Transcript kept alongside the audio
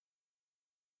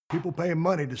People paying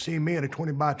money to see me in a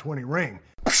 20 by 20 ring.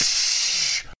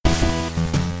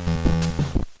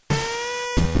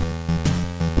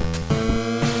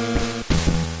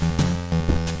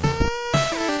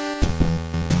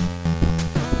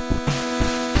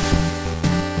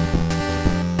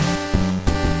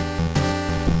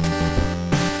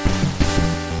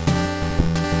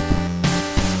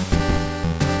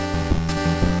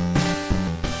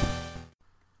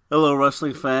 Hello,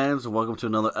 wrestling fans, and welcome to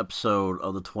another episode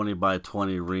of the 20 by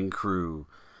 20 Ring Crew.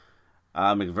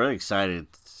 I'm very excited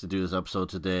to do this episode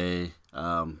today.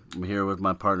 I'm here with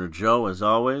my partner Joe, as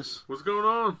always. What's going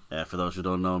on? Yeah, for those who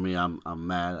don't know me, I'm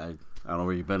Matt. I don't know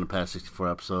where you've been the past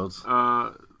 64 episodes.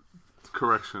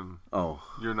 Correction. Oh.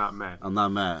 You're not Matt. I'm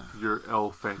not Matt. You're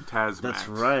El Phantasmax.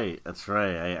 That's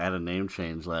right. I had a name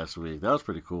change last week. That was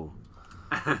pretty cool.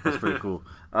 That's pretty cool.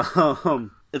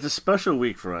 It's a special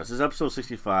week for us. It's episode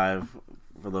 65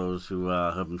 for those who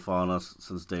have been following us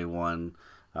since day one.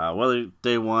 Whether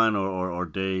day one or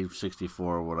day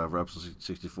 64 or whatever, episode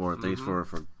 64. Thanks for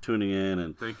tuning in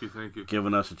and thank you.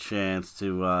 Giving us a chance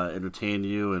to entertain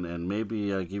you and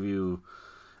maybe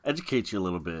educate you a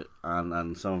little bit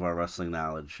on some of our wrestling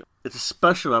knowledge. It's a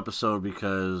special episode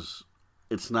because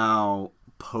it's now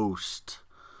post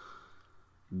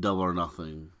Double or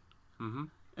Nothing. Mm-hmm.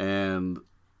 And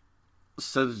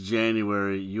since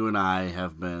January, you and I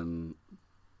have been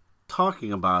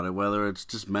talking about it, whether it's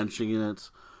just mentioning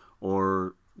it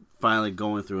or finally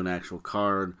going through an actual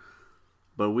card.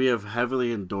 But we have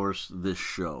heavily endorsed this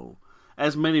show,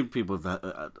 as many people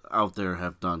out there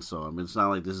have done so. I mean, it's not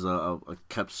like this is a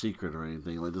kept secret or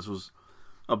anything. Like, this was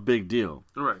a big deal.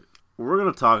 Right. We're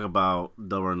going to talk about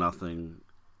Double or Nothing,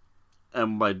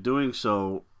 and by doing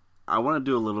so, I want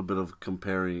to do a little bit of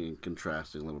comparing and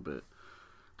contrasting a little bit.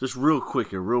 Just real quick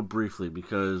here, real briefly,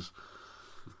 because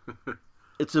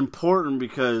it's important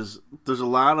because there's a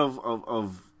lot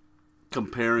of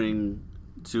comparing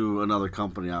to another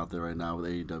company out there right now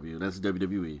with AEW, and that's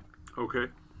WWE. Okay.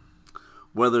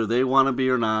 Whether they want to be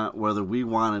or not, whether we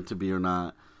want it to be or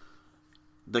not,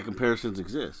 the comparisons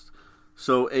exist.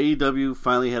 So AEW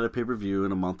finally had a pay-per-view in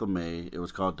the month of May. It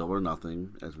was called Double or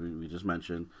Nothing, as we just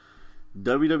mentioned.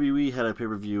 WWE had a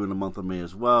pay-per-view in the month of May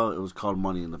as well. It was called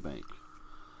Money in the Bank.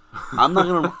 I'm not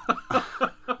going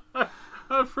to...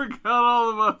 I forgot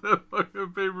all about that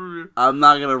fucking pay-per-view. I'm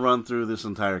not going to run through this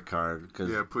entire card because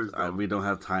please don't. We don't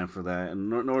have time for that, and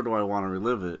nor do I want to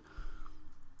relive it.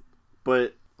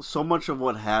 But so much of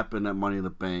what happened at Money in the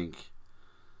Bank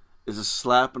is a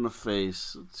slap in the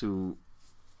face to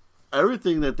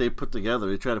everything that they put together.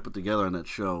 They tried to put together on that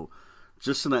show,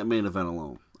 just in that main event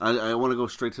alone. I want to go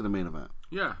straight to the main event.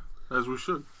 Yeah, as we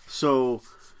should. So,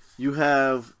 you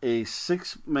have a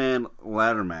 6-man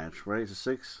ladder match, right? It's a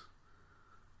 6?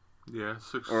 Yeah,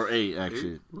 6. Or 8,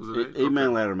 actually. 8? Was it 8?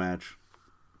 8-man ladder match.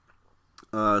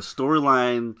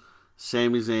 Storyline,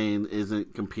 Sami Zayn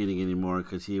isn't competing anymore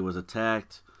because he was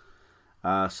attacked.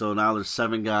 So now there's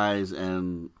 7 guys,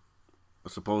 and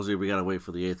supposedly we got to wait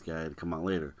for the 8th guy to come out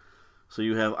later. So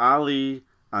you have Ali,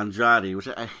 Andrade, which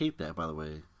I hate that, by the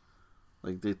way.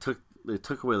 Like, they took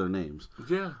away their names.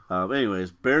 Yeah.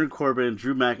 Anyways, Baron Corbin,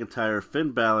 Drew McIntyre,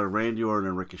 Finn Balor, Randy Orton,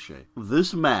 and Ricochet.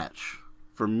 This match,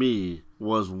 for me,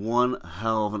 was one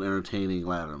hell of an entertaining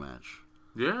ladder match.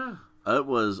 Yeah. It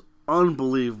was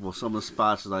unbelievable, some of the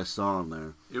spots that I saw in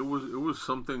there. It was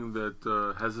something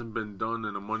that hasn't been done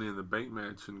in a Money in the Bank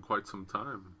match in quite some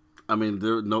time. I mean,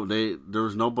 there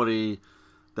was nobody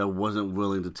that wasn't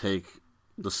willing to take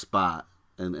the spot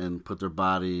and put their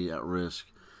body at risk.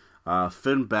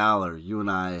 Finn Balor, you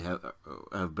and I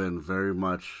have been very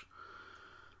much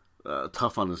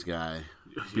tough on this guy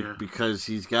because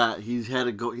he needed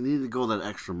to go that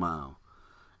extra mile.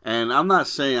 And I'm not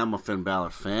saying I'm a Finn Balor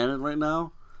fan right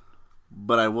now,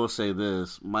 but I will say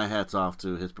this: my hat's off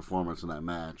to his performance in that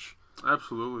match.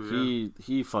 Absolutely, yeah.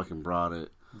 He fucking brought it.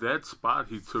 That spot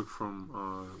he took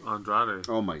from Andrade.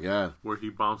 Oh my god! Where he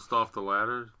bounced off the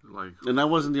ladder, and that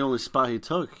wasn't the only spot he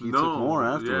took. He took more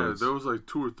afterwards. Yeah, there was like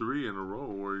 2 or 3 in a row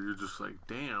where you're just like,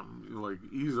 damn, like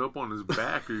ease up on his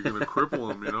back or you're gonna cripple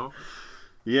him, you know?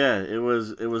 Yeah, it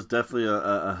was definitely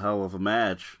a hell of a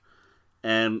match,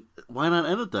 and why not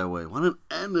end it that way? Why not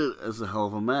end it as a hell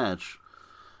of a match?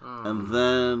 And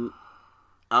then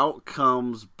out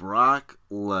comes Brock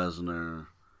Lesnar,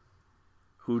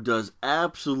 who does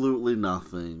absolutely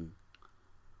nothing,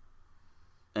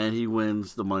 and he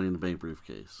wins the Money in the Bank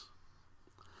briefcase.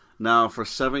 Now, for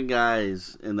 7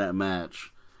 guys in that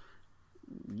match,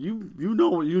 you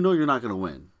know you're not going to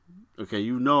win. Okay,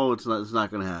 you know it's not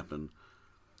going to happen.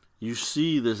 You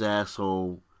see this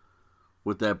asshole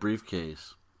with that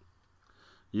briefcase.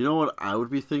 You know what I would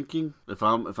be thinking if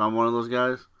I'm one of those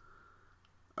guys?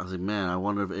 I was like, man, I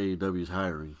wonder if AEW is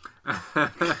hiring.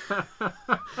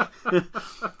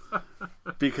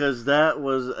 Because that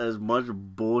was as much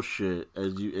bullshit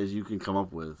as you can come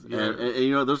up with. Yeah. And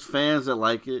you know, there's fans that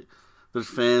like it. There's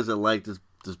fans that like this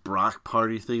Brock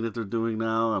party thing that they're doing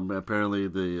now. Apparently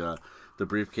the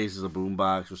briefcase is a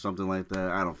boombox or something like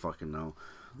that. I don't fucking know.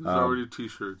 There's already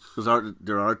T-shirts.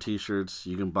 There are T-shirts.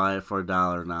 You can buy it for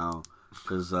 $1 now.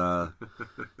 Because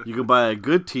you can buy a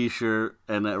good T-shirt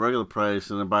and at regular price,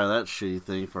 and then buy that shitty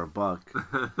thing for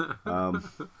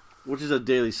 $1, which is a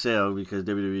daily sale because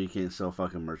WWE can't sell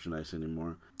fucking merchandise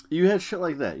anymore. You had shit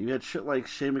like that. You had shit like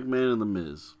Shane McMahon and The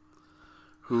Miz,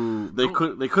 who they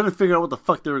couldn't figure out what the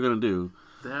fuck they were gonna do.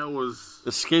 That was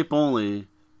escape only,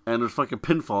 and there's fucking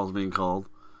pinfalls being called,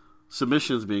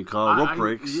 submissions being called, rope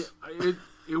breaks.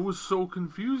 It was so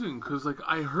confusing because, like,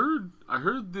 I heard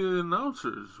the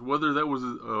announcers, whether that was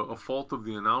a fault of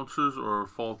the announcers or a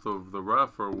fault of the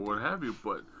ref or what have you,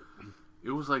 but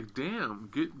it was like, damn,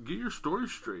 get your story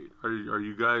straight. Are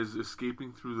you guys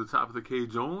escaping through the top of the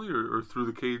cage only or through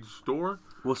the cage door?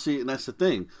 Well, see, and that's the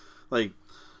thing. Like,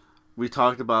 we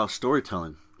talked about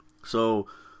storytelling. So,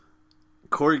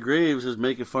 Corey Graves is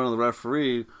making fun of the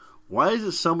referee. Why is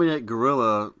it somebody at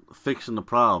Gorilla fixing the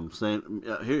problem? Saying,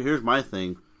 here's my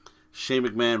thing. Shane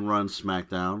McMahon runs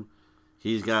SmackDown.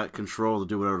 He's got control to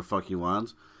do whatever the fuck he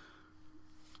wants.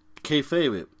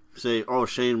 Kayfabe it. Say, oh,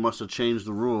 Shane must have changed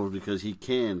the rules because he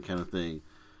can, kind of thing.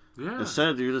 Yeah.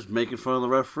 Instead, you're just making fun of the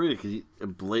referee because he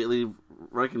blatantly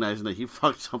recognizing that he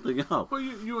fucked something up. Well,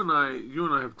 you and I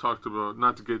have talked about,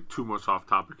 not to get too much off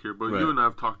topic here, but Right. you and I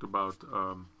have talked about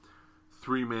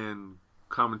 3-man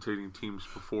commentating teams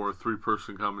before,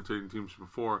 3-person commentating teams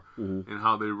before, and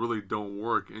how they really don't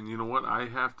work. And you know what? I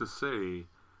have to say,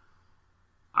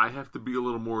 I have to be a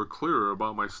little more clearer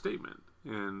about my statement.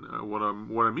 And what I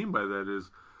mean by that is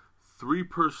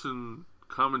 3-person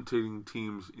commentating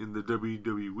teams in the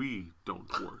WWE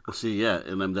don't work. Well, see, yeah,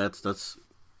 and then that's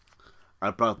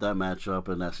I brought that match up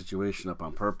and that situation up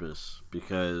on purpose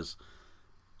because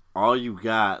all you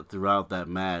got throughout that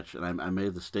match, and I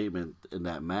made the statement in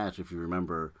that match, if you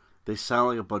remember, they sound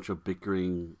like a bunch of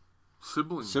bickering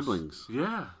siblings.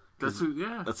 Yeah, that's it.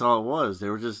 Yeah, that's all it was. They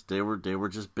were just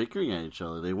bickering at each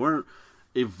other. They weren't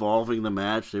evolving the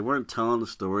match. They weren't telling the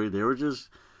story. They were just.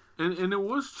 And it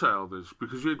was childish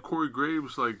because you had Corey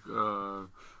Graves, like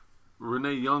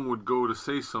Renee Young would go to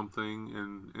say something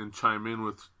and chime in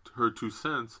with her 2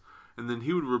 cents. And then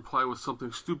he would reply with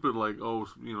something stupid like, oh,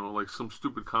 you know, like some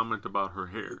stupid comment about her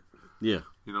hair. Yeah.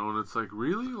 You know, and it's like,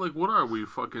 really? Like, what are we,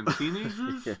 fucking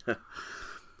teenagers? Yeah.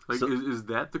 Like, So- is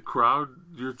that the crowd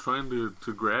you're trying to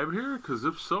grab here? Because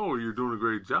if so, you're doing a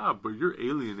great job, but you're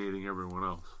alienating everyone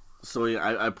else. So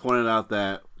yeah, I pointed out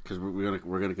that because we're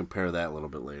gonna compare that a little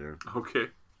bit later. Okay.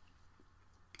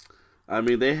 I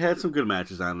mean, they had some good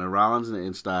matches on there. Rollins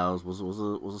and Styles was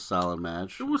a solid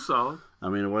match. It was solid. I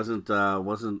mean, it wasn't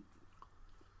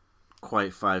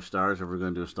quite 5 stars if we're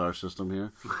going to do a star system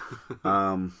here.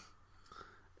 And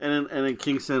then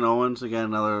Kingston and Owens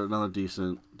again, another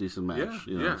decent match. Yeah,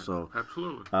 you know, yeah, so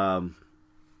absolutely.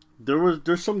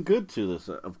 there's some good to this,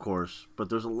 of course, but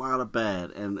there's a lot of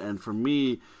bad. And for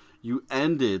me, you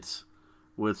end it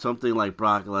with something like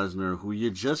Brock Lesnar, who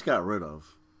you just got rid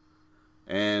of,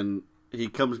 and he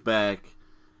comes back.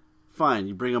 Fine,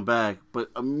 you bring him back, but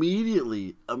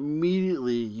immediately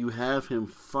you have him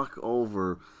fuck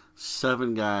over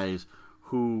 7 guys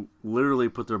who literally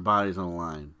put their bodies on the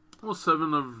line. Well,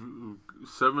 seven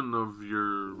of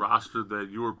your roster that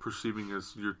you were perceiving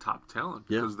as your top talent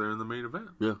because they're in the main event.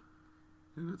 Yeah.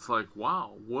 And it's like,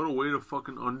 wow, what a way to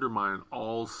fucking undermine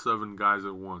all 7 guys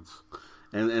at once.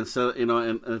 And so, you know,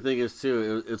 and the thing is,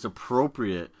 too, it's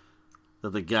appropriate that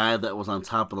the guy that was on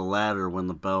top of the ladder when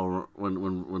the bell,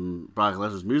 when Brock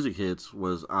Lesnar's music hits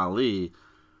was Ali,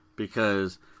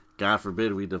 because, God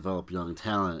forbid, we develop young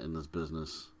talent in this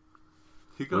business.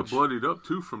 He got bloodied up,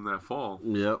 too, from that fall.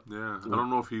 Yep. Yeah. I don't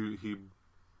know if he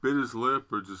bit his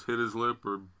lip or just hit his lip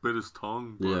or bit his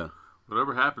tongue. But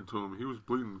whatever happened to him, he was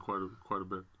bleeding quite a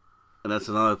bit. And that's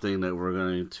another thing that we're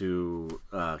going to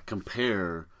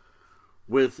compare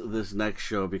with this next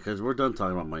show, because we're done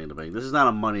talking about Money in the Bank. This is not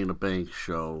a Money in the Bank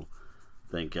show,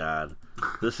 thank God.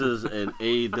 This is an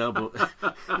AEW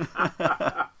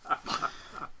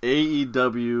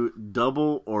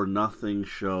Double or Nothing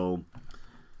show.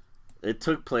 It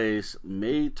took place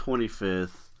May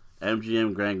 25th,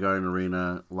 MGM Grand Garden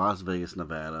Arena, Las Vegas,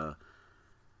 Nevada.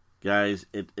 Guys,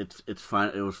 it's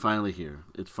fine. It was finally here.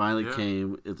 It finally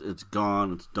came. It's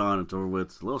gone. It's done. It's over with.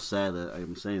 It's a little sad that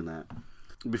I'm saying that.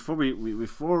 Before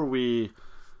we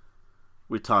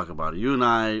we talk about it. You and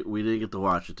I, we didn't get to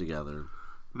watch it together.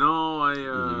 No,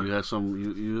 you had some.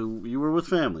 You were with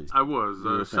family. I was. You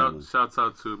were with family. Shouts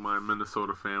out to my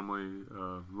Minnesota family.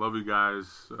 Love you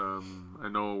guys. I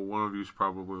know one of you's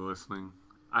probably listening.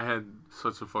 I had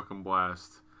such a fucking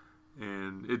blast,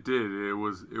 and it did. It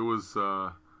was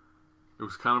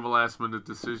kind of a last minute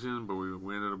decision, but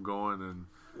we ended up going, and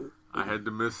I had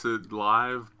to miss it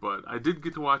live, but I did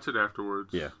get to watch it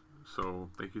afterwards. Yeah. So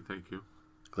thank you.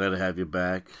 Glad to have you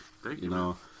back. Thank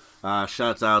you.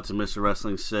 Shouts out to Mr.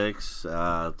 Wrestling 6.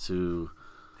 To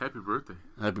happy birthday.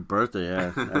 Happy birthday,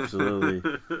 yeah, absolutely.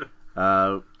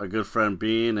 Our good friend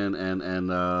Bean and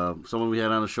someone we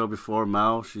had on the show before,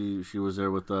 Mel. She was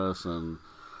there with us, and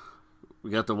we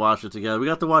got to watch it together. We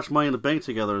got to watch Money in the Bank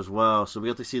together as well, so we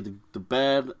got to see the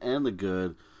bad and the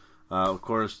good. Of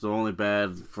course, the only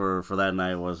bad for that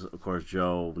night was, of course,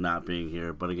 Joe not being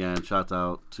here. But again, shout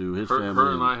out to his family.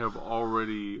 Her and I have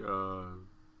already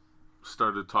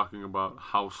started talking about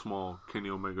how small Kenny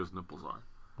Omega's nipples are.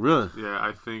 Really? Yeah,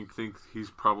 I think he's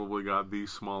probably got the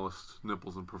smallest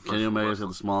nipples in professional Kenny Omega's wrestling.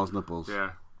 got the smallest nipples. Yeah,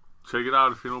 check it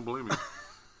out if you don't believe me.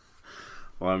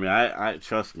 Well, I mean, I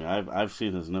trust me. I've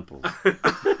seen his nipples.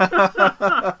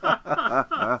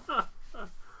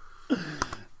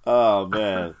 Oh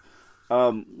man.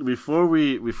 Before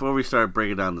we start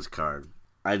breaking down this card,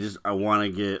 I want to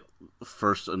get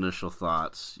first initial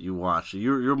thoughts. You watch.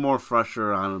 You're more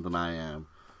fresher on it than I am.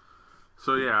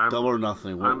 So yeah, Double or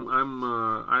Nothing.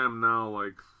 I am now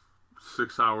like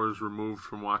 6 hours removed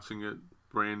from watching it,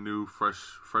 brand new,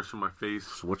 fresh in my face.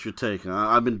 So what's your take?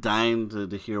 I've been dying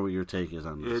to hear what your take is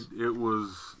on this. It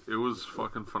was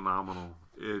fucking phenomenal.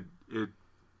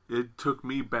 It took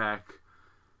me back.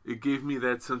 It gave me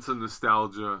that sense of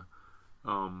nostalgia.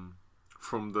 From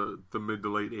the mid to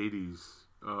late 80s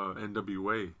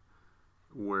NWA,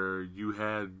 where you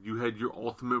had your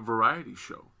ultimate variety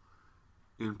show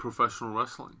in professional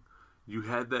wrestling. You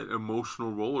had that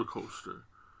emotional roller coaster,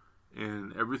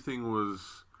 and everything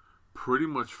was pretty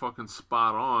much fucking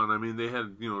spot on. I mean, they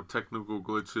had technical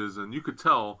glitches, and you could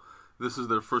tell this is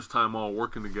their first time all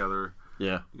working together.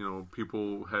 Yeah.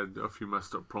 People had a few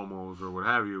messed up promos or what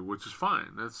have you, which is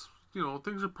fine. That's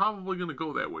things are probably going to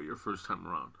go that way your first time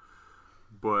around.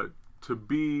 But to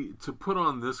put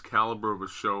on this caliber of a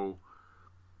show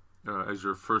as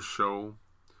your first show,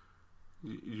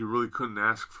 you really couldn't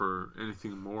ask for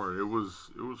anything more. It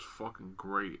was fucking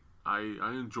great. I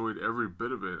enjoyed every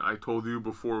bit of it. I told you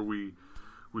before we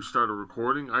started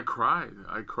recording, I cried.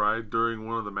 I cried during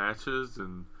one of the matches,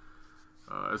 and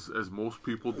as most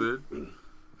people did.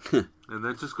 And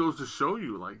that just goes to show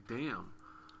you, like, damn.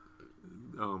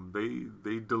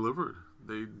 They delivered.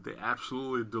 They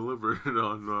absolutely delivered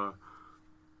on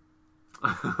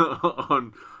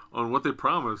on what they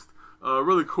promised.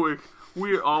 Really quick,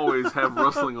 we always have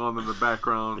wrestling on in the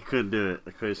background. I couldn't do it.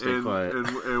 I couldn't stay quiet.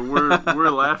 And we're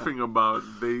laughing about.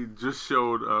 They just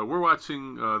showed. We're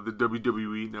watching the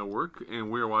WWE Network,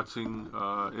 and we're watching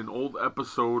an old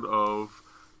episode of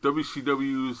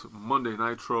WCW's Monday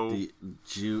Nitro. The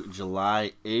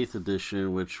July 8th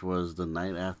edition, which was the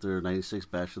night after 96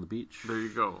 Bash of the Beach. There you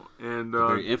go. And the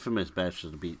very infamous Bash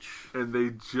of the Beach. And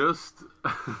they just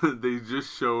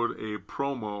showed a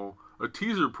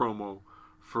teaser promo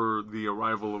for the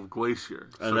arrival of Glacier.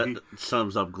 And that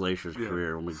sums up Glacier's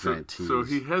career when we giant tease. So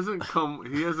he hasn't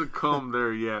come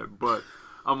there yet, but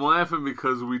I'm laughing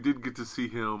because we did get to see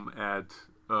him at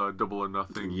Double or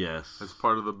Nothing. Yes. As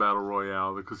part of the Battle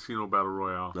Royale, the Casino Battle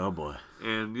Royale. Oh boy.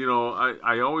 And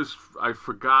I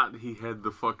forgot he had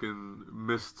the fucking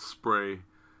mist spray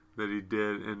that he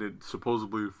did, and it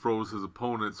supposedly froze his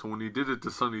opponent. So when he did it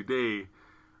to Sunny Day,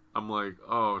 I'm like,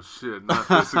 oh shit, not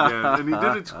this again. And he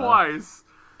did it twice.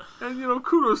 And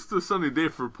kudos to Sunny Day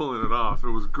for pulling it off.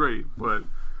 It was great, but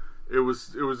it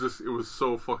was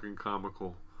so fucking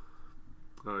comical.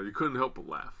 You couldn't help but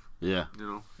laugh. Yeah.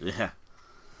 Yeah.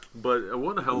 But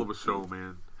what a hell of a show,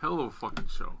 man. Hell of a fucking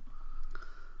show.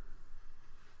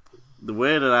 The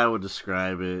way that I would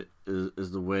describe it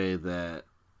is the way that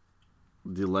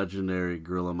the legendary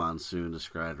Gorilla Monsoon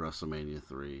described WrestleMania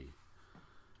 3.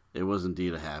 It was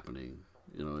indeed a happening.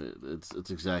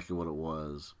 It's exactly what it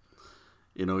was.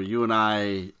 You and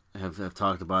I have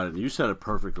talked about it, and you said it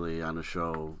perfectly on the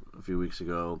show a few weeks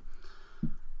ago.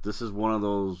 This is one of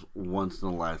those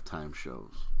once-in-a-lifetime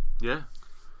shows. Yeah.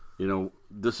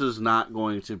 This is not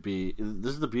going to be...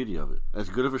 This is the beauty of it. As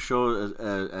good of a show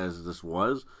as this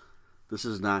was, this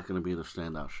is not going to be the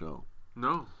standout show.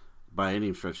 No. By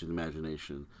any stretch of the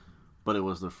imagination. But it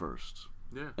was the first.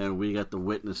 Yeah. And we got to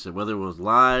witness it. Whether it was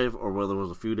live or whether it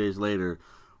was a few days later,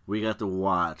 we got to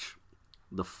watch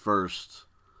the first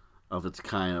of its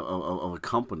kind of a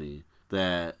company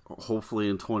that hopefully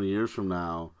in 20 years from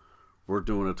now, we're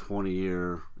doing a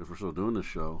 20-year, if we're still doing this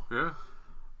show. Yeah.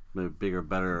 Maybe bigger,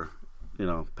 better,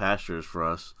 pastures for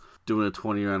us. Doing a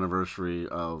 20-year anniversary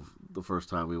of the first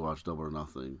time we watched Double or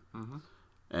Nothing. Mm-hmm.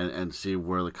 And see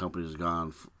where the company's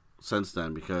gone since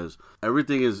then, because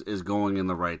everything is going in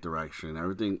the right direction.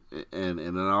 Everything, and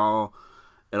it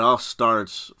all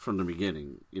starts from the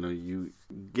beginning. You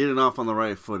getting off on the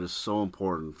right foot is so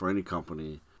important for any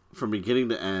company. From beginning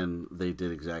to end, they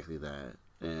did exactly that.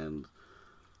 And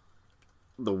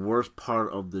the worst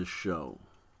part of this show,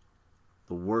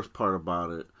 the worst part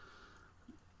about it,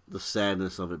 the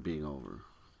sadness of it being over,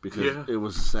 because it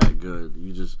was that good.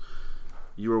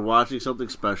 You were watching something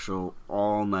special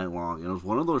all night long. And it was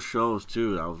one of those shows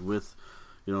too. I was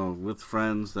with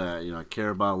friends that I care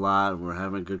about a lot, and we're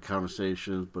having good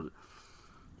conversations. But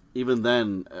even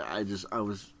then, I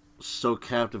was so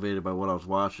captivated by what I was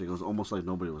watching. It was almost like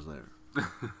nobody was there.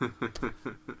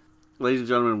 Ladies and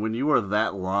gentlemen, when you are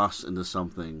that lost into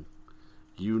something,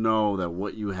 you know that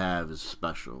what you have is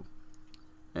special.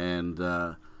 And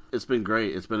it's been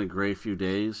great. It's been a great few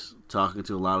days talking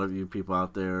to a lot of you people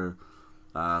out there.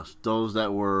 Those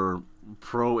that were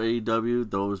pro AEW,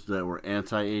 those that were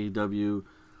anti AEW.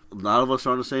 A lot of us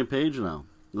are on the same page now.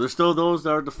 There's still those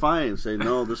that are defiant, say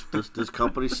no, this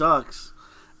company sucks,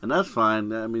 and that's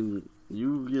fine. I mean,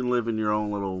 you can live in your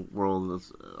own little world.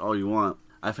 That's all you want.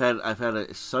 I've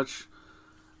had such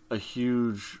a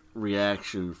huge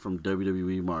reaction from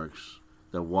WWE marks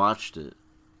that watched it,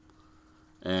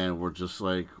 and were just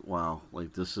like, wow,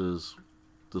 like this was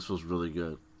really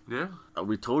good. Yeah.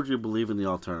 We told you to believe in the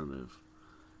alternative.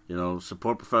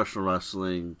 Support professional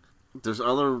wrestling. There's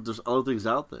other things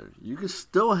out there. You can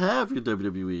still have your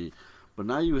WWE, but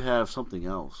now you have something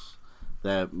else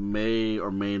that may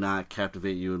or may not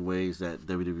captivate you in ways that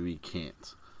WWE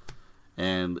can't.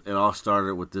 And it all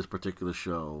started with this particular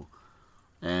show.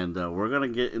 And we're going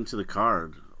to get into the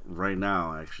card right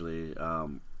now, actually.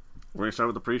 We're going to start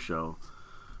with the pre-show.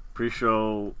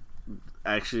 Pre-show,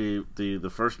 actually, the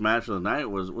first match of the night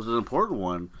was an important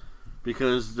one,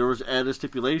 because there was added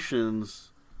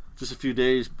stipulations just a few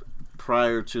days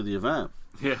prior to the event.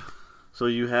 Yeah. So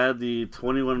you had the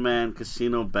 21-man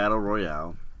casino battle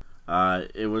royale.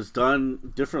 It was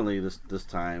done differently this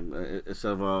time.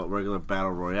 Instead of a regular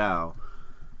battle royale,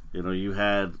 you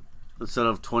had, instead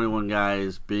of 21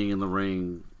 guys being in the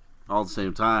ring all at the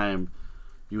same time,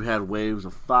 you had waves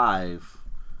of 5.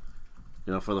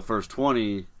 For the first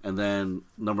 20, and then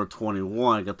number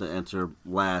 21 got to enter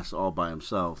last all by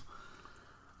himself.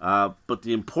 But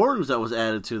the importance that was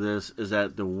added to this is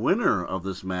that the winner of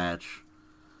this match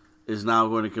is now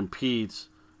going to compete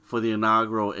for the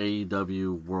inaugural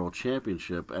AEW World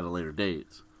Championship at a later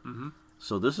date. Mm-hmm.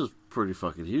 So this is pretty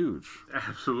fucking huge.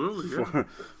 Absolutely, yeah.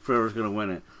 For whoever's going to win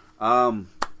it. I'll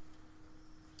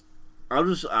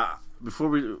just before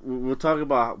we'll talk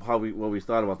about what we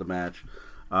thought about the match.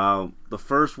 The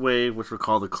first wave, which were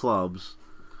called the clubs,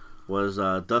 was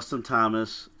Dustin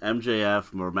Thomas,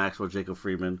 MJF, or Maxwell Jacob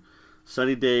Friedman,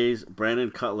 Sunny Days,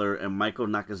 Brandon Cutler, and Michael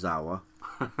Nakazawa.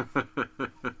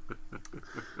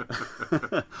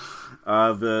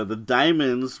 The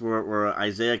Diamonds were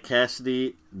Isaiah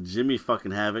Cassidy, Jimmy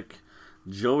fucking Havoc,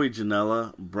 Joey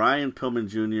Janela, Brian Pillman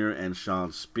Jr., and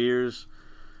Sean Spears.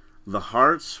 The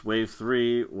Hearts, Wave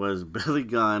 3, was Billy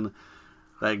Gunn,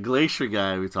 that Glacier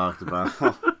guy we talked about,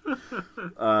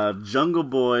 Jungle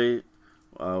Boy,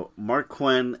 Mark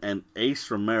Quinn, and Ace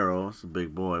Romero. That's a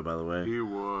big boy, by the way. He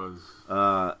was.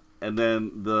 And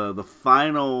then the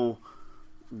final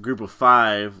group of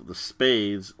 5, the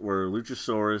Spades, were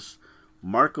Luchasaurus,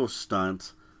 Marco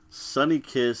Stunt, Sonny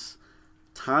Kiss,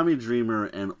 Tommy Dreamer,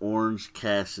 and Orange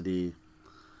Cassidy.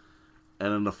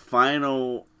 And in the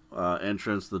final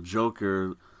entrance, the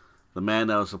Joker, the man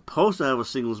that was supposed to have a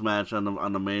singles match on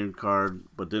the main card,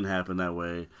 but didn't happen that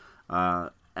way,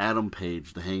 Adam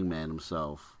Page, the Hangman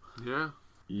himself. Yeah.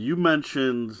 You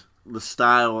mentioned the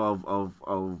style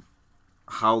of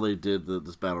how they did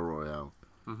this battle royale.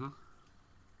 Mm-hmm.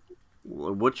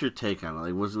 What's your take on it?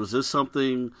 Like, was this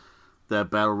something that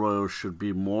battle royale should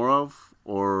be more of,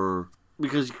 or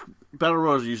because battle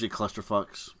royals are usually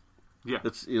clusterfucks? Yeah.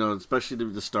 It's especially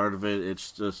the start of it.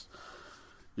 It's just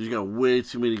you got way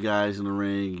too many guys in the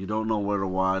ring. You don't know where to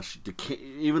watch.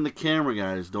 Even the camera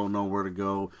guys don't know where to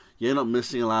go. You end up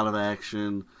missing a lot of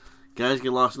action. Guys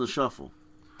get lost in the shuffle.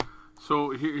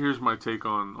 So here's my take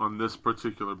on this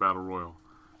particular battle royal.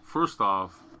 First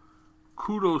off,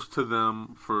 kudos to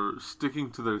them for sticking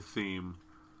to their theme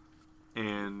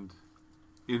and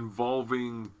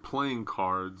involving playing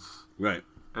cards Right.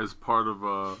 as part of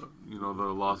the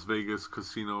Las Vegas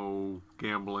casino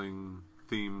gambling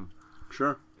theme,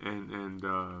 Sure. and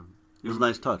It was a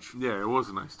nice touch. yeah, it was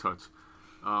a nice touch.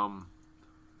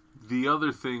 The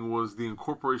other thing was the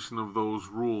incorporation of those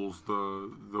rules,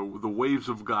 the waves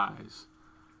of guys.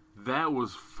 That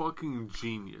was fucking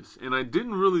genius. And I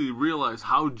didn't really realize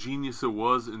how genius it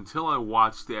was until I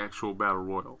watched the actual Battle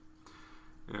Royal.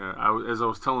 As I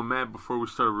was telling Matt before we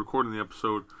started recording the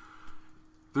episode,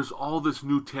 there's all this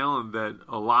new talent that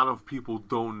a lot of people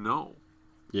don't know.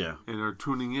 Yeah. And are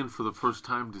tuning in for the first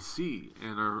time to see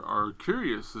and are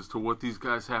curious as to what these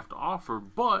guys have to offer,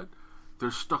 but they're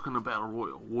stuck in a Battle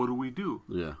Royal. What do we do?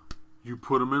 Yeah. You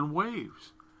put them in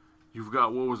waves. You've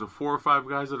got, 4 or 5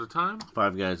 guys at a time?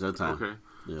 5 guys at a time. Okay.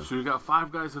 Yeah. So you got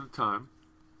 5 guys at a time.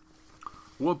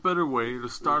 What better way to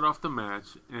start off the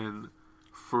match and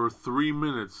for 3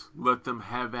 minutes let them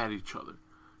have at each other?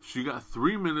 So you got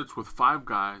 3 minutes with 5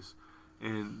 guys,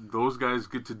 and those guys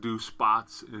get to do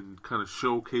spots and kind of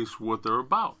showcase what they're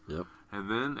about. Yep.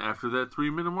 And then after that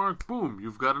 3-minute mark, boom,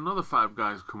 you've got another 5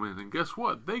 guys come in, and guess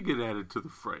what? They get added to the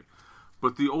fray.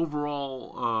 But the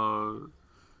overall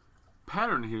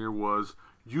pattern here was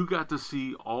you got to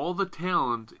see all the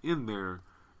talent in there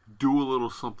do a little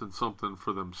something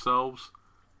for themselves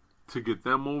to get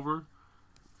them over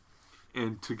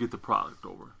and to get the product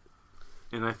over.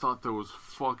 And I thought that was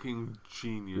fucking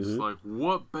genius. Mm-hmm. Like,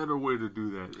 what better way to do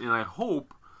that? And I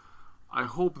hope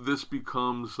this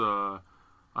becomes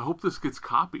I hope this gets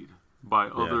copied by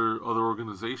other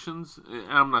organizations. And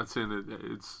I'm not saying that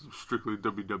it's strictly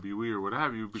WWE or what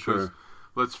have you, because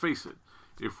let's face it,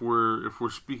 if we're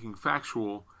speaking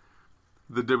factual,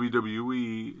 the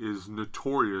WWE is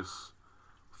notorious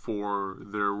for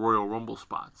their Royal Rumble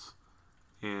spots.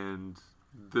 And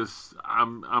this,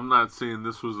 I'm not saying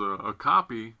this was a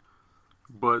copy,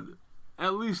 but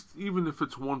at least even if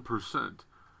it's 1%,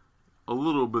 a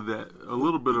little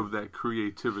bit of that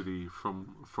creativity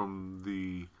from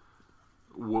the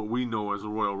what we know as a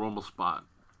Royal Rumble spot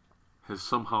has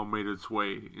somehow made its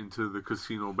way into the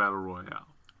Casino Battle Royale.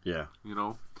 Yeah. You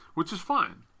know, which is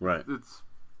fine. Right. It's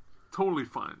totally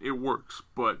fine. It works,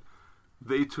 but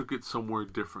they took it somewhere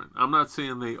different. I'm not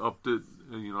saying they upped it.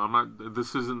 You know,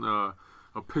 this isn't a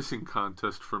pissing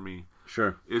contest for me.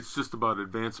 Sure. It's just about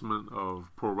advancement of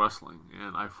pro wrestling,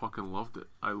 and I fucking loved it.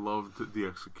 I loved the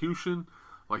execution.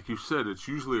 Like you said, it's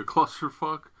usually a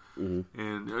clusterfuck. Mm-hmm.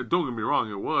 And don't get me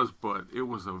wrong, it was, but it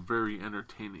was a very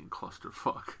entertaining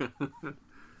clusterfuck.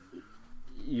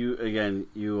 You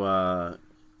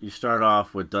start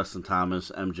off with Dustin Thomas,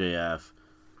 MJF,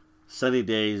 Sunny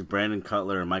Days, Brandon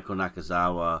Cutler, and Michael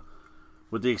Nakazawa.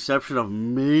 With the exception of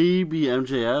maybe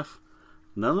MJF,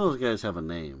 none of those guys have a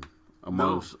name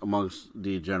amongst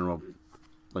the general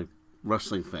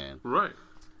wrestling fan. Right.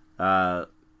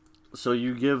 So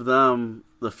you give them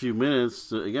the few minutes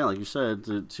to, again, like you said,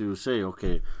 to say,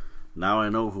 okay, now I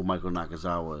know who Michael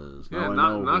Nakazawa is. Yeah,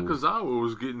 Nakazawa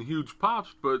was getting huge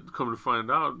pops, but come to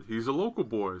find out, he's a local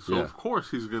boy. So, of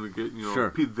course, he's going to get,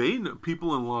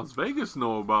 people in Las Vegas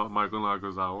know about Michael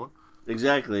Nakazawa.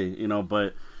 Exactly,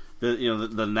 but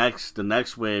the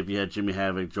next wave, you had Jimmy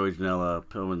Havoc, Joey Janela,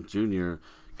 Pillman Jr.,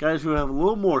 guys who have a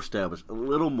little more established, a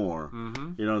little more.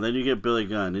 Mm-hmm. Then you get Billy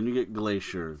Gunn, then you get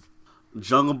Glacier.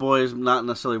 Jungle Boy is not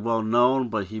necessarily well known,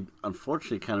 but he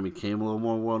unfortunately kind of became a little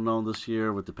more well known this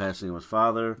year with the passing of his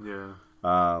father. Yeah.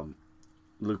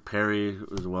 Luke Perry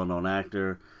is a well known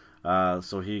actor,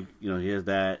 so he has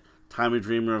that. Tommy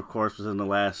Dreamer, of course, was in the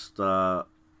last the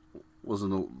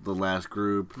last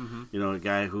group. Mm-hmm. A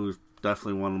guy who's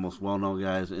definitely one of the most well known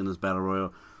guys in this battle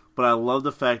royal. But I love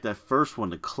the fact that first one,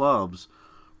 the clubs,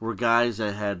 were guys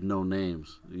that had no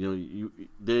names.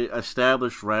 They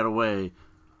established right away.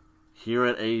 Here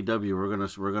at AEW, we're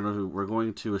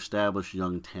going to establish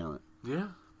young talent. Yeah,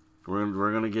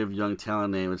 we're gonna give young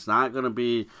talent a name. It's not gonna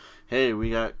be, hey,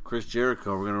 we got Chris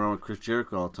Jericho. We're gonna run with Chris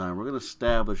Jericho all the time. We're gonna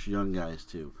establish young guys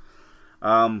too.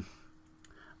 I'm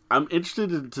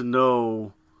interested to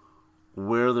know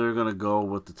where they're gonna go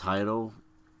with the title.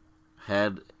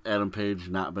 Had Adam Page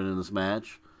not been in this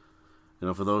match,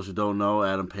 for those who don't know,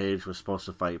 Adam Page was supposed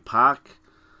to fight Pac,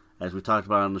 as we talked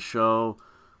about on the show.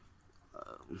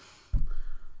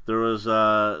 There was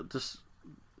just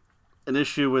an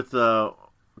issue with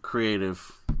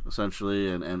creative, essentially,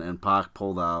 and Pac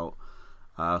pulled out.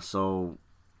 So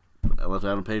I left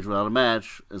Adam Page without a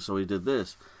match, and so he did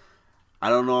this. I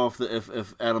don't know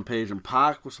if Adam Page and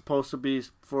Pac were supposed to be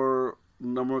for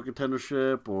number one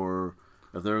contendership, or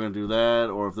if they were going to do that,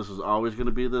 or if this was always going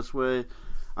to be this way.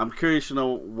 I'm curious to know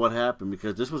what happened,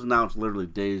 because this was announced literally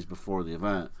days before the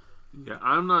event. Yeah,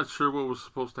 I'm not sure what was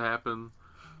supposed to happen.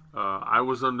 I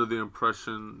was under the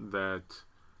impression that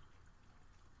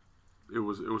it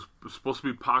was supposed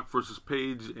to be Pac versus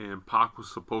Page, and Pac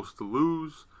was supposed to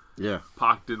lose. Yeah.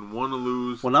 Pac didn't want to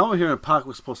lose. Well, now we're hearing Pac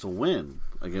was supposed to win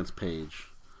against Page,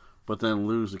 but then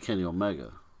lose to Kenny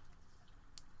Omega.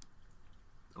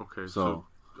 Okay, So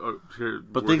here,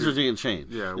 but things are getting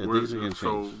changed. Yeah, things are getting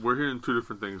so changed. we're hearing two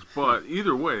different things. But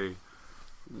either way,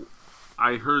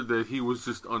 I heard that he was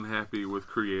just unhappy with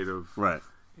creative, Right.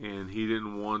 and he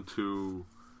didn't want to.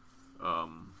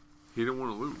 He didn't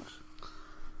want to lose.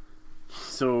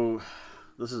 So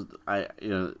this is I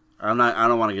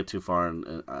don't want to get too far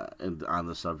on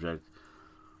the subject,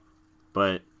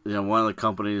 but one of the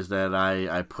companies that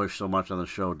I push so much on the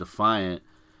show, Defiant,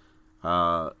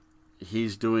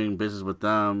 he's doing business with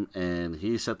them, and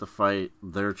he set to fight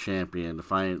their champion,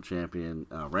 Defiant champion,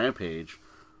 Rampage.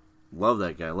 Love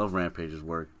that guy. Love Rampage's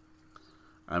work.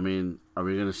 I mean, are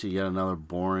we going to see yet another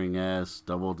boring-ass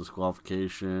double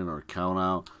disqualification or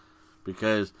count-out?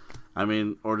 Because, I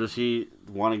mean, or does he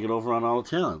want to get over on all the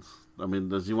talents? I mean,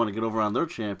 does he want to get over on their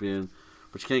champion,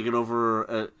 but you can't get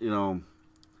over,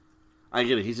 I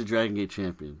get it. He's a Dragon Gate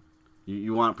champion.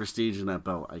 You want prestige in that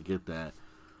belt. I get that.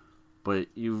 But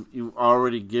you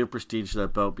already give prestige to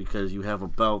that belt because you have a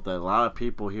belt that a lot of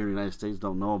people here in the United States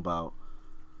don't know about.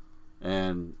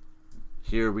 And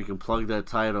here we can plug that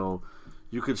title.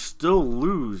 You could still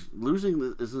lose.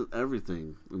 Losing isn't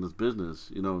everything in this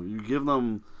business. You give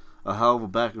them a hell of a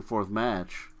back and forth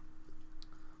match.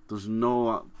 There's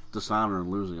no dishonor in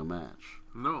losing a match.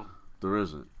 No, there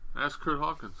isn't. Ask Kurt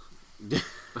Hawkins.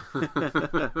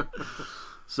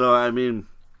 So I mean,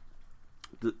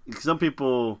 some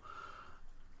people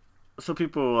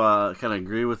kind of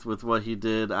agree with what he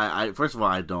did. I first of all,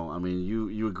 I don't. I mean,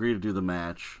 you agree to do the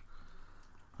match.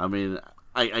 I mean,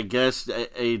 I guess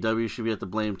AEW should be at the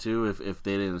blame too if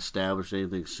they didn't establish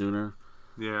anything sooner.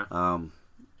 Yeah.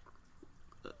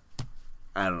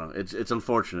 I don't know. It's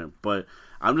unfortunate, but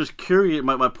I'm just curious.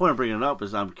 My point of bringing it up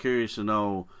is I'm curious to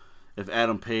know if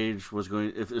Adam Page was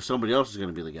going, if somebody else is going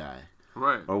to be the guy,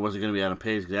 right? Or was it going to be Adam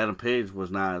Page? Because Adam Page was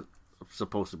not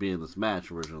supposed to be in this match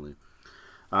originally,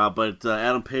 but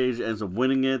Adam Page ends up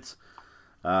winning it.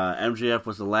 MJF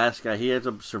was the last guy. He ends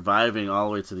up surviving all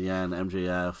the way to the end.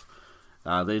 MJF.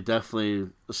 They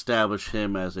definitely established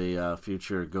him as a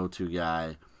future go-to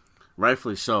guy.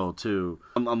 Rightfully so, too.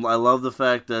 I love the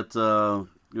fact that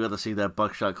you had to see that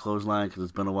buckshot clothesline because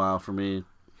it's been a while for me.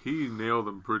 He nailed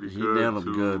him pretty good. He nailed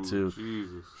him good, too.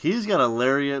 Jesus. He's got a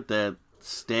lariat that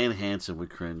Stan Hansen would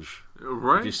cringe.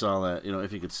 Right? If you saw that,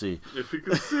 if you could see. If you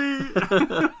could see.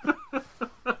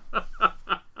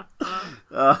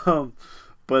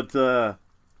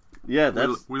 Yeah,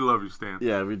 that's... We love you, Stan.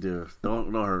 Yeah, we do.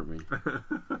 Don't hurt me.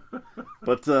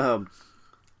 But, a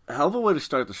hell of a way to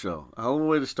start the show. A hell of a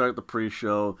way to start the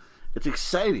pre-show. It's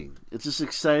exciting. It's just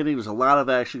exciting. There's a lot of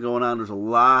action going on. There's a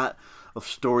lot of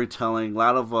storytelling. A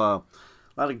lot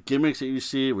of gimmicks that you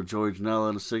see with Joey Janela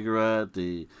and a cigarette.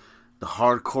 The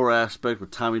hardcore aspect with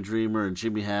Tommy Dreamer and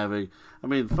Jimmy Havoc. I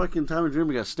mean, fucking Tommy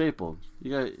Dreamer got stapled.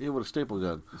 You got hit with a staple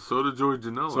gun. So did Joey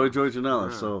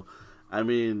Janela. Yeah. So, I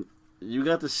mean, you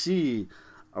got to see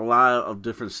a lot of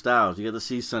different styles. You got to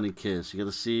see Sonny Kiss. You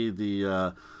got to see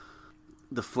the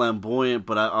flamboyant,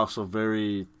 but also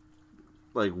very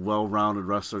well-rounded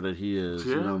wrestler that he is.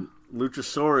 Yeah.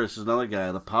 Luchasaurus is another guy,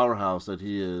 the powerhouse that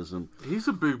he is, and he's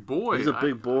a big boy. He's a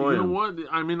big boy. You know what?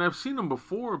 I mean, I've seen him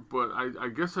before, but I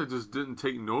guess I just didn't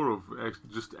take note of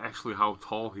just actually how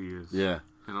tall he is. Yeah.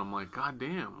 And I'm like, God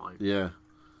damn, yeah.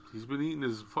 He's been eating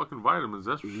his fucking vitamins,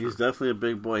 that's for sure. He's definitely a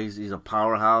big boy. He's a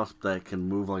powerhouse that can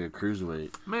move like a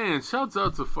cruiserweight. Man, shouts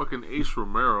out to fucking Ace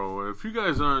Romero. If you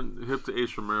guys aren't hip to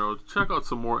Ace Romero, check out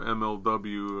some more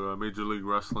MLW, Major League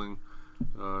Wrestling,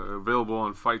 available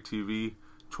on Fight TV,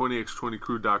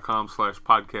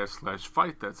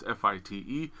 20x20crew.com/podcast/fight. That's FITE.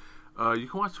 You can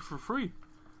watch it for free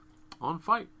on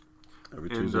Fight. Every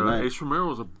Tuesday night. Ace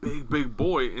Romero is a big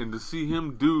boy, and to see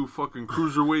him do fucking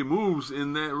cruiserweight moves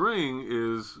in that ring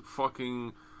is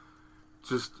fucking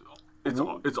just it's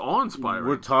awe-inspiring.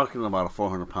 We're talking about a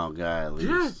 400-pound guy at least.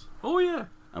 Yeah. Oh yeah.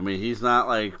 I mean, he's not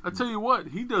like... I tell you what,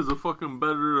 he does a fucking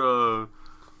better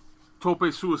tope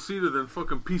suicida than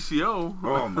fucking PCO.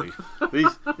 Oh my! At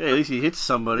least he hits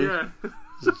somebody. Yeah.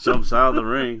 Just jumps out of the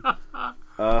ring.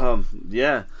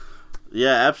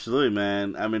 Yeah, absolutely,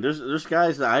 man. I mean, there's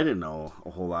guys that I didn't know a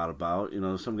whole lot about.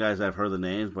 Some guys I've heard the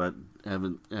names, but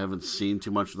haven't seen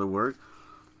too much of their work.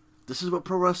 This is what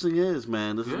pro wrestling is,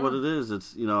 man. This is what it is.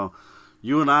 It's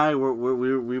you and I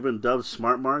we've been dubbed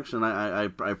smart marks, and I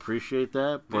appreciate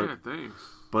that. But Yeah, thanks.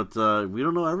 But we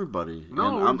don't know everybody.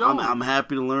 No, and we don't. I'm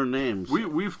happy to learn names.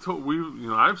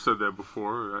 I've said that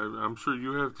before. I'm sure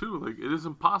you have too. Like, it is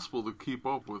impossible to keep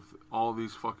up with all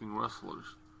these fucking wrestlers.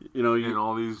 In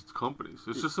all these companies,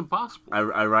 it's just impossible.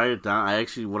 I write it down.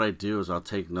 What I do is I'll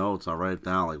take notes. I'll write it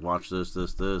down, like, watch this,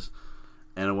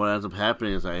 and what ends up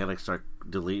happening is I gotta start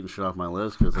deleting shit off my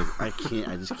list because I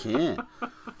just can't.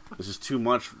 There's just too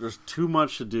much. There's too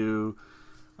much to do.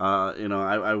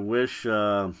 I wish.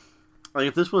 Like,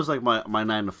 if this was like my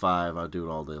 9 to 5, I'd do it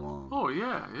all day long. Oh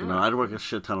yeah. I'd work a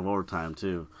shit ton of overtime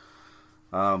too.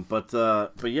 But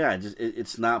yeah,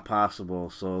 it's not possible.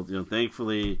 So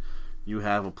thankfully, you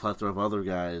have a plethora of other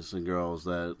guys and girls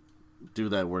that do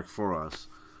that work for us,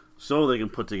 so they can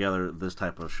put together this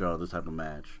type of show, this type of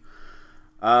match.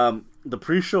 The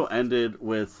pre-show ended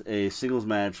with a singles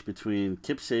match between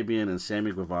Kip Sabian and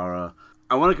Sammy Guevara.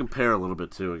 I want to compare a little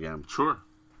bit too again. Sure.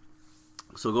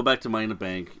 So go back to Money in the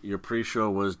Bank. Your pre-show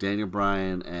was Daniel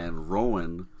Bryan and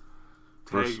Rowan.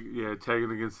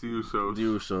 Tagging against the Usos. The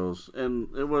Usos. And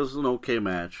it was an okay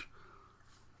match.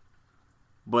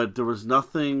 But there was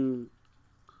nothing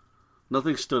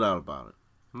stood out about it.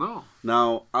 No.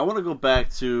 Now, I want to go back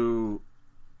to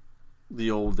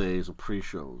the old days of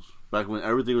pre-shows. Back when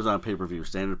everything was on pay-per-view,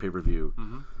 standard pay-per-view.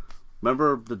 Mm-hmm.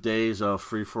 Remember the days of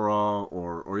Free For All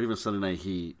or even Sunday Night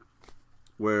Heat,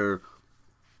 where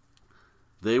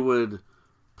they would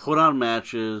put on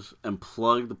matches and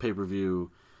plug the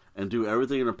pay-per-view and do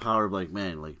everything in their power. Like,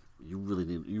 man, like, you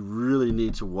really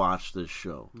need to watch this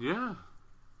show. Yeah.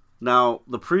 Now,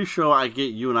 the pre-show, I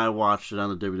get you and I watched it on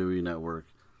the WWE Network,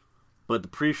 but the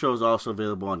pre-show is also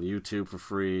available on YouTube for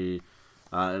free,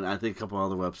 and I think a couple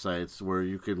other websites where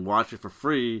you can watch it for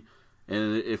free,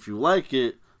 and if you like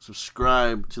it,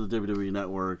 subscribe to the WWE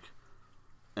Network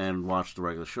and watch the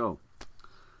regular show.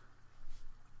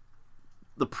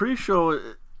 The pre-show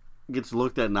gets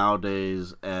looked at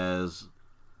nowadays as,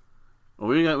 well,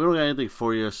 we don't got anything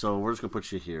for you, so we're just gonna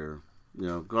put you here.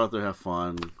 Go out there, have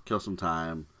fun, kill some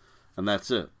time, and that's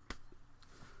it.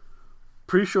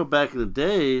 Pre-show back in the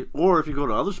day, or if you go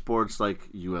to other sports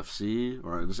like UFC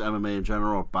or just MMA in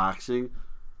general or boxing,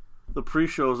 the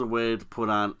pre-show is a way to put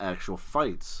on actual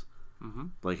fights. Mm-hmm.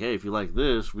 Like, hey, if you like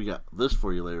this, we got this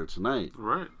for you later tonight.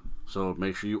 Right. So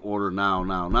make sure you order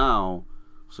now,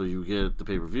 so you get the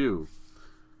pay-per-view.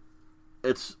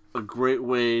 It's a great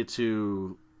way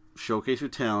to showcase your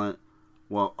talent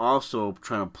while also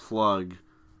trying to plug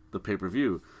the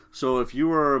pay-per-view. So if you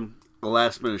were a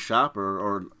last-minute shopper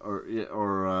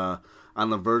or on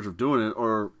the verge of doing it,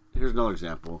 or here's another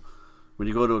example. When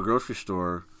you go to a grocery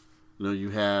store,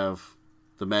 you have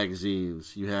the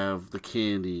magazines, you have the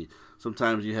candy,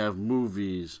 sometimes you have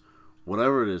movies,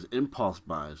 whatever it is, impulse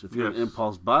buys. If you're an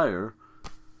impulse buyer,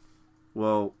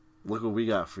 well, look what we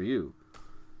got for you.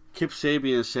 Kip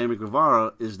Sabian and Sammy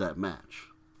Guevara is that match.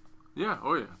 Yeah,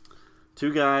 oh yeah.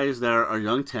 Two guys that are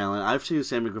young talent. I've seen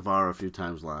Sammy Guevara a few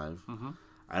times live. Mm-hmm.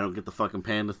 I don't get the fucking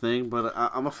panda thing, but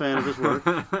I'm a fan of his work.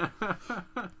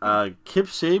 Kip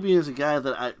Sabian is a guy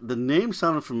that the name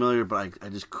sounded familiar, but I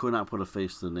just could not put a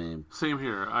face to the name. Same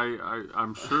here.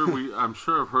 I'm sure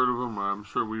I've heard of him. I'm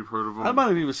sure we've heard of him. I might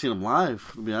have even seen him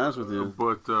live, to be honest with you.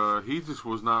 But he just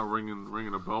was not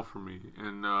ringing a bell for me.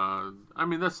 And I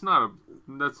mean, that's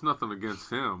nothing against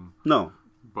him. No.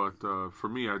 But for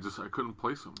me, I couldn't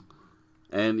place him.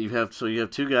 And you have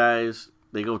two guys.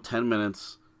 They go 10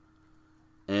 minutes.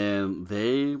 And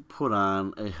they put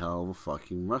on a hell of a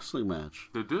fucking wrestling match.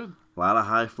 They did. A lot of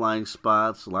high flying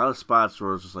spots. A lot of spots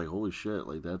where it's just like, holy shit,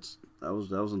 like that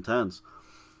was intense.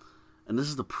 And this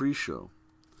is the pre-show.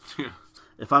 Yeah.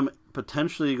 If I'm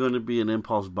potentially going to be an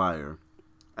impulse buyer,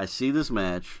 I see this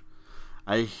match,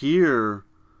 I hear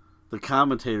the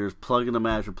commentators plugging the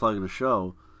match or plugging the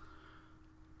show,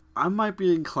 I might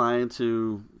be inclined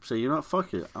to say, you know what,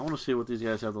 fuck it. I want to see what these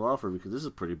guys have to offer because this is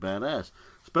pretty badass.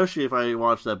 Especially if I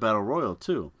watch that Battle Royal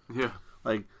too. Yeah.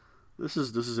 Like, this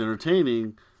is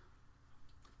entertaining.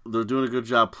 They're doing a good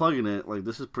job plugging it. Like,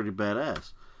 this is pretty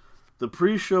badass. The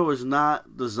pre-show is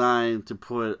not designed to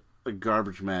put a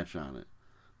garbage match on it.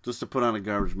 Just to put on a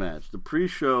garbage match. The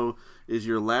pre-show is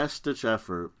your last-ditch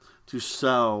effort to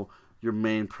sell your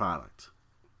main product.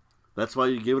 That's why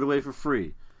you give it away for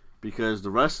free. Because the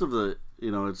rest of the,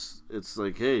 it's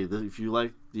like, hey, if you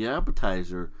like the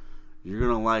appetizer, you're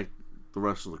gonna like the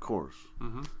rest of the course.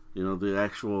 Mm-hmm. The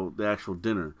actual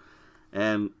dinner,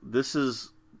 and this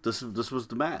was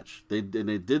the match. They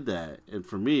did that, and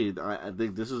for me, I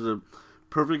think this is a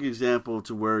perfect example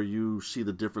to where you see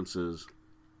the differences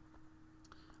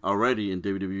already in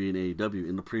WWE and AEW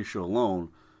in the pre-show alone,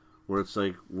 where it's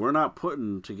like, we're not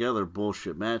putting together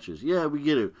bullshit matches. Yeah, we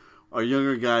get it. Our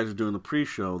younger guys are doing the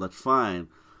pre-show. That's fine.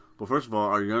 But first of all,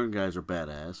 our younger guys are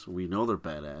badass. We know they're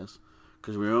badass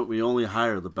because we only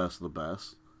hire the best of the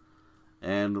best.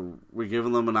 And we're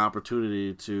giving them an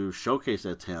opportunity to showcase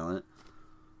that talent.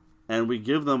 And we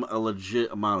give them a legit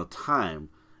amount of time.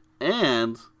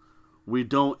 And we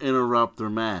don't interrupt their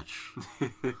match.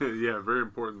 Yeah, very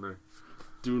important there.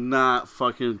 Do not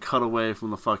fucking cut away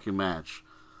from the fucking match.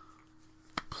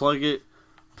 Plug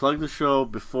the show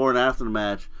before and after the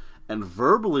match, and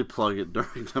verbally plug it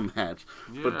during the match.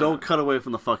 Yeah. But don't cut away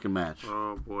from the fucking match.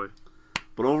 Oh boy.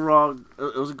 But overall,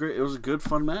 it was a good,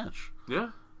 fun match.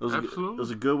 Yeah, absolutely. It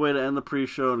was a good way to end the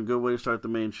pre-show and a good way to start the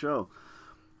main show.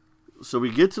 So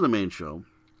we get to the main show,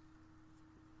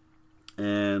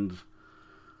 and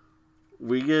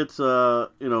we get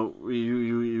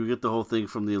you get the whole thing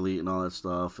from the Elite and all that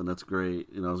stuff, and that's great.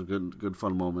 You know, it was a good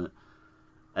fun moment.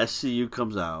 SCU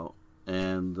comes out,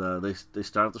 and they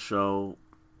start the show.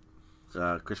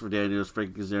 Christopher Daniels,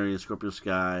 Frankie Kazarian, Scorpio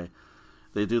Sky.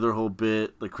 They do their whole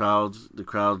bit. The crowd's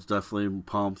definitely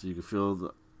pumped. You can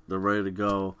feel they're ready to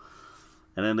go.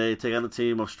 And then they take on the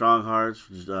team of Strong Hearts,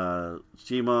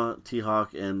 Shima,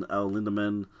 T-Hawk, and El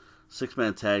Lindaman.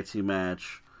 6-man tag team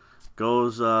match.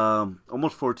 Goes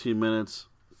almost 14 minutes.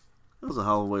 That was a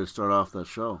hell of a way to start off that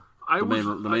show.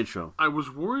 The main show. I was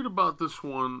worried about this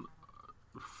one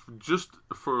just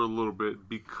for a little bit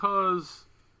because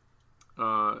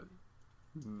the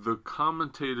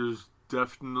commentators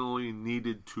definitely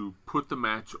needed to put the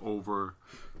match over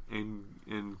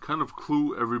and kind of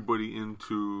clue everybody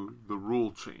into the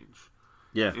rule change.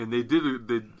 Yeah. And they did it.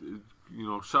 They,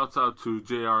 shouts out to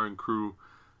JR and crew.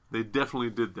 They definitely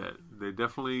did that. They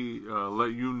definitely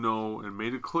let you know and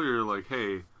made it clear, like,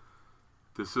 hey,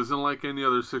 this isn't like any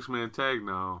other 6-man tag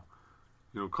now.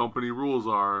 Company rules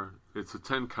are it's a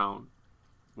 10 count.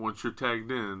 Once you're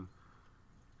tagged in,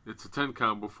 it's a 10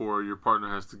 count before your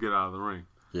partner has to get out of the ring.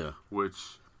 Yeah.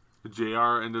 Which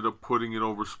JR ended up putting it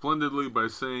over splendidly by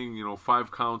saying,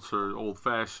 5 counts are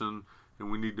old-fashioned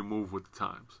and we need to move with the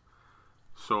times.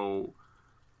 So,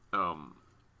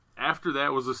 after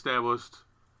that was established,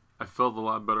 I felt a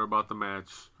lot better about the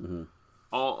match. Mm-hmm.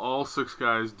 All 6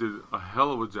 guys did a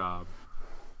hell of a job,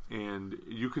 and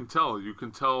you can tell they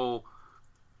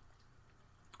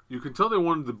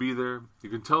wanted to be there. You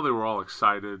can tell they were all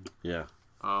excited. Yeah.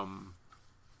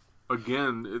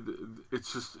 Again,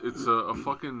 it's a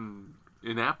fucking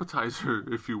an appetizer,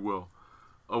 if you will,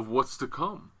 of what's to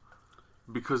come,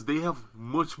 because they have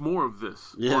much more of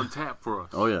this on tap for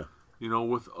us. Oh yeah.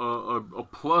 With a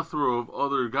plethora of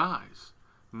other guys,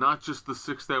 not just the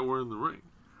 6 that were in the ring.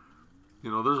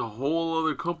 There's a whole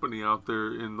other company out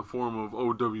there in the form of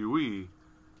OWE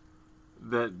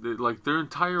that like their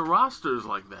entire roster is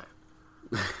like that.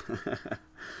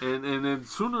 and then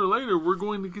sooner or later we're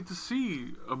going to get to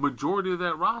see a majority of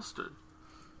that roster.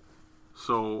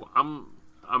 So I'm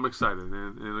excited,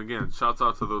 and again, shouts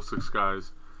out to those 6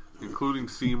 guys, including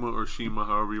Sema or Shima,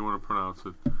 however you want to pronounce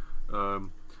it.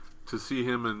 To see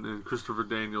him and Christopher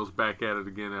Daniels back at it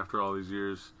again after all these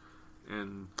years.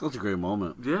 And that's a great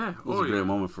moment. Yeah. It was a great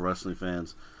moment for wrestling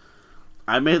fans.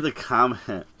 I made the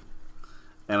comment,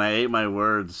 and I ate my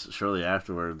words shortly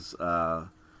afterwards. I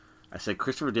said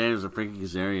Christopher Daniels and Frankie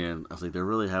Kazarian, I was like, they're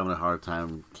really having a hard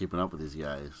time keeping up with these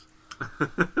guys.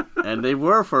 And they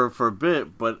were for a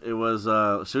bit, but it was,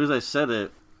 as soon as I said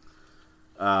it,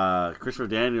 Christopher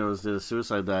Daniels did a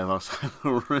suicide dive outside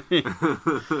the ring.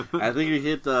 I think he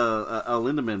hit El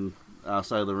Lindaman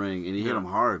outside the ring, and he hit him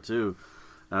hard too.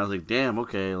 And I was like, "Damn,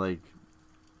 okay." Like,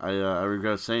 I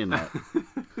regret saying that.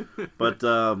 But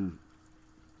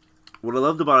what I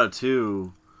loved about it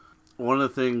too, one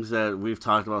of the things that we've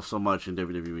talked about so much in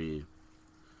WWE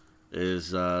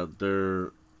is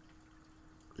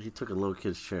he took a little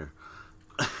kid's chair.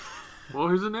 Well,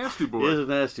 he's a nasty boy. He's a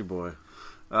nasty boy.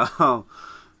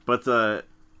 But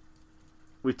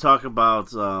we talk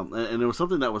about, and it was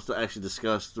something that was actually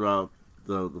discussed throughout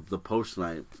the post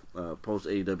night, post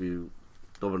AEW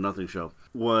Double or Nothing show,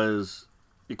 was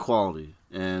equality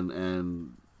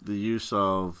and the use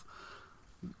of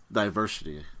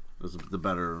diversity is the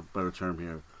better term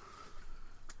here.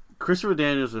 Christopher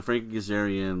Daniels and Frankie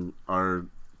Kazarian are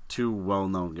 2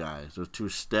 well-known guys. They're 2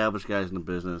 established guys in the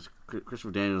business.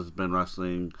 Christopher Daniels has been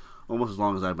wrestling almost as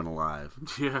long as I've been alive.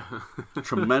 Yeah.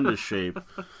 Tremendous shape.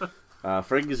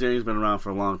 Frankie Kazarian's been around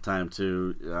for a long time,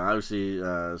 too. Obviously,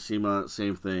 Sema,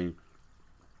 same thing.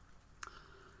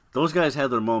 Those guys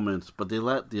had their moments, but they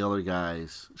let the other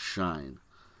guys shine.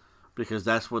 Because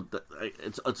that's what...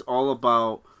 it's all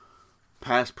about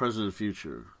past, present, and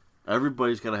future.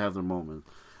 Everybody's got to have their moment.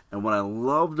 And what I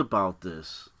loved about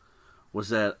this was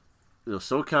that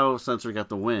SoCal Sensor got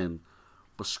the win,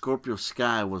 but Scorpio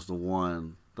Sky was the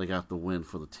one that got the win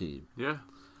for the team. Yeah.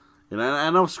 And I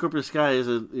know Scorpio Sky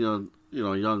isn't a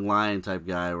young lion type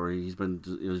guy where he's brand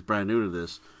new to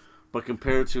this, but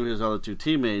compared to his other two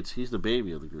teammates, he's the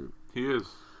baby of the group. He is.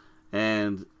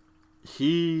 And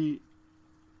he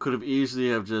could have easily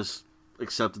have just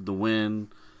accepted the win.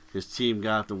 His team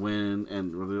got the win,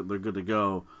 and they're good to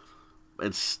go.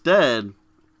 Instead,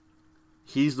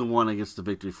 he's the one that gets the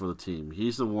victory for the team.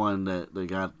 He's the one that they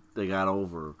got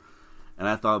over. And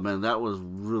I thought, man, that was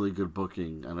really good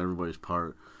booking on everybody's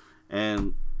part.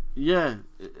 And yeah,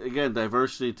 again,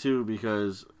 diversity too,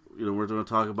 because we're going to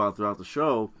talk about throughout the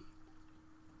show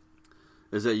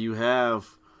is that you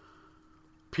have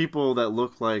people that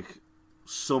look like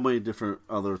so many different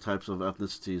other types of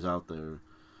ethnicities out there,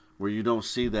 where you don't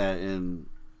see that in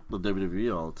the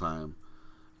WWE all the time.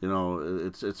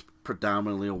 It's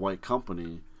predominantly a white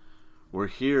company, where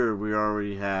here we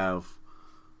already have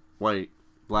white,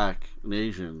 black, and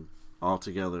Asian all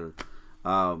together.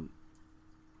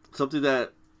 Something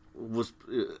that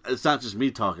it's not just me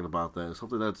talking about that. It's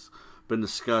something that's been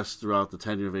discussed throughout the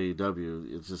tenure of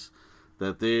AEW. It's just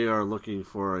that they are looking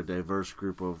for a diverse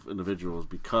group of individuals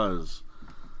because,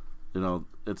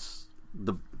 it's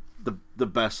the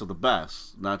best of the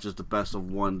best, not just the best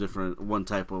of one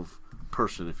type of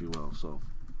person, if you will. So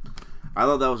I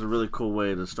thought that was a really cool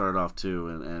way to start off too,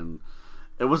 and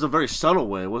it was a very subtle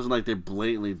way. It wasn't like they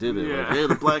blatantly did it. Yeah. Like, hey,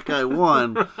 the black guy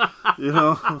won,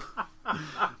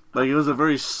 Like, it was a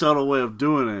very subtle way of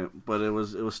doing it, but it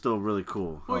was still really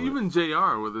cool. Well, even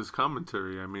JR with his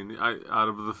commentary. I mean, out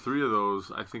of the three of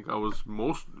those, I think I was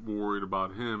most worried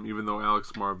about him, even though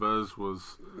Alex Marvez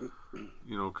was,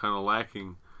 kind of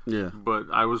lacking. Yeah. But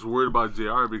I was worried about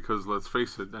JR because, let's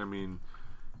face it, I mean,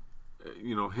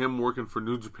 him working for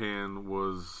New Japan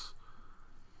was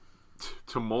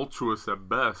tumultuous at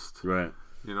best. Right.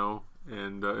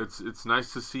 And it's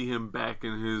nice to see him back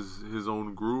in his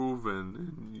own groove,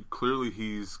 and clearly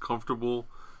he's comfortable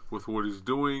with what he's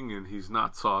doing, and he's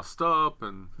not sauced up,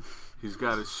 and he's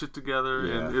got his shit together,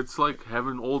 Yeah. and it's like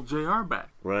having old JR back.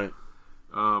 Right.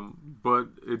 But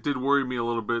it did worry me a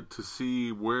little bit to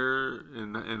see where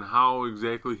and how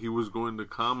exactly he was going to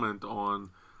comment on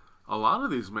a lot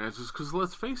of these matches, because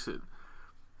let's face it,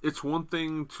 it's one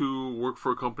thing to work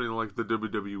for a company like the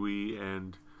WWE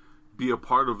and be a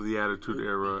part of the Attitude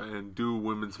Era and do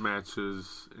women's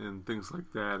matches and things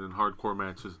like that and hardcore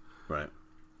matches. Right.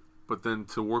 But then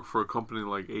to work for a company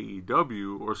like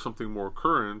AEW or something more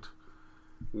current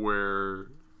where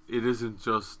it isn't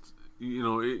just,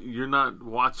 you're not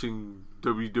watching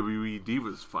WWE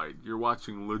divas fight. You're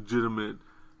watching legitimate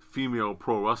female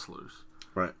pro wrestlers.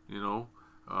 Right.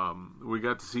 We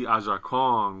got to see Aja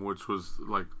Kong, which was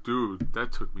like, dude,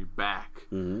 that took me back.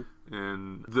 Mm-hmm.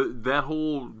 And that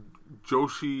whole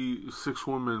Joshi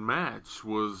 6-woman match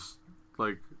was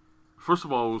like, first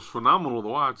of all, it was phenomenal to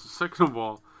watch. Second of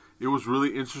all, it was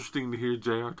really interesting to hear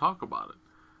JR talk about it,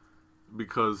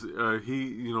 because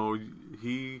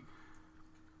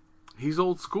he's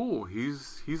old school.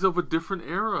 He's of a different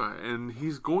era, and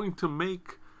he's going to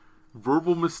make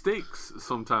verbal mistakes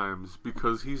sometimes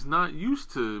because he's not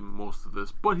used to most of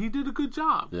this. But he did a good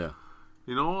job. Yeah.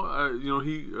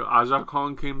 Aja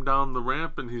Kong came down the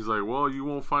ramp, and he's like, "Well, you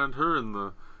won't find her in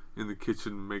the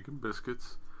kitchen making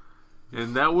biscuits,"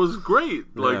 and that was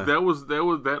great. Like that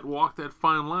walked that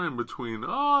fine line between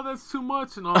that's too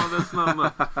much and that's not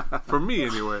enough for me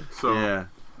anyway. So yeah.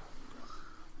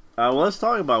 Well, let's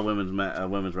talk about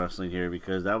women's wrestling here,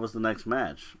 because that was the next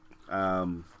match.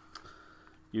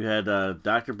 You had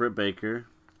Dr. Britt Baker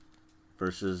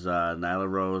versus Nyla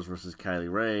Rose versus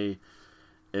Kylie Ray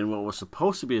in what was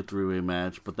supposed to be a three-way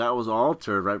match, but that was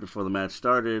altered right before the match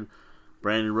started.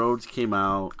 Brandon Rhodes came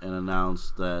out and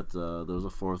announced that there was a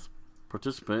fourth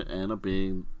participant, and it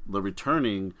being the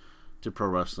returning to pro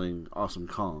wrestling Awesome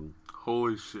Kong.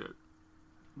 Holy shit.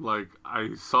 Like,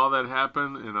 I saw that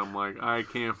happen, and I'm like, I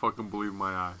can't fucking believe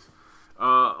my eyes.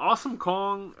 Awesome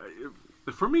Kong,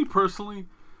 for me personally,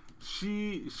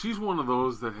 she's one of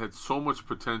those that had so much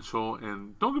potential,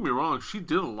 and don't get me wrong, she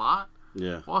did a lot.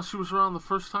 Yeah. While she was around the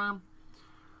first time.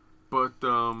 But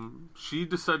she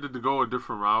decided to go a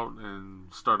different route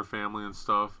and start a family and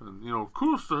stuff. And,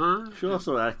 kudos to her. She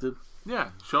also acted.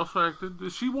 Yeah, she also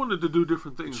acted. She wanted to do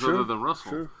different things other than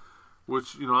wrestle. Sure.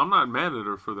 Which, I'm not mad at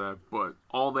her for that. But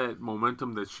all that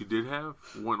momentum that she did have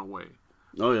went away.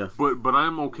 Oh, yeah. But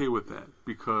I'm okay with that,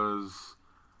 because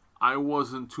I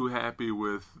wasn't too happy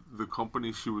with the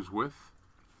company she was with.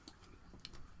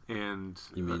 And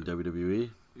you mean WWE?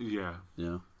 Yeah.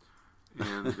 Yeah.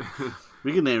 And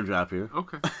We can name drop here.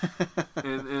 okay,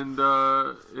 and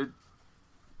it,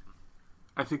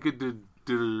 I think it did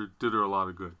her a lot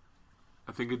of good.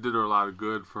 I think it did her a lot of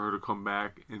good for her to come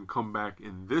back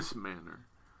in this manner,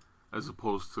 as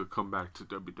opposed to come back to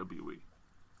WWE.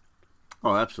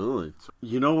 Oh, absolutely.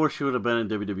 You know where she would have been in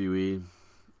WWE?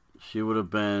 She would have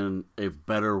been a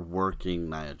better working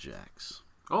Nia Jax.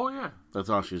 Oh yeah, That's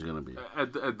all she's going to be.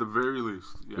 at the very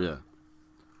least. Yeah.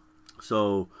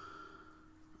 So,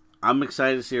 I'm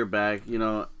excited to see her back. You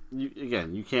know,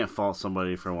 you can't fault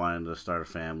somebody for wanting to start a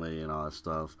family and all that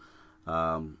stuff.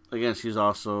 Again, she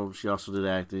also did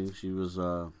acting. She was,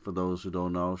 for those who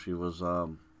don't know, she was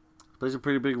plays a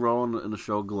pretty big role in the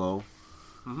show Glow.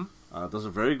 Mm-hmm. Does a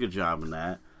very good job in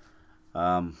that.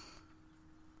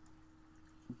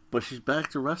 But she's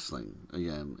back to wrestling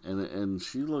again, and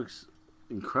she looks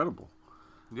incredible.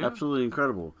 Yeah. Absolutely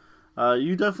incredible.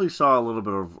 You definitely saw a little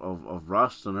bit of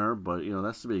rust in her, but you know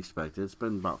that's to be expected. It's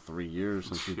been about 3 years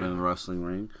since she's been in the wrestling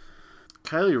ring.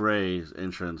 Kylie Rae's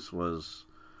entrance was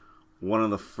one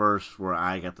of the first where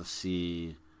I got to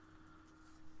see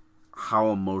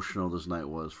how emotional this night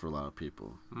was for a lot of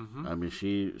people. Mm-hmm. I mean,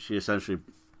 she essentially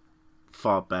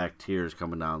fought back tears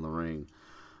coming down the ring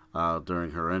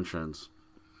during her entrance,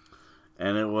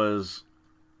 and it was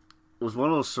one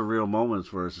of those surreal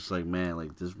moments where it's just like, man,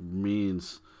 like this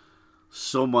means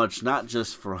so much, not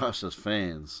just for us as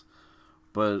fans,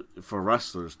 but for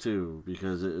wrestlers too,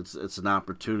 because it's an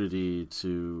opportunity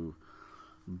to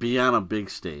be on a big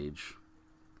stage,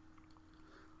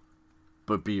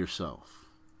 but be yourself.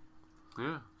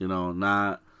 Yeah. You know,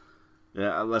 not.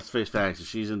 Yeah, let's face facts. If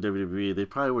she's in WWE, they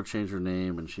probably would change her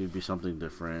name and she'd be something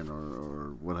different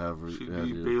or whatever. She'd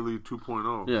be Bayley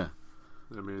 2.0. Yeah.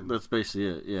 I mean, That's basically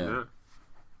it, yeah.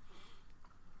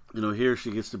 You know, here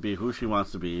she gets to be who she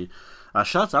wants to be.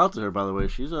 Shouts out to her, by the way.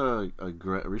 She's a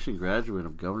recent graduate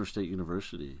of Governor State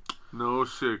University. No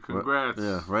shit. Congrats.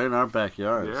 Yeah, right in our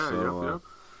backyard. Yeah, so,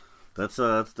 yep.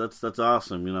 That's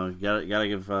awesome. You know, you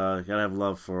gotta have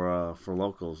love for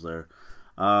locals there.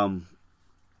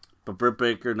 But Britt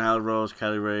Baker, Nyla Rose,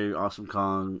 Kylie Rae, Awesome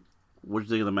Kong. What'd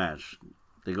you think of the match?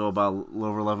 They go about a little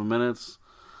over 11 minutes.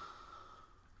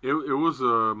 It was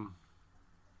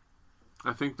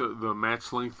I think the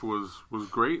match length was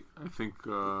great. I think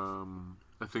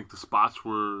the spots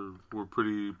were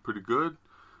pretty good.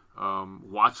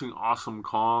 Watching Awesome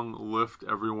Kong lift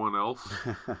everyone else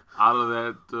out of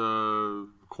that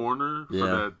corner for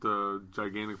that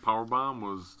gigantic powerbomb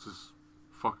was just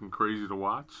fucking crazy to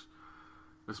watch,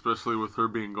 especially with her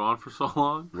being gone for so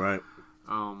long. Right.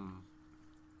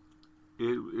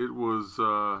 It was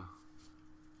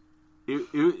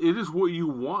it is what you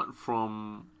want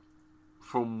from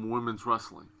women's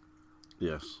wrestling.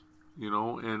 Yes. You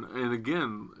know, and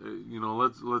again, you know,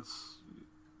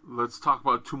 let's talk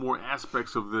about two more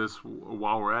aspects of this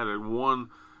while we're at it. One,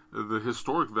 the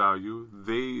historic value.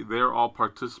 They're all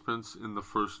participants in the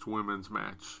first women's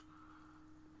match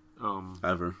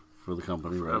Ever for the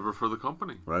company, right? ever for the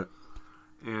company. Right.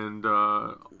 And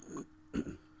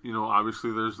you know,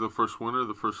 obviously there's the first winner,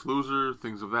 the first loser,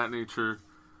 things of that nature.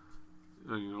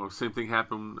 You know, same thing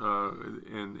happened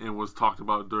and was talked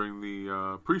about during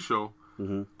the pre-show,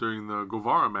 during the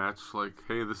Guevara match. Like,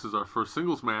 hey, this is our first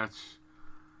singles match.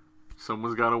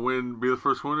 Someone's got to win, be the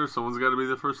first winner. Someone's got to be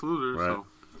the first loser. Right. So,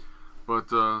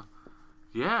 but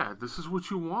yeah, this is what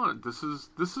you want. This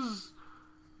is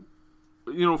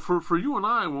you know, for you and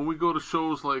I, when we go to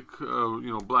shows like you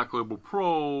know, Black Label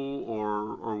Pro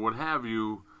or what have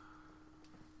you,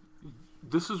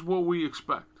 this is what we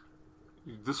expect.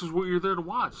 This is what you're there to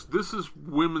watch. This is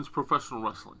women's professional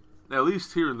wrestling, at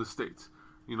least here in the States.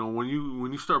 You know, when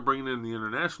you start bringing in the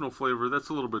international flavor, that's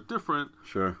a little bit different.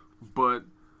 Sure. But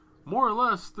more or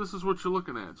less, this is what you're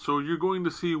looking at. So you're going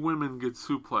to see women get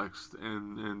suplexed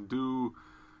and do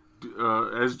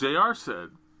as JR said,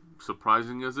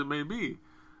 surprising as it may be,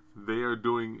 they are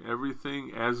doing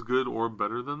everything as good or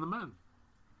better than the men.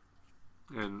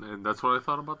 And that's what I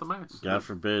thought about the match. God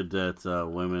forbid that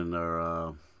women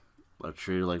are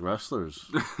treated like wrestlers.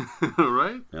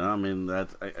 Right? You know, I mean,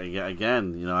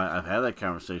 again, you know, I've had that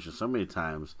conversation so many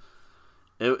times.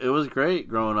 It was great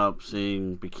growing up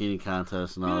seeing bikini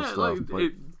contests and all that stuff.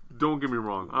 Like, don't get me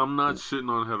wrong. I'm not shitting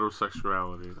on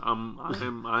heterosexuality.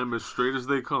 I'm as straight as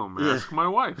they come. Ask my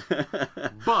wife.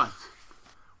 But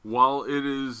while it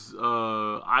is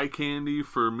eye candy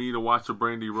for me to watch a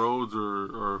Brandy Rhodes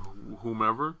or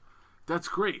whomever, that's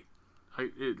great.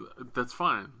 That's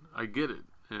fine. I get it.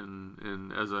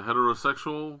 And as a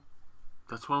heterosexual,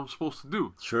 that's what I'm supposed to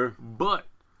do. Sure. But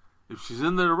if she's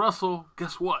in there to wrestle,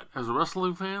 guess what? As a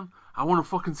wrestling fan, I want to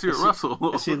fucking see her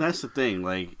wrestle. See, and that's the thing.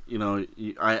 Like, you know,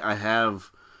 I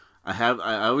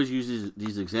always use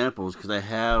these examples because I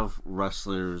have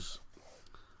wrestlers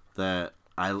that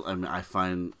I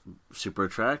find super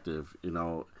attractive. You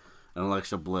know, an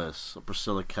Alexa Bliss, a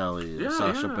Priscilla Kelly,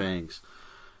 Sasha Banks.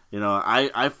 You know,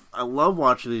 I love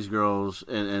watching these girls,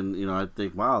 and you know, I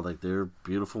think, wow, like they're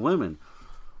beautiful women.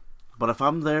 But if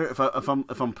I'm there, if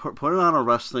I'm putting on a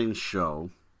wrestling show,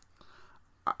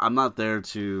 I'm not there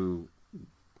to.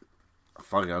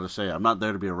 Fuck it, I'll just say it. I'm not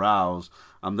there to be aroused.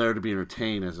 I'm there to be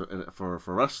entertained for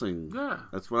wrestling. Yeah,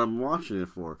 that's what I'm watching it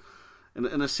for. And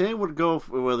the same would go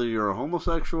for whether you're a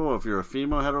homosexual, or if you're a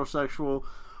female heterosexual,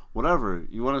 whatever.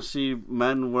 You want to see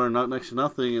men wear next to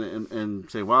nothing and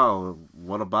say, "Wow,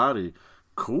 what a body!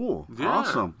 Cool,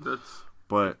 awesome."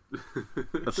 But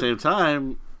at the same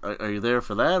time, are you there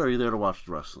for that, or are you there to watch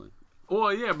the wrestling?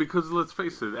 Well, yeah, because let's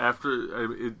face it,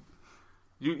 after it.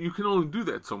 You can only do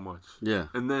that so much. Yeah.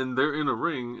 And then they're in a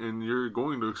ring, and you're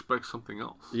going to expect something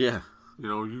else. Yeah. You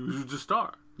know, you just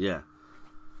are. Yeah.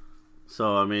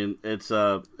 So I mean, it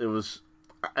was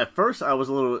at first I was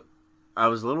a little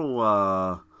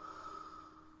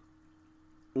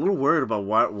worried about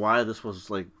why this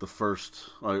was like the first,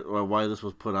 or why this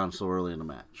was put on so early in the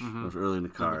match, early in the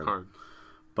card.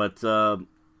 But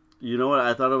you know what?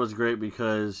 I thought it was great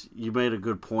because you made a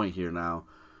good point here now.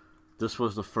 This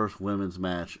was the first women's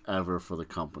match ever for the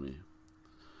company.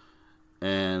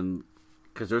 And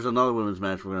because there's another women's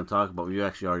match we're going to talk about, you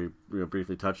actually already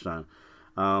briefly touched on,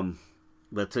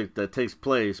 that takes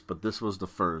place, but this was the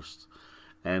first.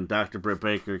 And Dr. Britt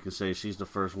Baker can say she's the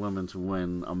first woman to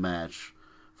win a match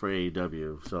for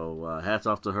AEW. So hats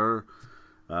off to her.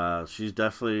 She's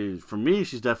definitely, for me,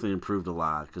 she's definitely improved a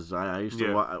lot. Because I used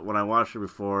to, when I watched her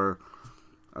before,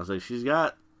 I was like, she's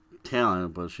got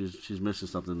talent, but she's missing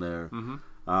something there.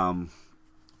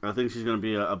 I think she's going to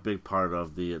be a big part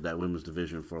of that women's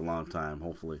division for a long time,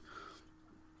 hopefully.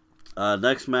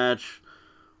 Next match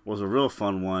was a real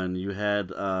fun one. You had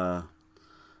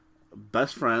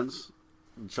best friends,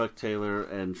 Chuck Taylor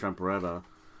and Trent Beretta,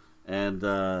 and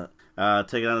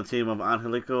taking on the team of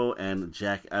Angelico and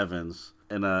Jack Evans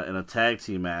in a tag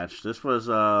team match. This match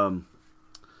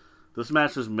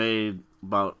was made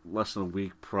about less than a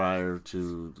week prior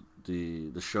to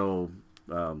the show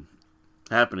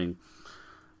happening.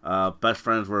 Best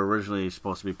Friends were originally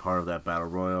supposed to be part of that battle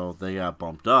royal. They got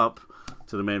bumped up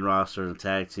to the main roster in a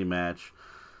tag team match.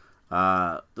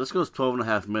 This goes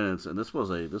 12.5 minutes, and this was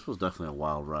definitely a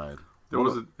wild ride.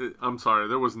 I'm sorry,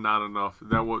 there was not enough.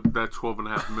 That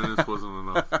 12.5 minutes wasn't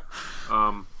enough.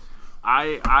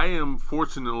 I am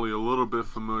fortunately a little bit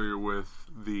familiar with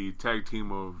the tag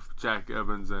team of Jack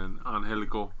Evans and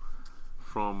Angelico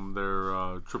from their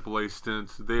AAA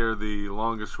stints. They're the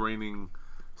longest reigning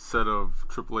set of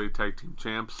AAA tag team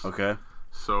champs. Okay.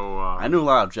 So I knew a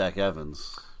lot of Jack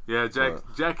Evans. Yeah,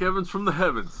 Jack Evans from the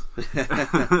heavens.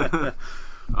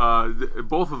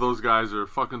 Both of those guys are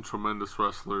fucking tremendous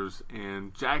wrestlers,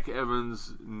 and Jack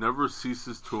Evans never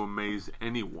ceases to amaze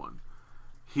anyone.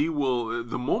 He will,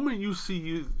 the moment you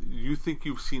think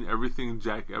you've seen everything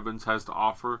Jack Evans has to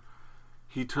offer,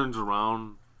 he turns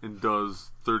around and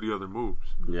does 30 other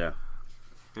moves. Yeah.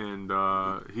 And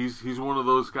he's one of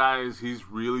those guys. He's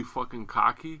really fucking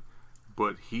cocky,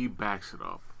 but he backs it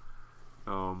up.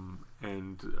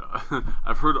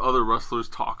 I've heard other wrestlers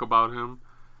talk about him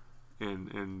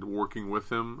and working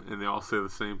with him, and they all say the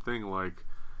same thing. Like,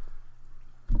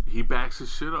 he backs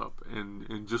his shit up,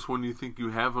 and just when you think you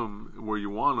have him where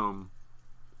you want him,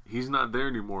 he's not there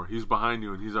anymore. He's behind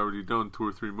you, and he's already done 2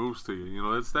 or 3 moves to you. You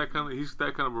know, he's that kind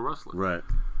of a wrestler. Right.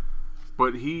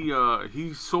 But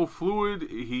he's so fluid.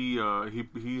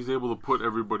 He's able to put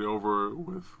everybody over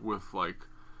with like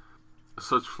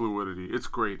such fluidity. It's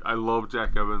great. I love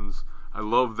Jack Evans. I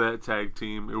love that tag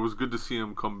team. It was good to see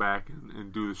him come back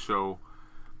and do the show.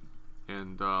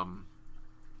 And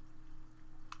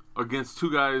against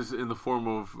 2 guys in the form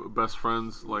of best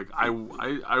friends, like I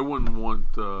wouldn't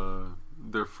want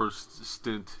their first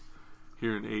stint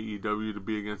here in AEW to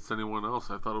be against anyone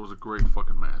else. I thought it was a great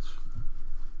fucking match.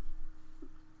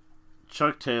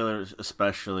 Chuck Taylor,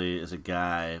 especially, is a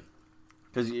guy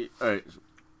because all right,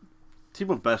 team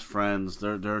of best friends.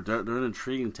 They're an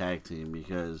intriguing tag team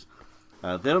because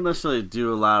they don't necessarily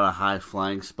do a lot of high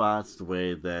flying spots the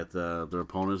way that their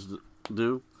opponents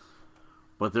do,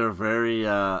 but they're very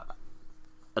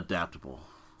adaptable.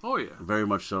 Oh yeah, very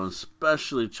much so,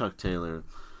 especially Chuck Taylor.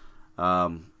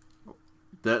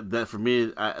 That for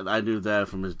me, I knew that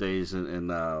from his days in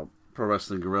Pro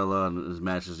Wrestling Guerrilla and his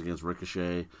matches against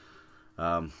Ricochet.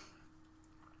 And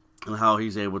how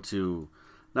he's able to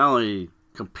not only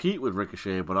compete with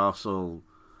Ricochet, but also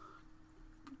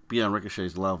be on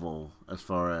Ricochet's level as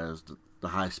far as the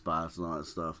high spots and all that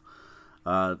stuff.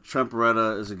 Trent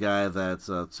Beretta is a guy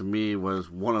that, to me, was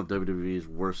one of WWE's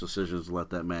worst decisions to let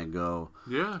that man go.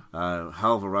 Yeah.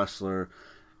 Hell of a wrestler.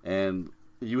 And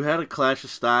you had a clash of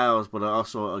styles, but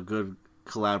also a good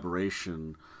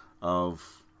collaboration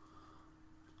of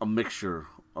a mixture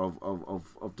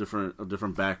of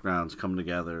different backgrounds coming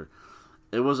together.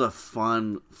 It was a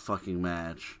fun fucking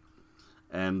match.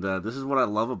 And this is what I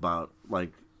love about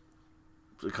like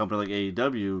a company like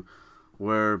AEW,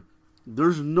 where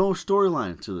there's no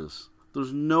storyline to this.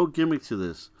 There's no gimmick to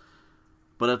this.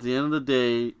 But at the end of the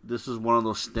day, this is one of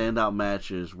those standout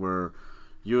matches where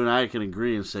you and I can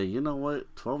agree and say, you know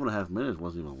what, 12 and a half minutes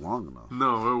wasn't even long enough.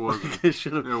 No, it wasn't. It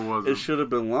should have. It wasn't. It should have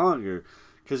been longer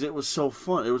because it was so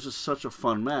fun. It was just such a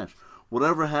fun match.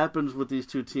 Whatever happens with these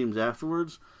two teams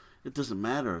afterwards, it doesn't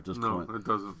matter at this point. No, it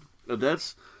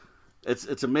doesn't.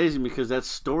 It's amazing because that's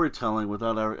storytelling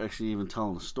without actually even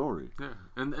telling the story. Yeah,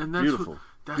 and that's Beautiful.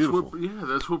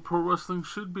 That's what pro wrestling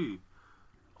should be.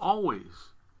 Always.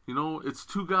 You know, it's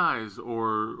two guys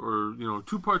or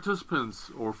two participants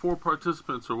or four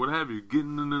participants or what have you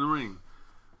getting in the ring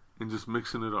and just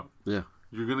mixing it up. Yeah.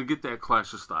 You're going to get that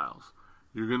clash of styles.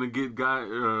 You're going to get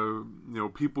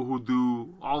people who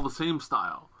do all the same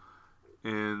style.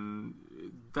 And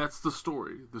that's the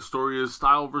story. The story is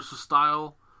style versus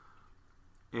style,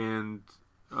 and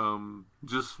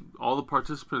just all the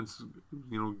participants,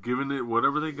 giving it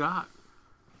whatever they got.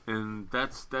 And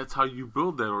that's how you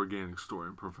build that organic story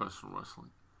in professional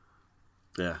wrestling.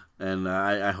 Yeah, and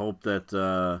I hope that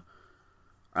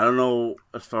I don't know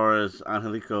as far as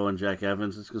Angelico and Jack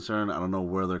Evans is concerned. I don't know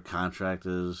where their contract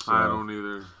is. I don't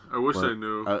either. I wish I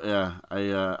knew.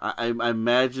 I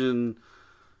imagine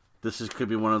this could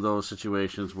be one of those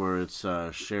situations where it's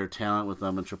shared talent with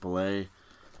them in AAA.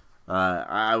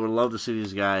 I would love to see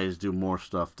these guys do more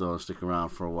stuff though, stick around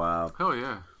for a while. Hell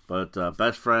yeah. But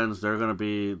Best Friends, they're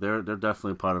definitely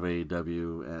part of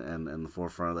AEW and the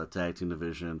forefront of that tag team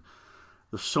division.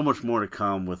 There's so much more to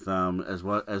come with them, as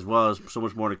well as so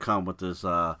much more to come with this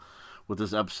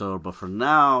episode. But for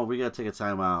now, we gotta take a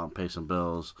time out and pay some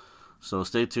bills. So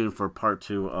stay tuned for part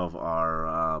 2 of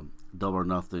our Double or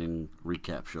Nothing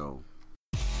recap show.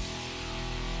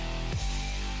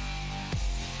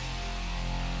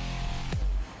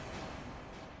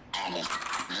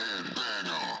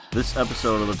 This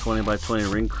episode of the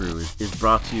 20x20 Ring Crew is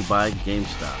brought to you by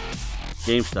GameStop.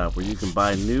 GameStop, where you can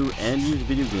buy new and used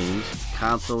video games,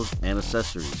 consoles, and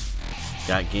accessories.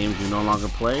 Got games you no longer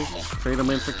play? Trade them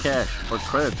in for cash or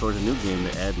credit towards a new game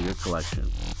to add to your collection.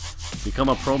 Become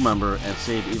a pro member and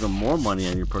save even more money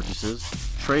on your purchases,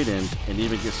 trade-ins, and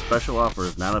even get special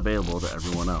offers not available to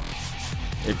everyone else.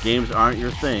 If games aren't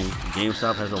your thing,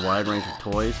 GameStop has a wide range of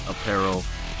toys, apparel,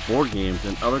 board games,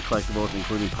 and other collectibles,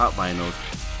 including pop vinyls,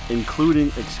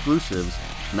 including exclusives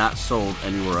not sold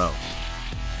anywhere else.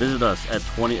 Visit us at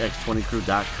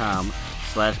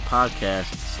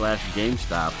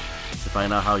 20x20crew.com/podcast/GameStop to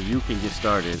find out how you can get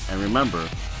started. And remember,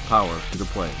 power to the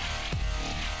play.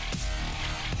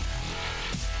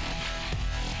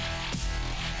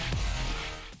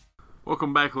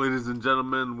 Welcome back, ladies and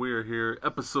gentlemen. We are here,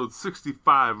 episode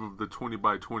 65 of the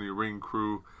 20x20 Ring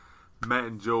Crew. Matt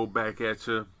and Joe back at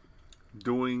you,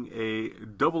 doing a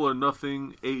Double or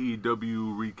Nothing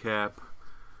AEW recap.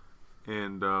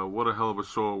 And what a hell of a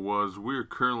show it was. We're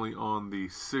currently on the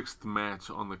 6th match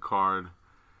on the card,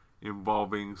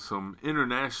 involving some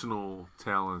international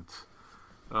talent.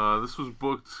 This was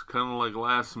booked kind of like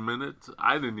last minute.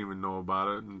 I didn't even know about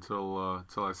it until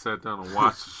I sat down and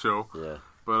watched the show. Yeah.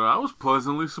 But I was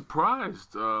pleasantly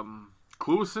surprised.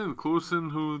 Clue us in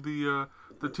who the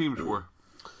teams were.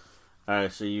 All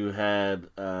right, so you had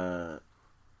the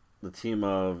team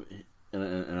of,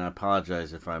 and I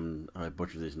apologize if I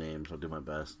butcher these names. I'll do my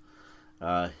best.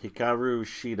 Hikaru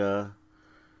Shida,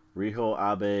 Riho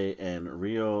Abe, and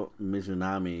Ryo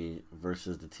Mizunami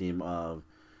versus the team of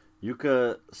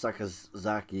Yuka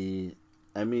Sakazaki,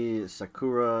 Emi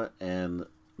Sakura, and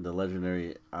the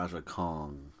legendary Aja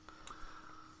Kong.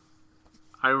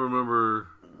 I remember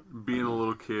being a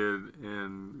little kid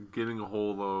and getting a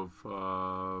hold of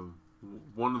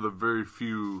one of the very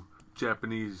few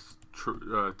Japanese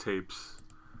tapes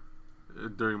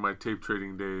during my tape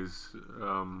trading days,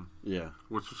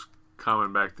 which was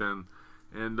common back then.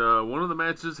 And one of the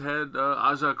matches had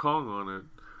Aja Kong on it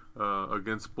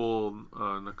against Bull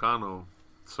Nakano.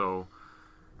 So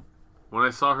when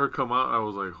I saw her come out, I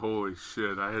was like, holy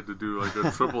shit, I had to do like a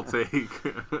triple take.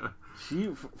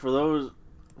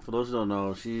 for those who don't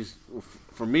know,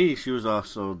 for me, she was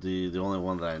also the only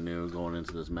one that I knew going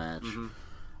into this match.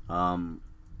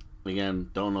 Again,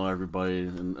 don't know everybody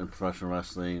in professional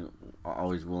wrestling.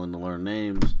 Always willing to learn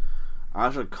names.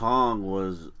 Aja Kong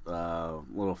was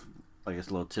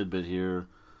little tidbit here.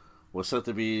 Was set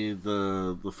to be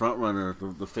the front runner,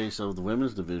 the face of the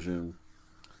women's division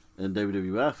in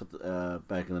WWF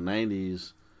back in the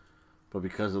 90s. But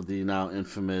because of the now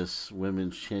infamous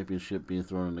women's championship being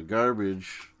thrown in the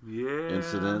garbage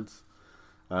incident,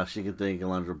 she could thank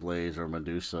Alundra Blaze or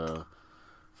Medusa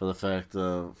for the fact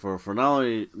for not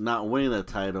only not winning that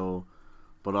title,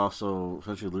 but also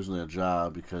essentially losing their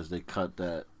job because they cut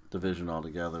that division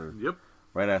altogether. Yep.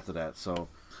 Right after that, so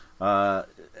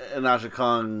and Aja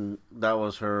Kong, that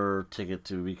was her ticket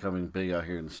to becoming big out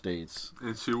here in the States,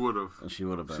 and she would have. She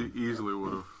would have been. She easily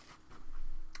would have.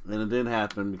 And it didn't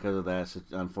happen because of that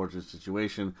unfortunate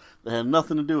situation that had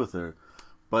nothing to do with her.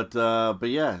 But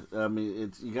yeah, I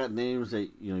mean, you got names that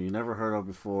you never heard of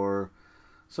before.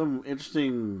 Some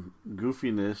interesting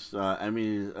goofiness.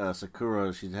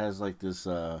 Sakura, she has like this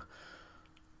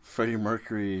Freddie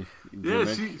Mercury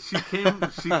gimmick. Yeah,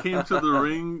 she came to the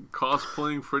ring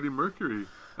cosplaying Freddie Mercury.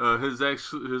 His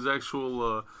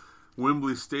actual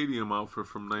Wembley Stadium outfit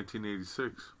from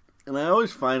 1986. And I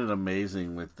always find it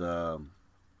amazing with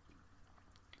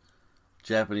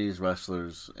Japanese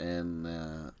wrestlers and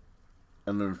their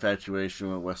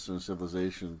infatuation with Western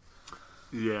civilization.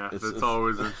 Yeah, it's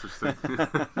always interesting.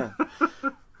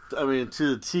 I mean,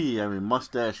 to the T. I mean,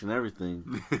 mustache and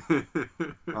everything.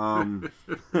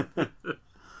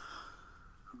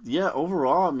 Yeah,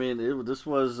 overall, I mean, this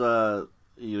was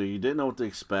you didn't know what to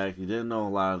expect. You didn't know a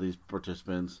lot of these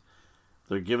participants.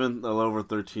 They're given a little over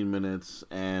 13 minutes,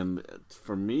 and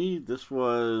for me, this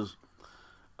was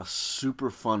a super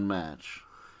fun match.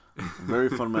 Very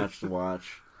fun match to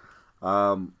watch.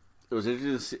 It was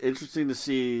interesting to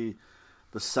see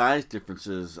the size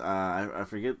differences. I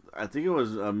forget. I think it was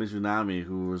Mizunami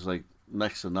who was like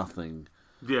next to nothing.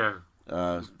 Yeah.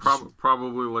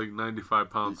 Probably like 95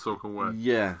 pounds soaking wet.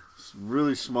 Yeah,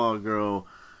 really small girl,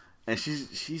 and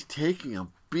she's taking a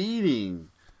beating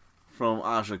from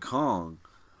Aja Kong,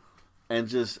 and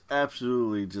just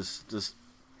absolutely just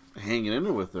hanging in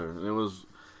there with her.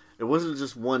 It wasn't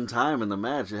just one time in the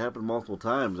match; it happened multiple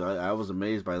times. I was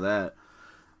amazed by that.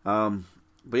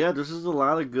 But yeah, this is a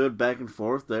lot of good back and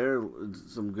forth there.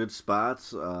 Some good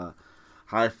spots,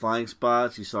 high flying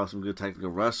spots. You saw some good technical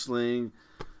wrestling.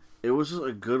 It was just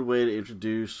a good way to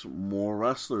introduce more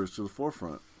wrestlers to the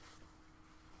forefront.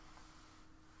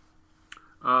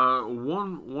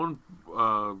 One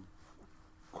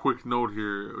quick note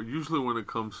here. Usually when it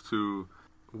comes to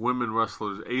women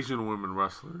wrestlers, Asian women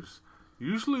wrestlers,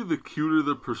 usually the cuter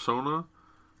the persona,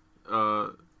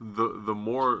 the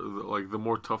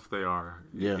more tough they are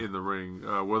in the ring.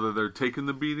 Whether they're taking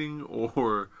the beating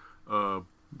or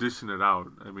dishing it out.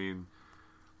 I mean,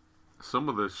 some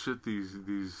of the shit these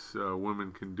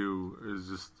women can do is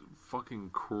just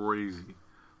fucking crazy.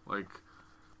 Like,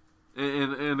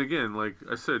 and again, like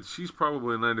I said, she's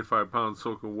probably 95 pounds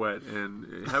soaking wet,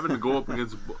 and having to go up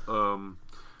against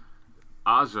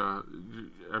Aja,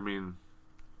 I mean,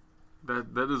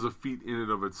 that is a feat in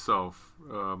and of itself.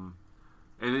 And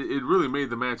it really made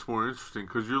the match more interesting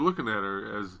because you're looking at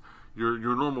her as your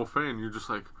normal fan. You're just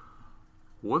like,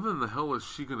 what in the hell is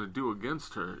she gonna do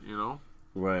against her? You know?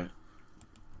 Right.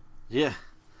 Yeah,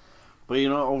 but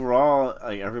overall,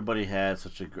 like everybody had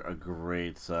such a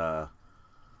great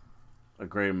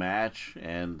match,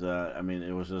 and I mean,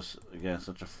 it was just again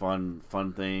such a fun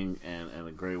thing, and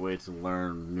a great way to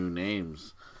learn new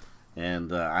names,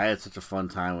 and I had such a fun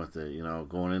time with it.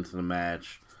 Going into the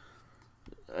match,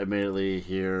 immediately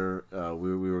here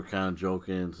we were kind of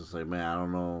joking, just like, man,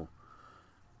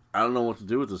 I don't know what to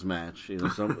do with this match.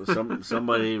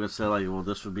 Somebody even said like, well,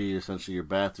 this would be essentially your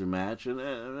bathroom match, and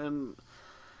it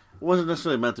wasn't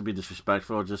necessarily meant to be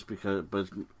disrespectful, just because. But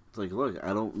it's like, look,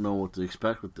 I don't know what to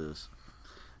expect with this,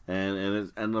 and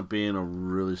it ended up being a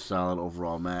really solid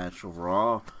overall match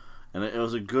and it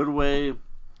was a good way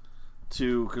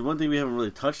to. Because one thing we haven't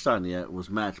really touched on yet was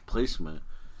match placement.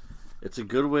 It's a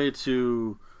good way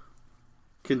to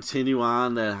continue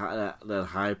on that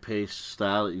high-paced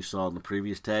style that you saw in the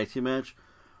previous tag team match,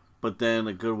 but then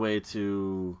a good way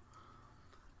to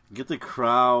get the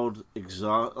crowd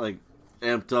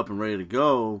amped up and ready to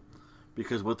go,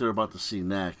 because what they're about to see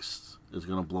next is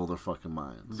going to blow their fucking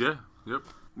minds. Yeah, yep.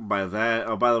 By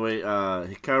the way,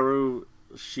 Hikaru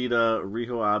Shida,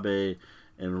 Riho Abe,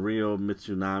 and Ryo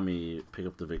Mitsunami pick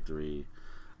up the victory.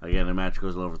 Again, the match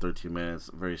goes a little over 13 minutes.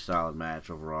 A very solid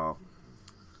match overall.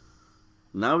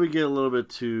 Now we get a little bit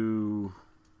to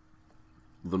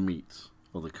the meat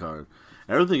of the card.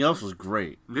 Everything else was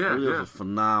great. Yeah, Everything else was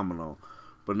phenomenal.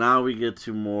 But now we get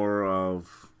to more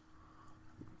of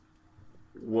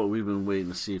what we've been waiting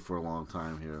to see for a long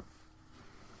time here.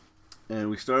 And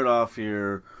we start off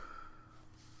here,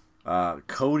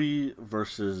 Cody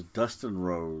versus Dustin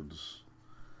Rhodes.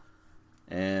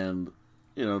 And,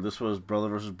 you know, this was brother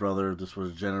versus brother. This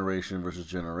was generation versus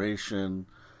generation.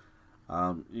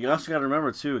 You also got to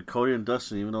remember, too, Cody and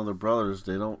Dustin, even though they're brothers,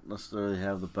 they don't necessarily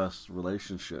have the best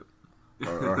relationship.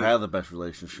 or have the best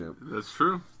relationship. That's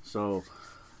true. So,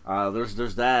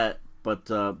 there's that.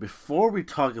 But before we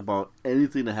talk about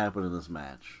anything that happened in this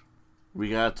match, we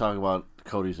got to talk about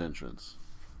Cody's entrance.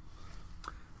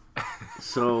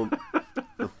 So,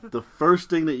 the first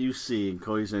thing that you see in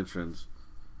Cody's entrance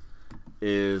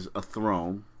is a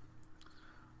throne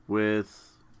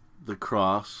with the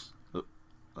cross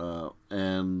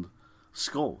and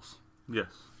skulls. Yes.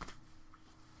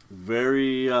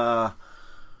 Very,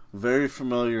 very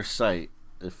familiar sight,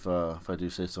 if I do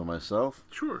say so myself.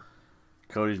 Sure.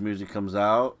 Cody's music comes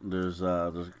out.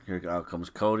 Here out comes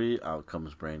Cody. Out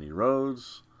comes Brandy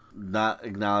Rhodes. Not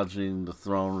acknowledging the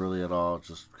throne really at all,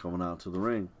 just coming out to the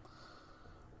ring.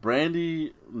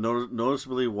 Brandy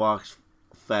noticeably walks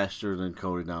faster than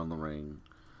Cody down the ring.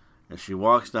 And she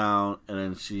walks down, and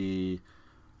then she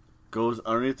goes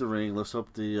underneath the ring, lifts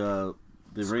up the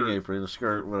ring apron, the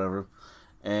skirt, whatever,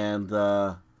 and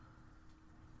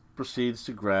proceeds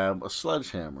to grab a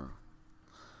sledgehammer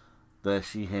that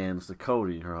she hands to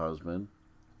Cody, her husband.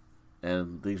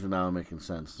 And these are now making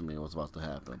sense to me what's about to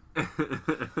happen.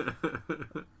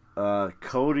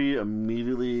 Cody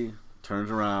immediately turns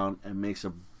around and makes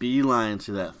a beeline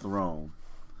to that throne.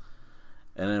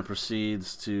 And then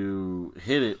proceeds to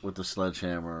hit it with the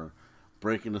sledgehammer,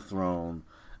 breaking the throne,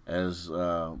 as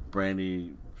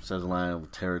Brandy says a line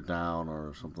of tear it down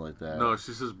or something like that. No,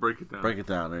 she says break it down. Break it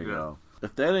down, there you go.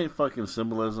 If that ain't fucking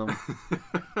symbolism...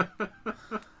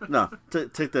 No,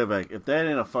 take that back. If that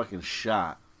ain't a fucking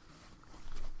shot,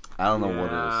 I don't know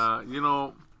what is. You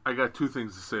know, I got two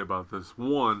things to say about this.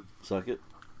 One... Suck it?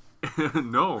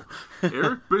 No.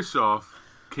 Eric Bischoff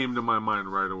came to my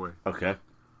mind right away. Okay.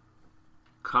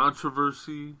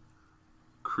 Controversy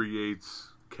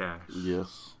creates cash.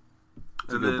 Yes.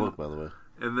 It's a good book, by the way.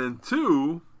 And then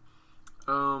two,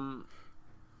 I'm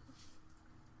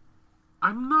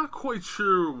not quite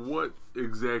sure what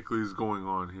exactly is going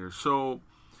on here. So,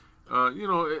 you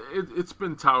know, it's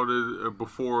been touted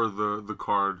before the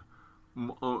card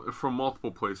from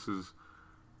multiple places,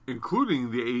 including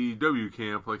the AEW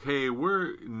camp, like, hey,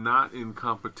 we're not in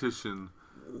competition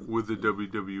with the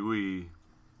WWE,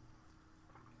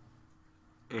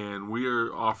 and we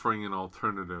are offering an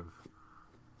alternative.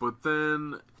 But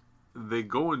then they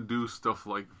go and do stuff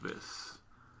like this.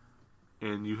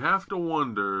 And you have to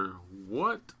wonder,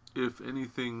 what, if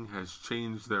anything, has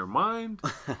changed their mind?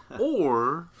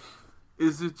 Or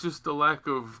is it just a lack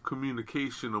of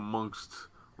communication amongst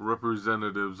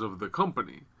representatives of the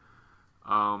company?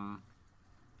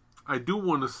 I do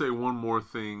want to say one more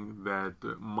thing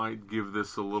that might give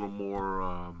this a little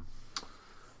more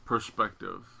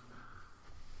perspective.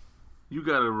 You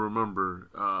got to remember,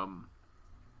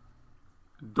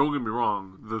 don't get me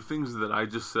wrong, the things that I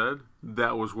just said,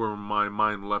 that was where my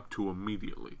mind leapt to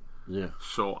immediately. Yeah.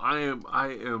 So I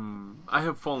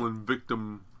have fallen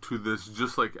victim to this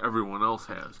just like everyone else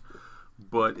has.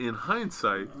 But in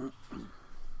hindsight,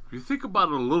 if you think about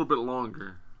it a little bit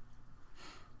longer,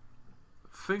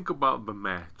 think about the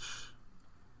match.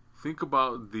 Think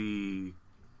about the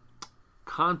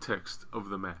context of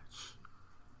the match.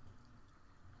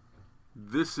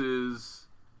 This is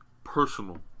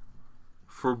personal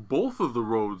for both of the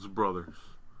Rhodes brothers.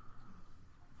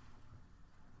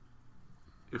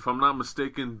 If I'm not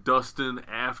mistaken, Dustin,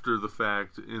 after the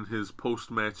fact, in his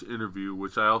post-match interview,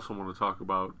 which I also want to talk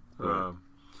about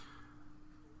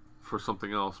for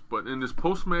something else, but in his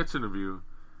post-match interview,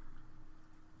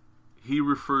 he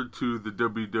referred to the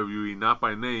WWE not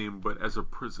by name, but as a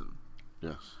prison.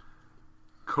 Yes.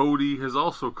 Cody has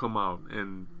also come out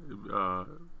and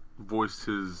voiced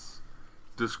his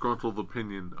disgruntled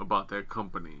opinion about that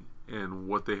company and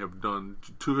what they have done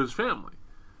to his family.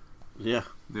 Yeah.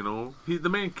 You know, the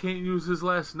man can't use his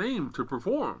last name to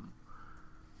perform.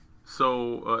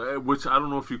 So, which I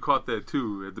don't know if you caught that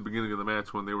too at the beginning of the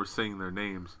match when they were saying their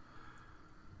names.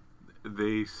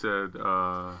 They said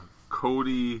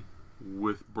Cody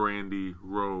with Brandy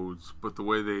Rhodes, but the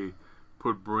way they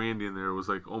put Brandy in there was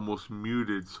like almost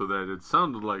muted so that it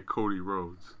sounded like Cody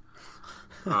Rhodes,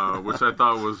 which I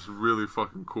thought was really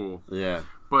fucking cool. Yeah.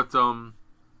 But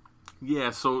yeah,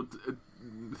 so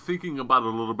thinking about it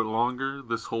a little bit longer,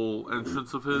 this whole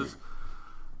entrance of his,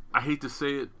 I hate to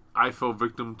say it, I fell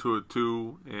victim to it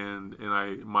too, and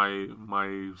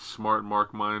my smart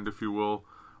mark mind, if you will,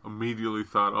 immediately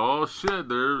thought, oh shit,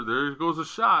 there goes a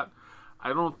shot.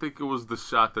 I don't think it was the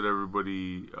shot that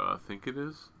everybody think it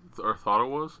is or thought it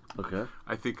was. Okay.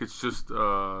 I think it's just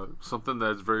something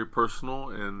that's very personal,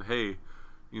 and hey,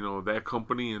 that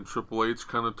company and Triple H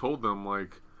kind of told them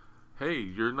like, hey,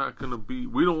 you're not gonna be.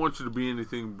 We don't want you to be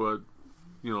anything but,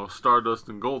 Stardust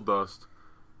and Goldust.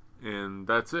 And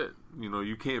that's it.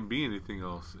 You can't be anything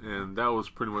else. And that was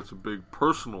pretty much a big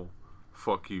personal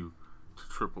fuck you to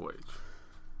Triple H.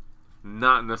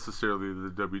 Not necessarily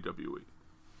the WWE.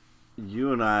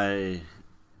 You and I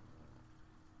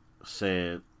say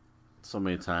it so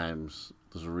many times.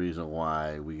 There's a reason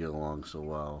why we get along so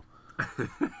well.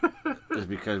 It's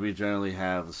because we generally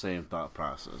have the same thought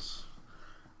process.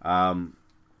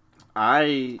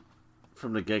 I,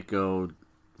 from the get-go,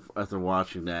 after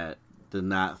watching that, did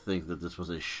not think that this was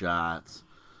a shot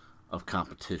of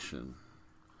competition.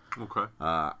 Okay.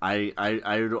 I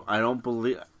don't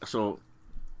believe so.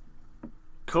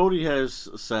 Cody has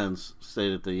since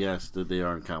stated that yes, that they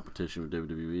are in competition with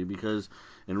WWE because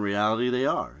in reality they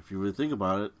are. If you really think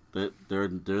about it, that they're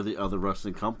the other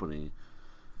wrestling company.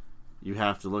 You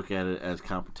have to look at it as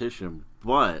competition,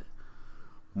 but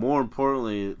more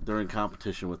importantly, they're in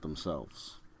competition with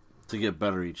themselves to get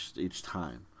better each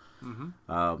time.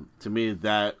 Mm-hmm. To me,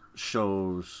 that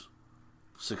shows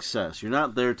success. You're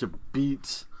not there to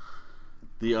beat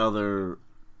the other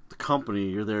company.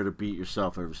 You're there to beat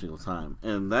yourself every single time.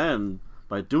 And then,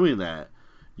 by doing that,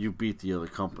 you beat the other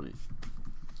company.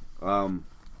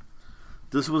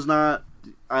 This was not...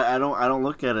 I don't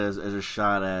look at it as a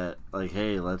shot at, like,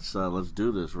 hey, let's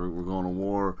do this. We're going to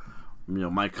war.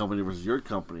 My company versus your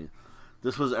company.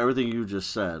 This was everything you just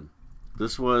said.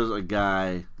 This was a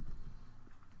guy...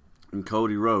 and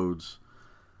Cody Rhodes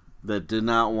that did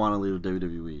not want to leave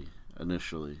WWE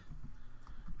initially,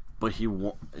 but he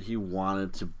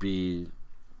wanted to be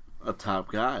a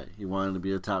top guy. He wanted to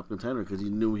be a top contender because he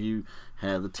knew he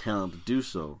had the talent to do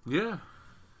so. Yeah.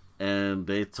 And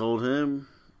they told him,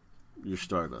 "You're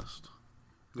Stardust.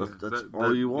 That's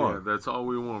all you are." Yeah, that's all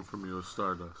we want from you is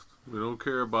Stardust. We don't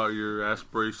care about your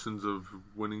aspirations of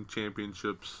winning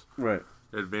championships, right?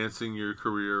 Advancing your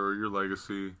career or your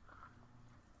legacy.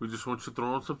 We just want you to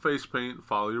throw on some face paint,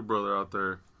 follow your brother out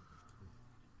there,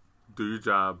 do your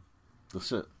job.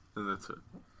 That's it. And that's it.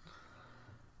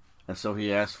 And so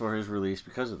he asked for his release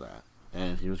because of that.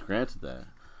 And he was granted that.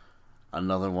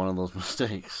 Another one of those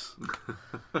mistakes.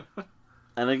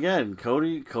 And again,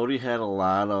 Cody had a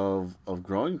lot of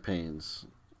growing pains.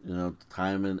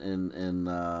 Time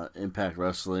in Impact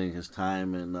Wrestling, his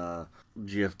time in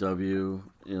GFW,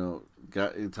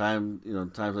 got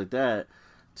time, times like that.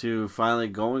 To finally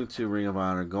going to Ring of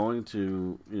Honor, going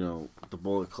to the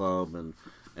Bullet Club,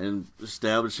 and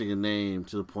establishing a name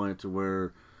to the point to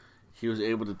where he was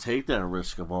able to take that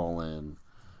risk of All In,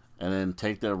 and then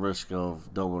take that risk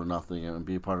of Double or Nothing and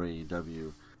be a part of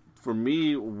AEW. For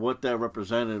me, what that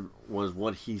represented was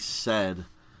what he said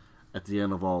at the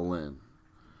end of All In.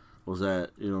 Was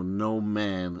that no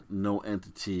man, no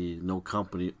entity, no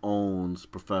company owns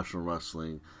professional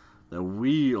wrestling. That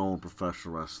we own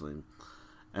professional wrestling.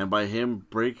 And by him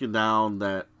breaking down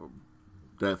that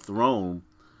throne,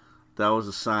 that was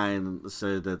a sign to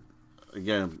say that,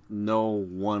 again, no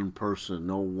one person,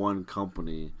 no one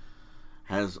company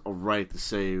has a right to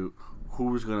say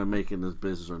who's going to make it in this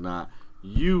business or not.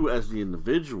 You, as the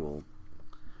individual,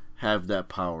 have that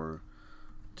power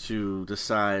to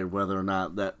decide whether or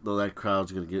not that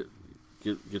crowd's going to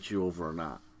get you over or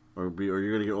not, or you're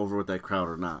going to get over with that crowd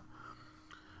or not.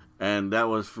 And that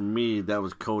was, for me, that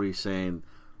was Cody saying,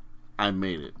 I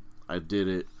made it. I did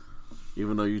it.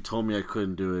 Even though you told me I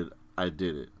couldn't do it, I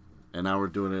did it. And now we're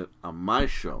doing it on my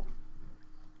show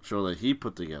that he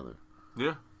put together.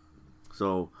 Yeah.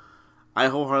 So, I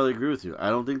wholeheartedly agree with you. I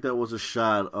don't think that was a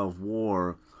shot of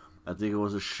war. I think it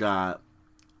was a shot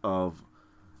of,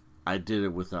 I did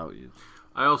it without you.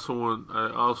 I also want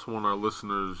our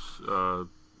listeners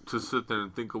to sit there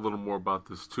and think a little more about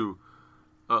this too.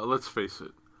 Let's face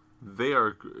it.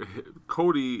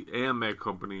 Cody and that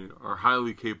company are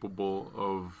highly capable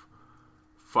of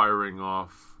firing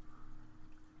off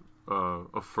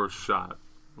a first shot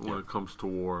when it comes to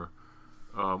war.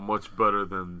 Much better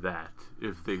than that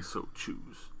if they so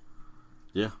choose.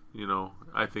 Yeah.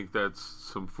 I think that's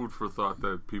some food for thought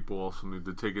that people also need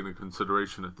to take into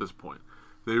consideration at this point.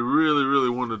 If they really, really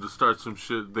wanted to start some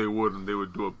shit, they would, and they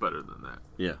would do it better than that.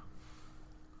 Yeah.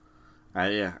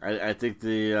 I think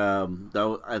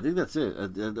I think that's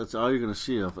it. That's all you're gonna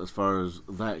see of as far as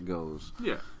that goes.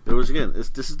 Yeah. It was again.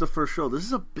 This is the first show. This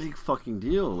is a big fucking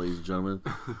deal, ladies and gentlemen.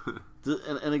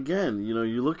 And again, you know,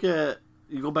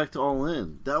 you go back to All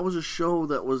In. That was a show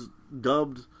that was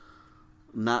dubbed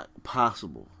not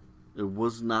possible. It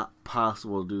was not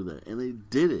possible to do that, and they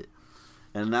did it.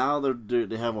 And now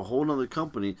they have a whole other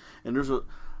company, and there's a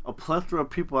plethora of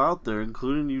people out there,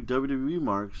 including you WWE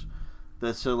marks,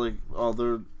 that said like,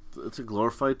 oh, it's a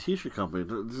glorified T-shirt company.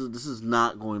 This is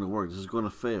not going to work. This is going to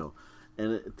fail,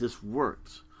 and this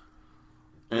worked.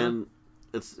 And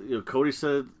it's, you know, Cody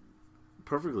said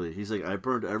perfectly. He's like, I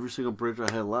burned every single bridge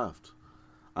I had left.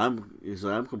 I'm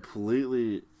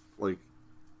completely like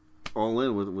all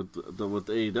in with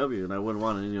AEW, and I wouldn't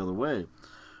want it any other way.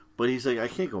 But he's like, I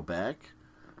can't go back.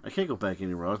 I can't go back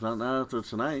anywhere else. Not after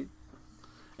tonight.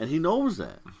 And he knows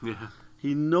that. Yeah.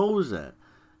 He knows that.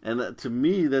 And to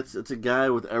me, it's a guy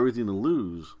with everything to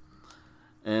lose.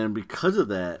 And because of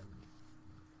that,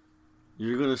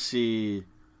 you're going to see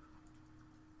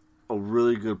a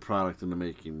really good product in the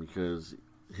making, because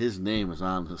his name is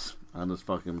on this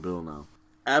fucking bill now.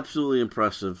 Absolutely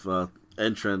impressive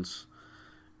entrance.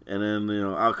 And then, you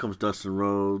know, out comes Dustin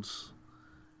Rhodes.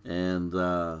 And,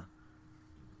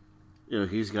 you know,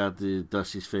 he's got the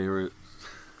Dusty's favorite.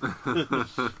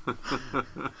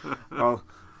 Well,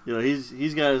 you know,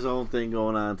 he's got his own thing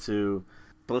going on too.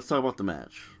 But let's talk about the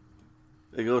match.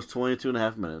 It goes 22 and a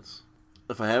half minutes.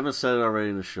 If I haven't said it already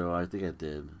in the show, I think I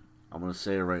did. I'm going to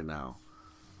say it right now.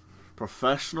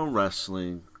 Professional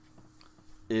wrestling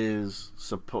is,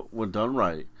 when done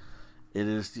right, it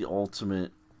is the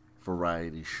ultimate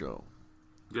variety show.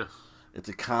 Yes. It's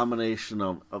a combination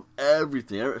of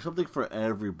everything, something for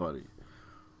everybody.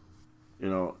 You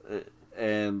know,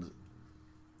 and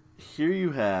here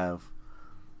you have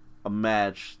a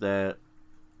match that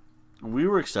we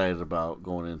were excited about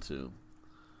going into.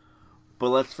 But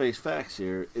let's face facts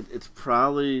here. It's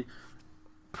probably,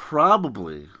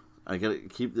 I gotta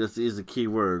keep this is the key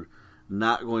word,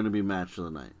 not going to be match of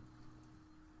the night.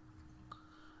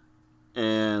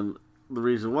 And the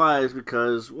reason why is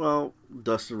because, well,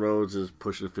 Dustin Rhodes is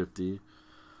pushing 50.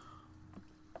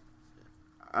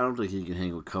 I don't think he can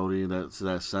hang with Cody in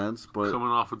that sense. But coming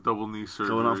off double knee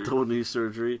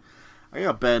surgery. I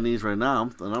got bad knees right now,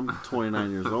 and I'm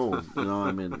 29 years old. You know,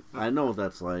 I mean, I know what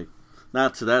that's like.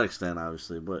 Not to that extent,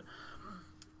 obviously, but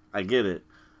I get it.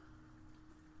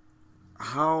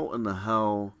 How in the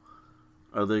hell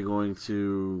are they going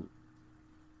to,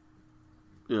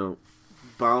 you know,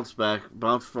 bounce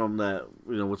from that,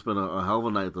 you know, what's been a hell of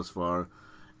a night thus far,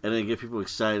 and then get people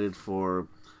excited for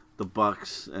the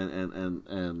Bucks and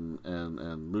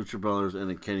Lucha Brothers and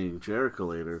then Kenny and Jericho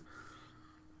later?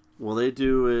 Well, they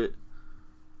do it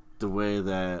the way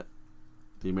that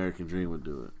the American Dream would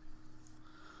do it.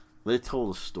 They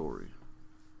told a story.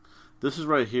 This is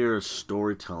right here is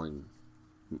storytelling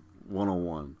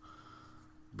 101.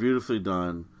 Beautifully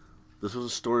done. This was a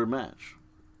story match.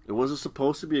 It wasn't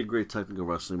supposed to be a great technical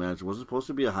wrestling match. It wasn't supposed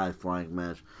to be a high-flying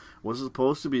match. It wasn't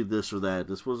supposed to be this or that.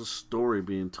 This was a story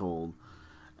being told,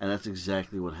 and that's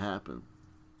exactly what happened.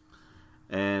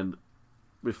 And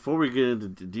before we get into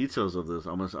the details of this,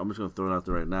 I'm just going to throw it out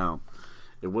there right now.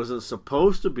 It wasn't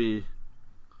supposed to be,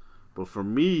 but for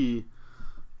me,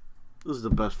 this is the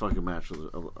best fucking match of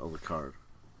the card,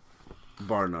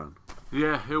 bar none.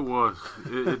 Yeah, it was.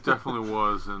 It definitely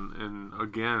was. And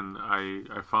again,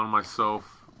 I found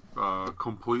myself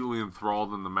completely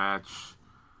enthralled in the match.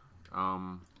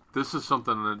 This is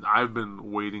something that I've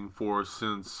been waiting for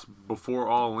since before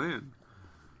All In,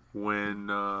 when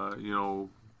you know,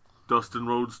 Dustin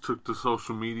Rhodes took to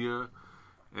social media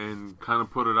and kind of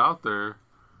put it out there,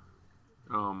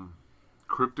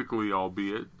 cryptically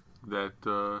albeit,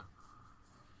 that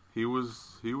he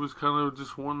was kind of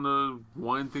just wanting to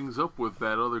wind things up with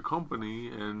that other company,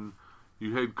 and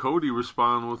you had Cody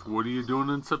respond with, "What are you doing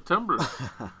in September?"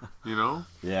 You know?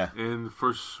 Yeah. And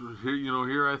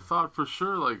here I thought for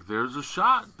sure, like, there's a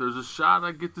shot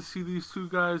I get to see these two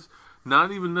guys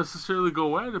not even necessarily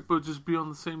go at it, but just be on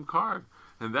the same card,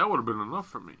 and that would have been enough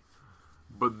for me.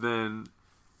 But then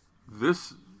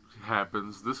this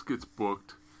happens, this gets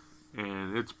booked,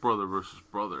 and it's brother versus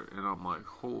brother, and I'm like,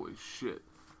 holy shit.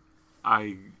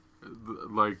 My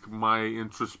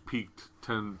interest peaked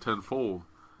tenfold.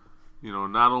 You know,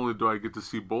 not only do I get to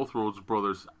see both Rhodes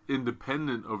brothers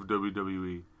independent of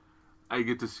WWE, I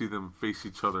get to see them face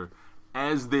each other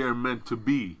as they are meant to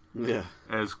be. Yeah.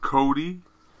 As Cody,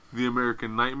 the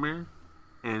American Nightmare,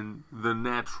 and the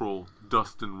natural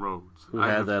Dustin Rhodes. Who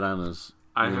had that on his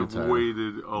I have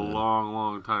waited a long,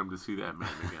 long time to see that man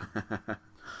again.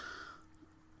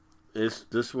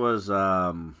 This was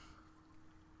a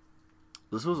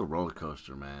roller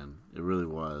coaster, man. It really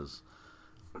was.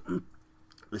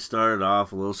 They started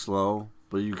off a little slow,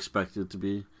 but you expect it to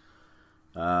be.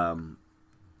 But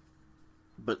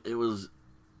it was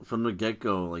from the get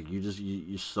go. Like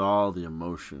you saw the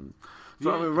emotion.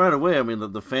 I mean, right away. I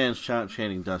mean, the fans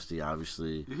chanting Dusty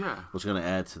obviously was going to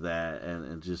add to that,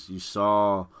 and just you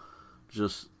saw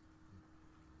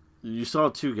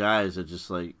two guys that just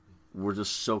like were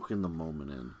just soaking the moment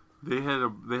in. They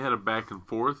had a back and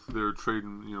forth. They were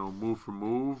trading, move for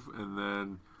move, and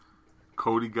then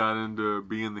Cody got into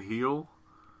being the heel,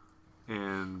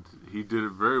 and he did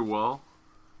it very well.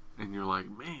 And you're like,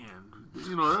 man,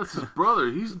 that's his brother.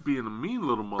 He's being a mean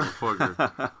little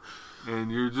motherfucker.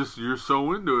 And you're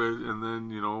so into it. And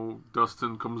then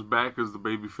Dustin comes back as the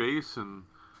baby face, and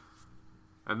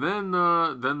then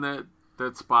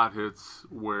that spot hits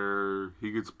where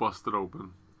he gets busted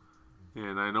open.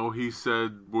 And I know he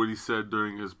said what he said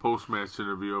during his post-match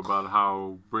interview about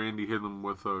how Brandy hit him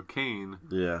with a cane.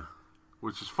 Yeah.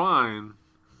 Which is fine.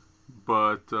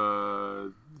 But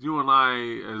you and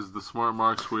I, as the smart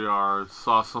marks we are,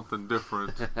 saw something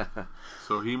different.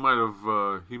 So he might have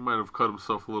cut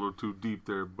himself a little too deep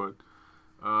there. But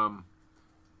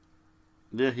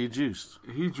yeah, he juiced.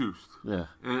 Yeah.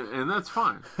 And that's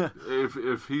fine.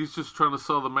 if he's just trying to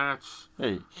sell the match.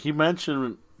 Hey, he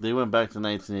mentioned they went back to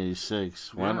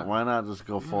 1986. Why not just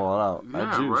go full out?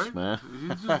 I juice, right? Man. He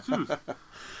just juiced.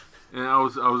 And I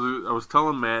was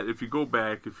telling Matt, if you go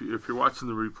back, if you're watching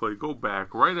the replay, go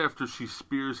back right after she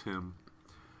spears him,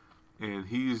 and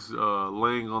he's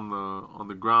laying on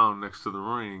the ground next to the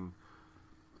ring.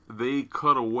 They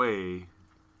cut away,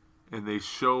 and they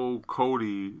show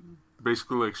Cody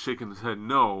basically like shaking his head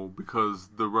no, because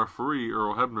the referee,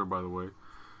 Earl Hebner, by the way,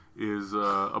 is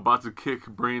about to kick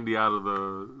Brandy out of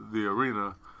the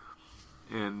arena,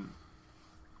 and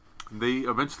they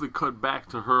eventually cut back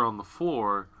to her on the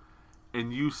floor,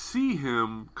 and you see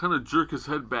him kind of jerk his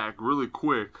head back really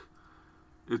quick.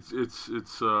 It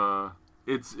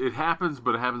happens,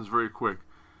 but it happens very quick.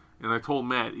 And I told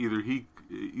Matt either he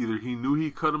knew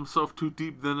he cut himself too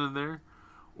deep then and there,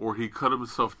 or he cut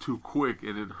himself too quick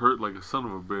and it hurt like a son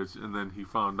of a bitch, and then he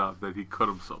found out that he cut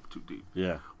himself too deep.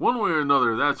 Yeah. One way or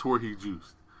another, that's where he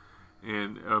juiced.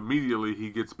 And immediately he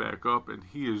gets back up, and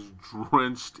he is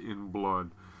drenched in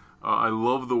blood. I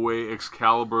love the way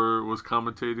Excalibur was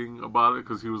commentating about it,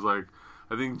 because he was like,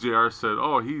 I think JR said,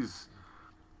 oh, he's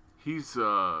it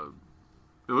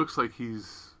looks like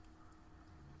he's,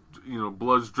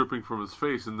 blood's dripping from his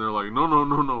face, and they're like,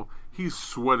 no, he's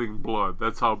sweating blood.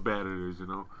 That's how bad it is,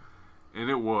 And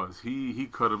it was. He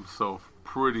cut himself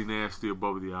pretty nasty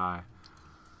above the eye.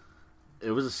 It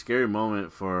was a scary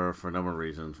moment for a number of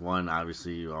reasons. One,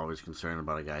 obviously, you're always concerned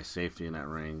about a guy's safety in that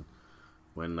ring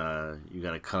when you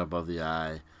got a cut above the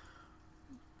eye.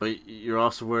 But you're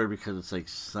also worried because it's like,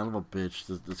 son of a bitch,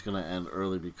 that's going to end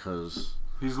early because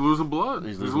he's losing blood.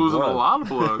 He's losing a lot of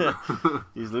blood.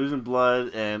 He's losing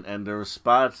blood, and there were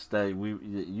spots that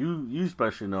you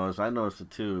especially noticed. I noticed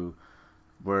it too,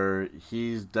 where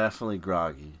he's definitely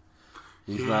groggy.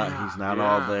 He's not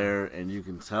all there, and you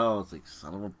can tell it's like,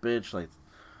 son of a bitch. Like,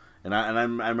 and I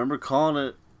remember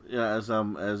calling it as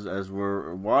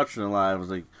we're watching it live. I was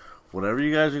like, whatever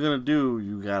you guys are gonna do,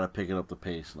 you gotta pick it up the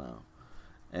pace now,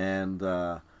 and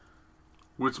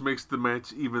which makes the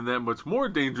match even that much more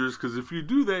dangerous, because if you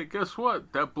do that, guess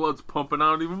what? That blood's pumping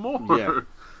out even more.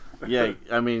 Yeah.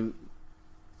 I mean,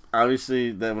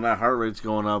 obviously, that when that heart rate's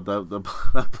going up,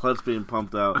 that blood's being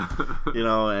pumped out,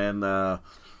 and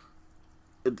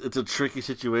it's a tricky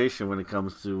situation when it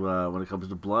comes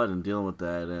to blood and dealing with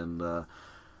that. And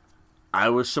I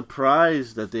was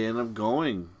surprised that they ended up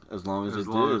going as long as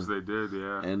they did,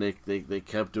 yeah. And they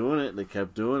kept doing it.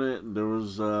 And there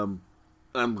was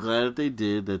I'm glad that they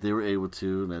did, that they were able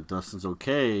to, and that Dustin's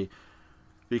okay,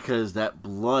 because that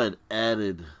blood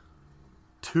added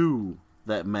to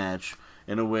that match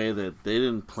in a way that they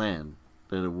didn't plan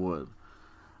that it would.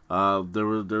 There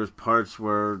was parts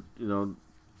where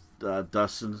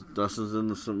Dustin's in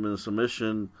the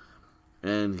submission,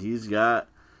 and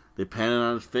they pan it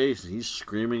on his face, and he's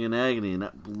screaming in agony, and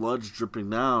that blood's dripping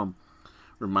down.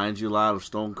 Reminds you a lot of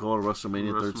Stone Cold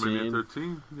WrestleMania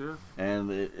 13. Yeah. And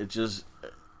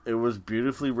it was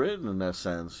beautifully written in that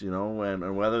sense,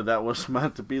 and whether that was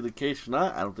meant to be the case or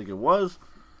not, I don't think it was.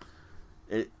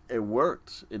 It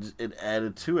worked. It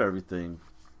added to everything.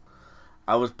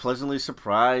 I was pleasantly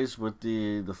surprised with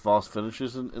the false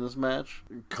finishes in this match.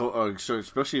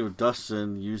 Especially with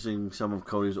Dustin using some of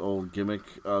Cody's old gimmick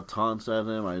taunts at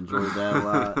him. I enjoyed that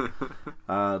a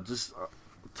lot. Just a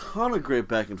ton of great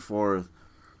back and forth.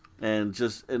 and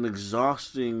just an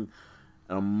exhausting,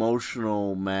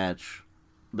 emotional match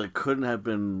that couldn't have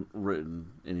been written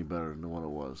any better than what it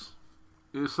was.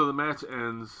 Yeah, so the match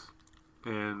ends,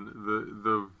 and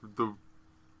the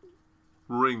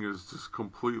ring is just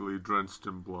completely drenched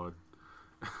in blood.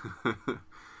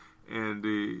 And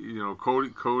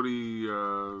Cody,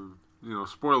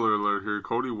 spoiler alert here,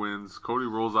 Cody wins. Cody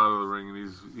rolls out of the ring, and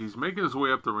he's making his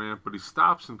way up the ramp, but he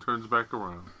stops and turns back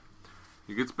around.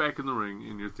 He gets back in the ring,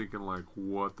 and you're thinking, like,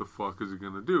 what the fuck is he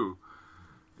going to do?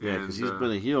 Yeah, because he's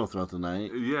been a heel throughout the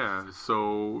night. Yeah,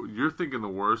 so you're thinking the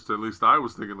worst. At least I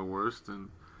was thinking the worst. And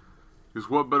because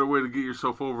what better way to get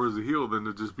yourself over as a heel than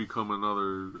to just become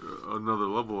another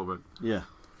level of it? Yeah.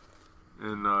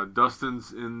 And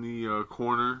Dustin's in the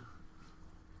corner,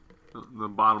 the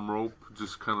bottom rope,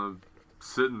 just kind of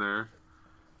sitting there.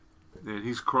 And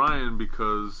he's crying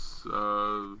because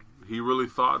he really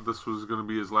thought this was going to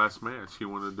be his last match. He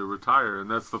wanted to retire.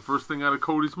 And that's the first thing out of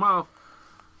Cody's mouth.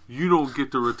 You don't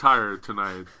get to retire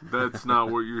tonight. That's not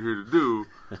what you're here to do.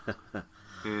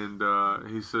 And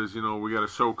he says, we got a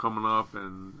show coming up,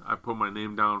 and I put my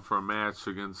name down for a match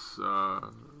against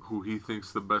who he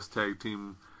thinks the best tag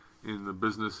team in the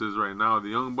business is right now, the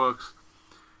Young Bucks,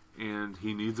 and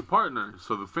he needs a partner.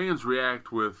 So the fans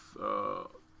react with, a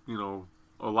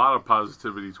lot of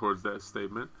positivity towards that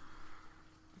statement.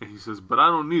 And he says, but I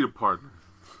don't need a partner.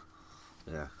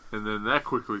 Yeah. And then that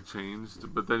quickly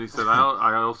changed. But then he said,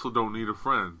 I also don't need a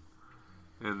friend.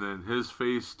 And then his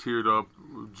face teared up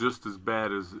just as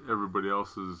bad as everybody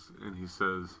else's. And he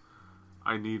says,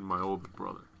 I need my older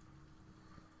brother.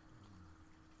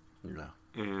 Yeah.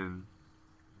 And,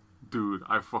 dude,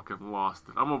 I fucking lost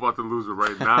it. I'm about to lose it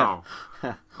right now.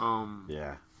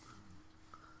 Yeah.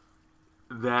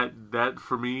 That,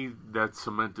 for me, that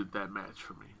cemented that match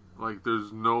for me. Like,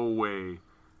 there's no way.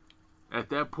 At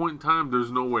that point in time,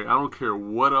 there's no way. I don't care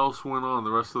what else went on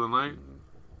the rest of the night.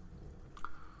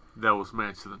 That was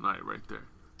match of the night right there.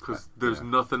 Because there's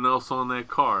nothing else on that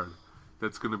card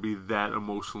that's going to be that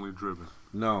emotionally driven.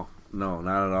 No, not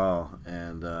at all.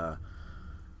 And that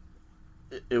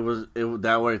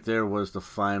right there was the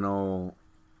final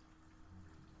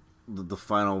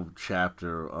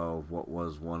chapter of what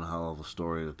was one hell of a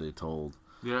story that they told.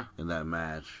 Yeah. In that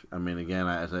match. I mean, again,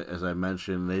 as I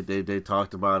mentioned, they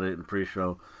talked about it in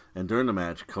pre-show and during the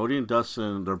match. Cody and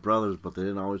Dustin, they're brothers, but they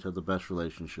didn't always have the best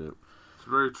relationship. It's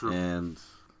very true. And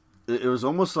it was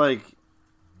almost like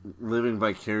living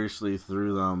vicariously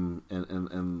through them,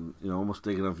 and almost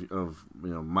thinking of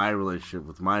my relationship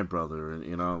with my brother, and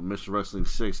Mr. Wrestling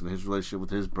 6 and his relationship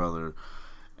with his brother,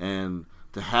 and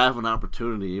to have an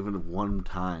opportunity, even one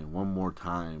more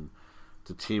time.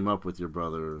 To team up with your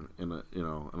brother in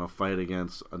a fight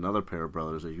against another pair of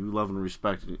brothers that you love and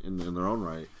respect in their own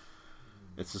right.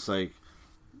 It's just like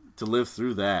to live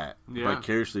through that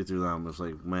vicariously through them. It's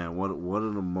like, man, what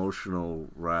an emotional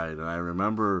ride. And I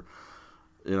remember,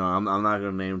 I'm not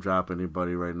gonna name drop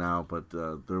anybody right now, but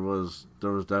there was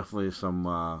definitely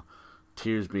some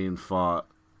tears being fought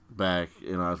back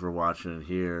as we're watching it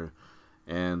here.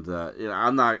 And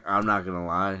I'm not gonna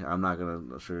lie. I'm not gonna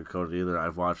sugarcoat it either.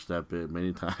 I've watched that bit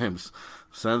many times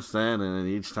since then, and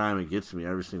each time it gets me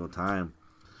every single time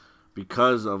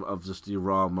because of just the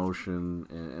raw emotion.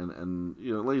 And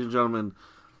ladies and gentlemen,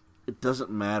 it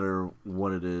doesn't matter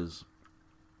what it is.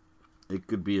 It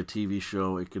could be a TV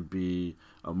show. It could be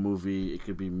a movie. It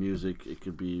could be music. It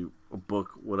could be a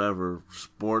book. Whatever,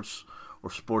 sports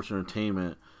or sports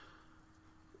entertainment.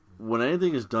 When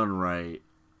anything is done right,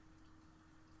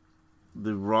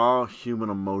 the raw human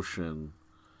emotion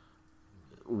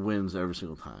wins every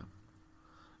single time.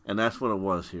 And that's what it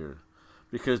was here.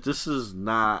 Because this isn't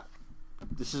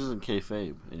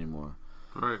kayfabe anymore.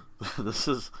 Right. This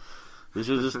is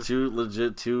just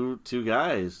two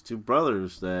guys, two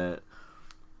brothers that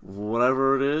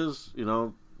whatever it is,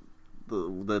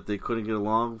 that they couldn't get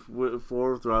along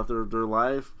for throughout their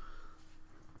life,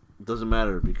 doesn't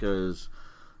matter because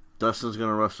Dustin's going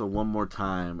to wrestle one more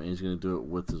time, and he's going to do it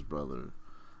with his brother,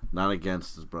 not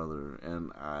against his brother.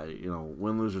 And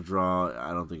win, lose, or draw,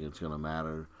 I don't think it's going to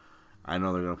matter. I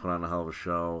know they're going to put on a hell of a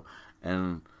show.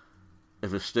 And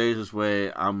if it stays this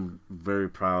way, I'm very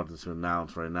proud to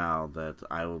announce right now that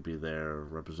I will be there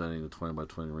representing the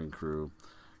 20x20 Ring Crew,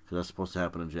 because that's supposed to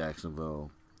happen in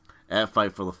Jacksonville at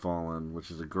Fight for the Fallen,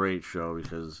 which is a great show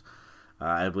because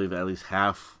I believe at least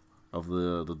half of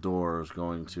the door is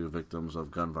going to victims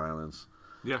of gun violence.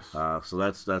 Yes. So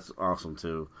that's awesome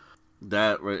too.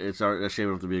 It's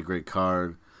shaping up to be a great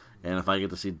card, and if I get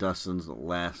to see Dustin's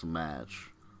last match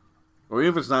Or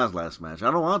even if it's not his last match.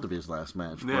 I don't want it to be his last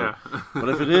match. Yeah. But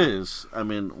if it is, I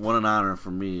mean, what an honor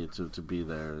for me to be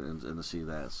there and to see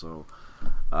that. So,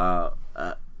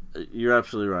 you're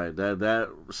absolutely right. That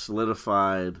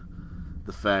solidified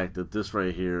the fact that this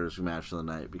right here is your match of the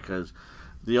night, because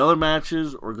the other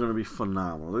matches are going to be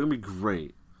phenomenal. They're going to be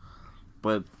great.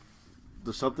 But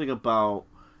there's something about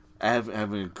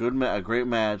having a great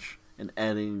match and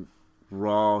adding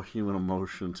raw human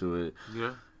emotion to it.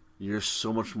 Yeah. You're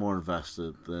so much more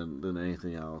invested than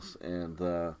anything else. And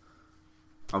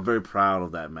I'm very proud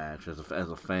of that match as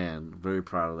a fan. Very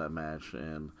proud of that match.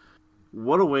 And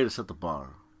what a way to set the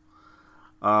bar.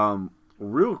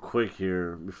 Real quick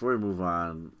here, before we move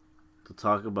on, to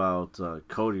talk about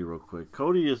Cody real quick.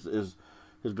 Cody has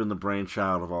been the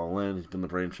brainchild of All In. He's been the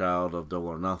brainchild of Double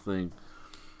or Nothing.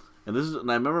 And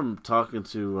I remember talking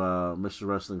to Mr.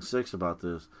 Wrestling 6 about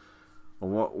this.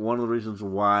 One of the reasons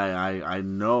why I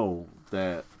know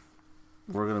that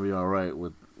we're going to be all right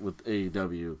with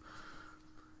AEW.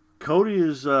 Cody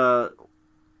is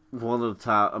one of the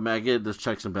top. I mean, I get there's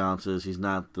checks and balances. He's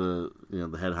not the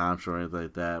head honcho or anything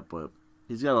like that, but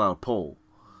he's got a lot of pull.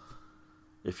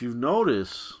 If you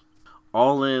notice,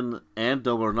 All In and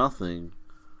Double or Nothing,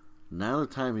 now the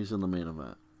time he's in the main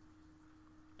event,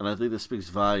 and I think this speaks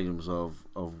volumes of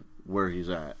where he's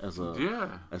at as a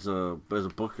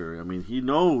booker. I mean, he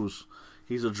knows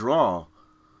he's a draw,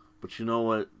 but you know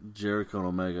what? Jericho and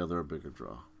Omega, they're a bigger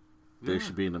draw. They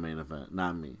should be in the main event,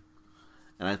 not me.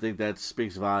 And I think that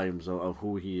speaks volumes of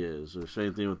who he is. The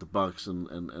same thing with the Bucks and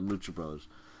Lucha Brothers.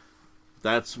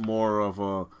 That's more of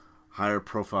a higher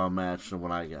profile match than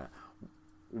what I got.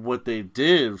 What they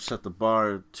did set the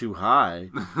bar too high.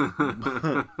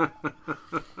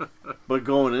 But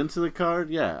going into the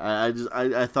card,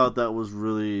 I thought that was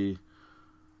really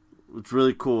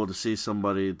cool to see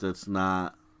somebody that's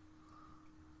not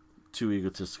too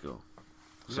egotistical.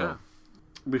 So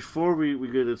before we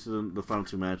get into the final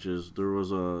two matches, there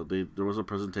was a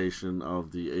presentation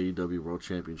of the AEW World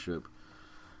Championship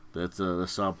that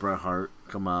saw Bret Hart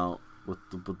come out with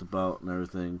the belt and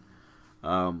everything.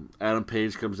 Adam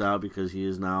Page comes out because he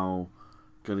is now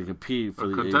going to compete for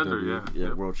the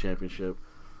AEW World Championship.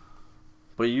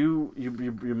 But you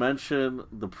mentioned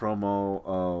the promo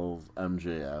of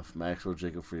MJF, Maxwell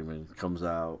Jacob Freeman, comes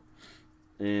out,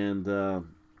 and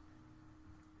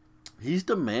he's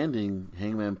demanding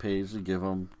Hangman Page to give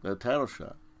him that title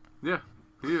shot. Yeah,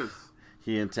 he is.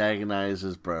 He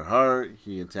antagonizes Bret Hart.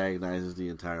 He antagonizes the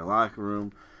entire locker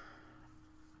room.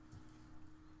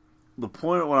 The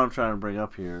point of what I'm trying to bring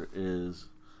up here is,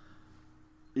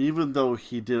 even though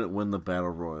he didn't win the Battle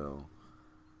Royal,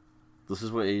 this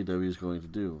is what AEW is going to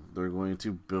do. They're going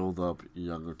to build up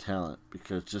younger talent,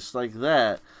 because just like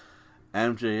that,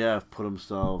 MJF put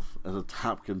himself as a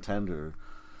top contender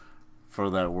for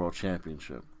that World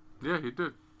Championship. Yeah, he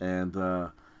did. And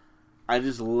I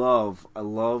love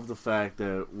the fact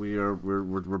that we're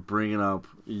bringing up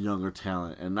younger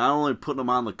talent, and not only putting them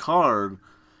on the card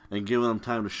and giving them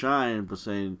time to shine, but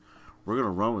saying we're going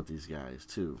to run with these guys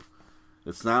too.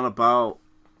 It's not about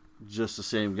just the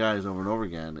same guys over and over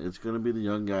again. It's going to be the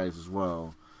young guys as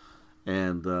well,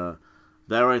 and that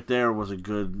right there was a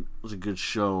good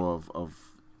show of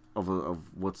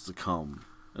what's to come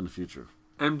in the future.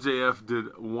 MJF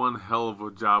did one hell of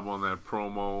a job on that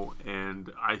promo,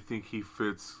 and I think he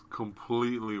fits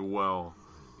completely well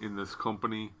in this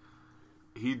company.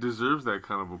 He deserves that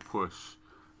kind of a push.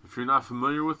 If you're not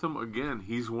familiar with him, again,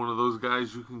 he's one of those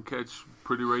guys you can catch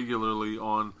pretty regularly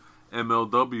on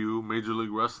MLW, Major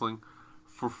League Wrestling,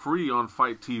 for free on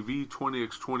Fight TV,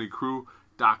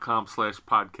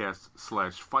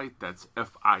 20x20crew.com/podcast/fight. That's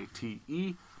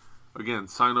FITE. Again,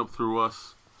 sign up through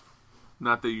us.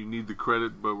 Not that you need the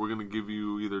credit, but we're going to give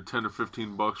you either $10 or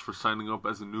 $15 for signing up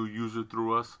as a new user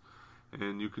through us.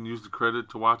 And you can use the credit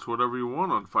to watch whatever you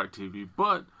want on Fight TV.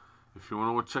 But if you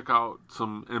want to check out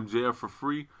some MJF for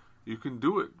free, you can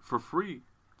do it for free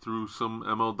through some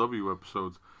MLW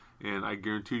episodes. And I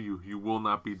guarantee you, you will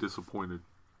not be disappointed.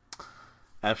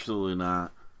 Absolutely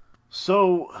not.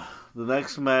 So, the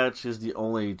next match is the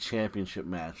only championship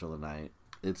match of the night.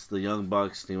 It's the Young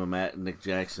Bucks, team of Matt and Nick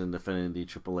Jackson, defending the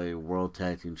AAA World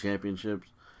Tag Team Championships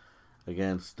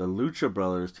against the Lucha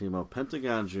Brothers, team of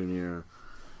Pentagon Jr.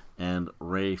 and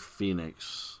Rey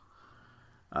Fenix.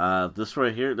 This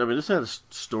right here, I mean, this had a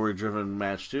story-driven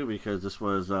match too, because this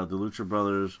was the Lucha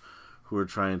Brothers who were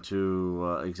trying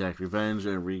to exact revenge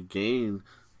and regain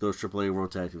those AAA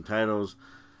World Tag Team titles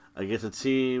against a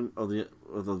team of the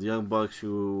Young Bucks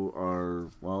who are,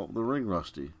 well, the ring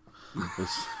rusty.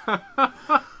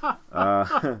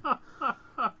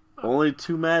 only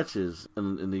 2 matches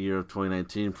in the year of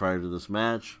 2019 prior to this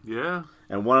match. Yeah.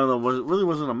 And one of them really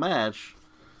wasn't a match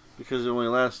because it only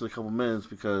lasted a couple minutes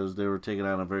because they were taking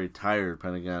on a very tired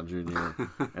Pentagon Jr.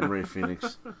 and Rey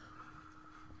Fenix.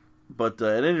 But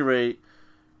at any rate,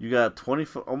 you got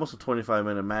almost a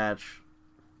 25-minute match.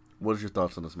 What are your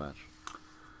thoughts on this match?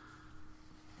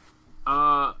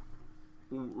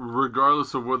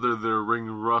 Regardless of whether their ring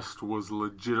rust was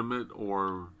legitimate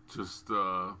or just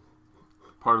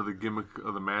part of the gimmick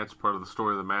of the match, part of the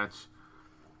story of the match,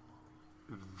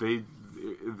 they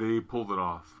pulled it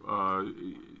off.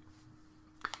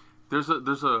 There's a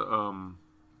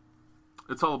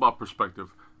it's all about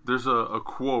perspective. There's a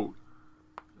quote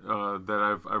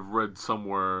that I've read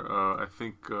somewhere. I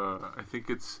think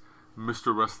it's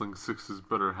Mr. Wrestling 6's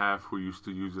better half who used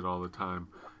to use it all the time.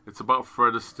 It's about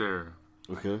Fred Astaire.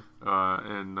 Okay.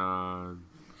 And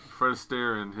Fred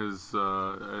Astaire and his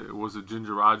was it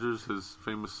Ginger Rogers, his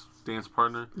famous dance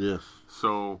partner? Yes.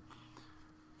 So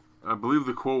I believe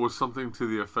the quote was something to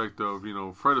the effect of,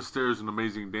 Fred Astaire is an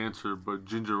amazing dancer, but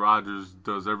Ginger Rogers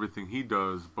does everything he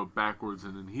does, but backwards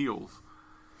and in heels.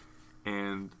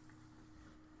 And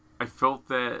I feel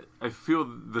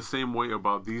the same way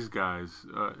about these guys,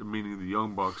 meaning the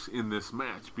Young Bucks, in this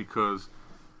match, because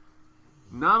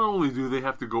not only do they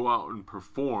have to go out and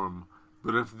perform,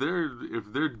 but if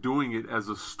they're doing it as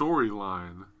a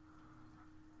storyline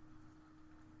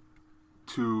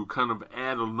to kind of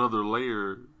add another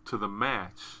layer to the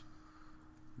match,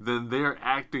 then they're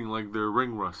acting like they're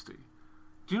ring rusty.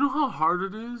 Do you know how hard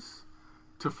it is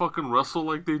to fucking wrestle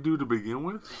like they do to begin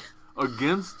with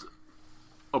against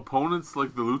opponents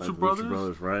like the Lucha Brothers? Lucha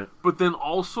Brothers, right? But then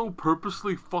also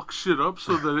purposely fuck shit up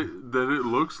so that it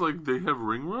looks like they have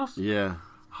ring rust? Yeah.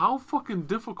 How fucking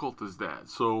difficult is that?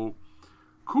 So,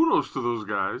 kudos to those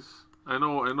guys. I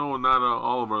know not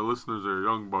all of our listeners are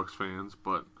Young Bucks fans,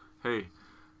 but hey,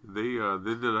 they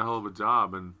did a hell of a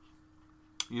job. And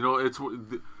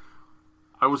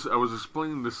I was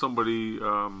explaining to somebody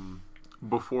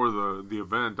before the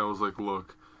event. I was like,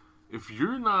 look, if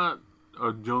you're not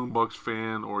a Young Bucks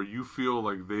fan, or you feel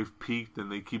like they've peaked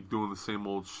and they keep doing the same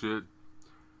old shit,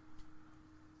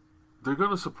 they're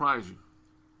gonna surprise you.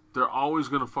 They're always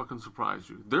gonna fucking surprise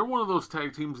you. They're one of those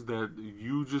tag teams that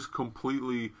you just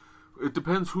completely. It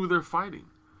depends who they're fighting.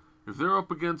 If they're up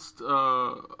against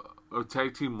a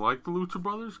tag team like the Lucha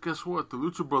Brothers, guess what? The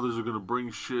Lucha Brothers are gonna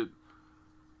bring shit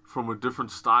from a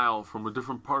different style, from a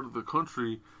different part of the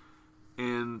country.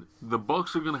 And the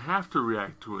Bucks are going to have to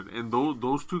react to it. And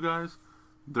those two guys,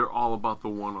 they're all about the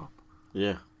one-up.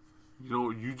 Yeah.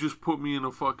 You just put me in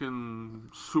a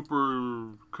fucking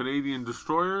super Canadian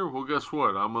destroyer, well, guess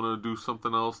what? I'm going to do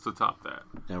something else to top that.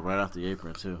 Yeah, right off the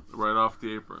apron, too. Right off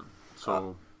the apron.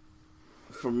 So,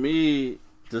 for me,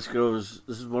 this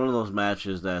is one of those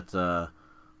matches that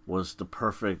was the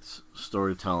perfect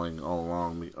storytelling all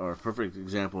along, or a perfect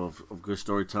example of good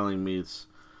storytelling meets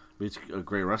a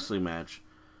great wrestling match,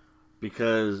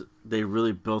 because they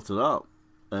really built it up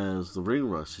as the ring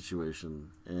rust situation.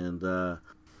 And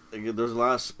again, there's a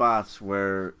lot of spots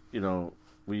where you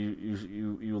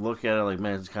look at it like,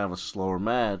 man, it's kind of a slower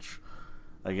match.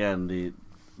 Again,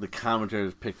 the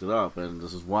commentators picked it up, and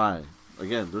this is why.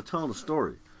 Again, they're telling a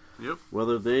story. Yep.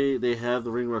 Whether they have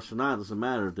the ring rust or not doesn't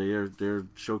matter. They're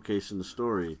showcasing the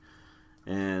story,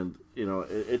 and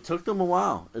it took them a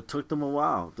while.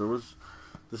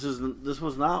 This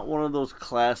was not one of those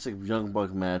classic Young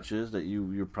Buck matches that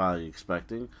you're probably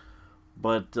expecting,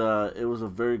 but it was a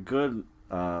very good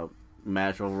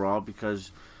match overall,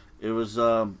 because it was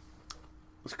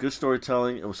good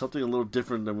storytelling. It was something a little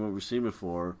different than what we've seen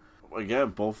before.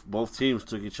 Again, both teams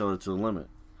took each other to the limit,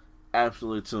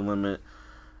 absolutely to the limit.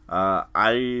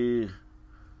 I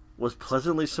was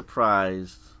pleasantly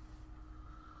surprised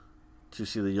to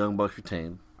see the Young Bucks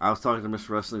retain. I was talking to Mr.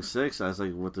 Wrestling 6. I was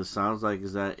like, what this sounds like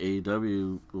is that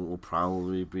AEW will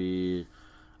probably be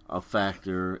a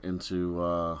factor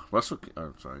into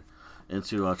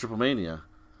Triple Mania,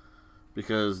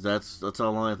 because that's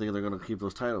how long I think they're going to keep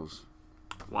those titles.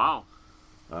 Wow.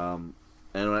 And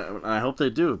I hope they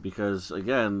do, because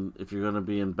again, if you're going to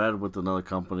be in bed with another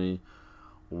company,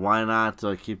 why not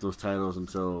keep those titles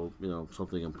until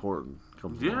something important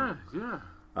comes along? Yeah.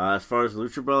 As far as the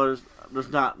Lucha Brothers, there's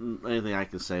not anything I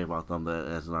can say about them that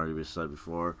hasn't already been said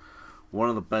before. One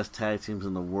of the best tag teams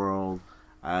in the world.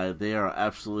 They are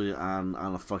absolutely on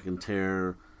a fucking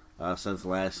tear since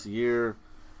last year,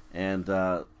 and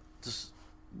just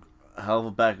a hell of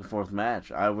a back and forth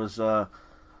match. I was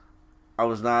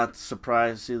not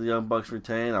surprised to see the Young Bucks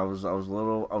retain. I was a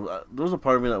little. There was a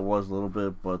part of me that was a little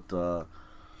bit, but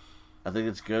I think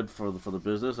it's good for the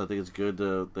business. I think it's good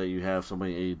that you have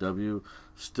somebody in AEW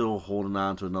still holding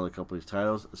on to another company's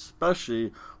titles,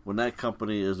 especially when that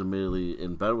company is immediately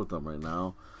in bed with them right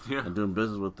now and doing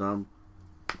business with them.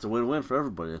 It's a win-win for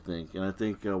everybody, I think. And I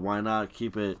think why not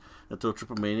keep it until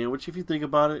Triple Mania, which if you think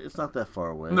about it, it's not that far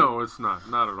away. No, it's not.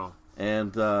 Not at all.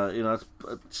 And, it's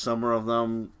a summer of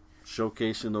them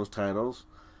showcasing those titles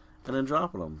and then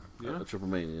dropping them at Triple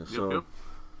Mania. So,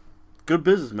 good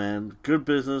business, man. Good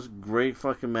business. Great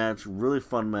fucking match. Really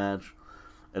fun match.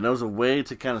 And that was a way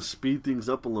to kind of speed things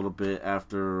up a little bit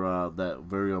after that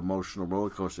very emotional roller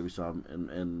coaster we saw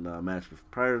in match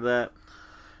prior to that.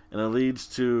 And it leads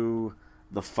to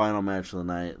the final match of the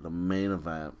night, the main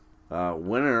event.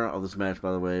 Winner of this match,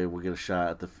 by the way, will get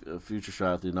a future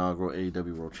shot at the inaugural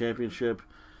AEW World Championship.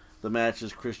 The match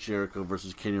is Chris Jericho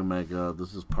versus Kenny Omega.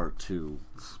 This is part 2.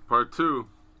 This is part 2.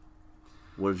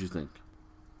 What did you think?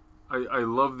 I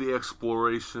love the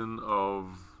exploration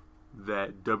of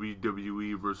that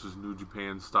WWE versus New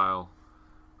Japan style.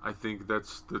 I think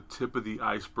that's the tip of the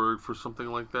iceberg for something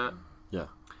like that. Yeah.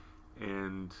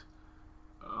 And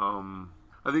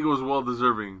I think it was well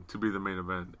deserving to be the main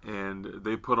event. And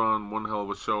they put on one hell of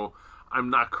a show. I'm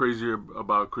not crazy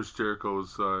about Chris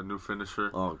Jericho's new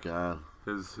finisher. Oh, God.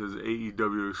 His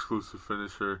AEW exclusive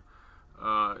finisher.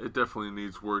 It definitely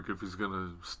needs work if he's going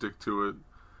to stick to it.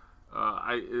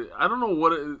 I don't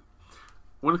know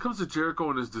when it comes to Jericho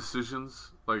and his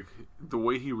decisions, like the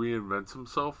way he reinvents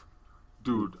himself,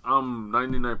 dude, I'm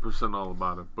 99% all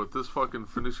about it. But this fucking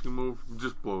finishing move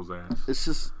just blows ass.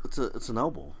 It's an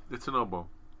elbow. It's an elbow.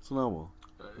 It's an elbow.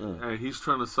 Yeah. And he's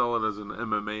trying to sell it as an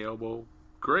MMA elbow.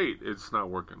 Great, it's not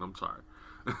working. I'm sorry.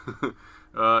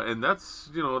 And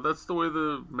that's the way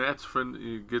the match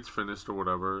gets finished or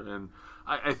whatever. And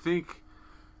I think,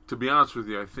 to be honest with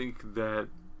you, I think that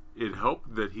it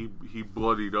helped that he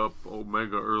bloodied up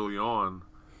Omega early on,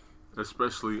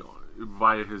 especially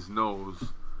via his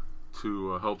nose,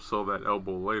 to help sell that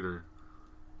elbow later.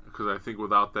 Because I think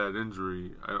without that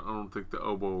injury, I don't think the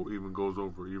elbow even goes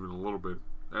over even a little bit.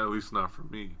 At least not for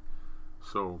me.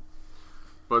 So,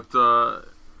 but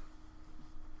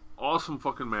awesome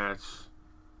fucking match.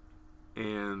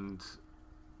 And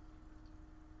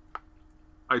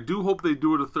I do hope they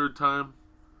do it a third time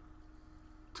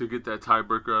to get that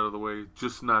tiebreaker out of the way.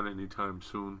 Just not anytime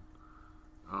soon.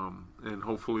 And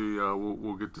hopefully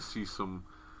we'll get to see some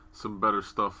better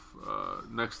stuff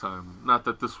next time. Not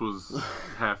that this was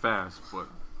half-assed, but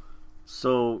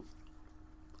so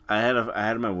I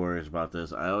had my worries about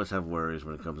this. I always have worries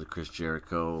when it comes to Chris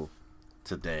Jericho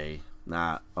today,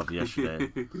 not of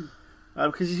yesterday.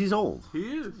 Because he's old.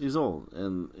 He is. He's old,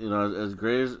 and as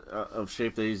great of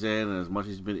shape that he's in, and as much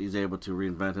he's able to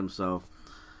reinvent himself,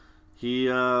 he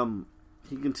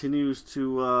continues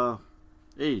to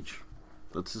age.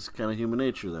 That's just kind of human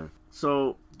nature there.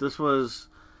 So this was,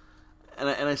 and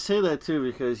I say that too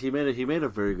because he made a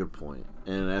very good point.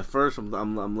 And at first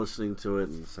I'm listening to it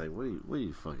and it's like, what are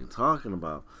you fucking talking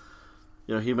about?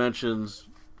 He mentions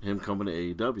him coming to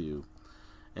AEW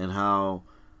and how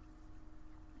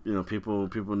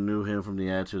people knew him from the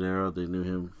Attitude Era. They knew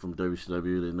him from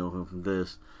WCW. They know him from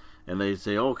this. And they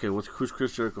say, okay, who's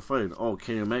Chris Jericho fighting? Oh,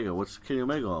 Kenny Omega. What's Kenny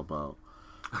Omega all about?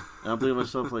 And I'm thinking to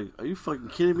myself, like, are you fucking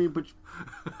kidding me? But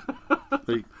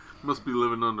like, must be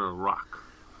living under a rock.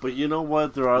 But you know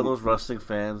what? There are those wrestling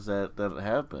fans that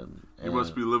have been. You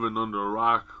must be living under a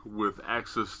rock with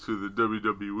access to the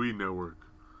WWE network.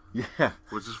 Yeah.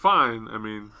 Which is fine. I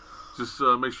mean, just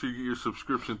make sure you get your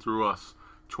subscription through us.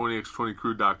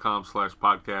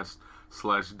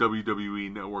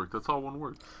 20x20crew.com/podcast/WWE network. That's all one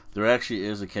word. There actually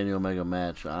is a Kenny Omega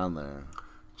match on there.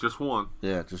 Just one.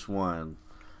 Yeah, just one.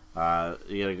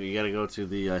 You gotta go to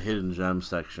the hidden gem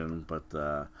section, but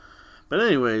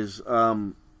anyways,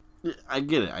 I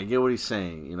get it. I get what he's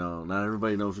saying. Not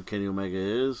everybody knows who Kenny Omega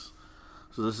is,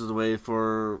 so this is a way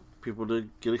for people to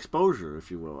get exposure, if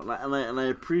you will, and I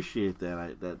appreciate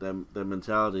that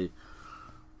mentality.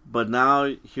 But now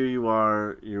here you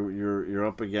are, you're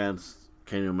up against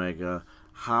Kenny Omega.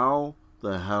 How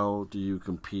the hell do you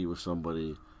compete with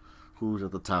somebody who's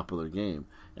at the top of their game?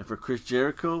 And for Chris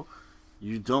Jericho,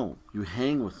 you don't. You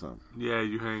hang with them. Yeah,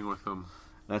 you hang with them.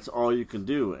 That's all you can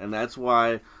do, and that's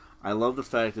why I love the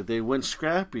fact that they went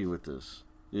scrappy with this.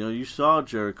 You saw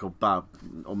Jericho bop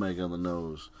Omega on the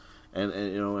nose,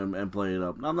 and play it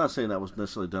up. Now, I'm not saying that was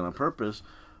necessarily done on purpose.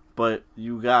 But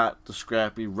you got the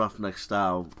scrappy, roughneck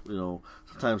style,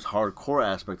 sometimes hardcore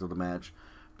aspect of the match.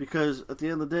 Because at the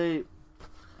end of the day,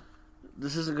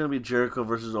 this isn't going to be Jericho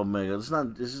versus Omega. This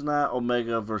is not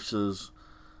Omega versus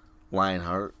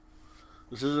Lionheart.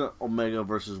 This isn't Omega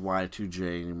versus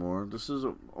Y2J anymore. This is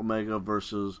Omega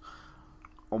versus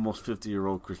almost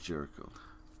 50-year-old Chris Jericho.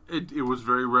 It was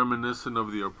very reminiscent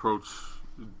of the approach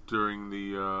during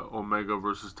the Omega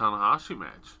versus Tanahashi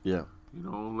match. Yeah. You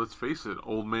know, let's face it,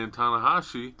 old man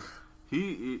Tanahashi,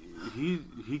 he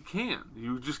can't.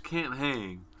 You just can't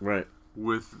hang Right.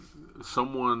 with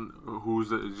someone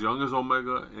who's as young as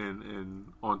Omega and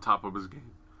on top of his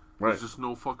game. Right. There's just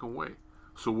no fucking way.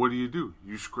 So what do?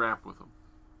 You scrap with him.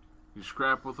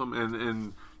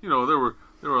 And you know there were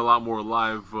a lot more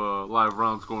live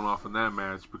rounds going off in that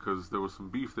match because there was some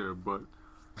beef there, but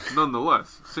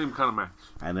nonetheless, same kind of match.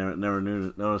 I never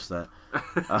noticed that.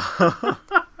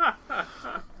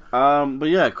 But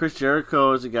yeah, Chris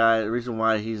Jericho is a guy. The reason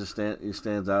why he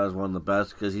stands out as one of the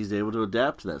best because he's able to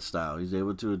adapt to that style. He's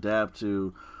able to adapt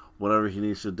to whatever he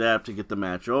needs to adapt to get the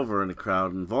match over and the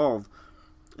crowd involved.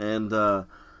 And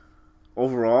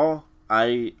overall,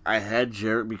 I had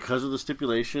Jarrett because of the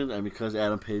stipulation and because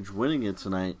Adam Page winning it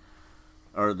tonight,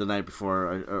 or the night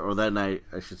before, or that night,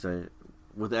 I should say,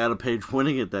 with Adam Page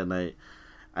winning it that night,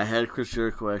 I had Chris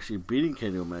Jericho actually beating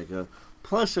Kenny Omega.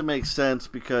 Plus, it makes sense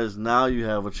because now you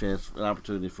have an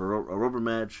opportunity for a rubber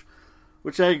match,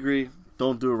 which I agree,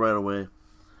 don't do it right away.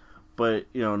 But,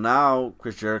 you know, now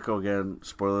Chris Jericho, again,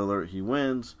 spoiler alert, he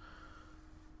wins.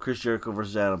 Chris Jericho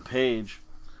versus Adam Page.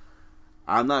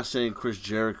 I'm not saying Chris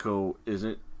Jericho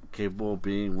isn't capable of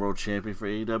being world champion for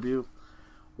AEW.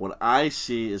 What I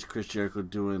see is Chris Jericho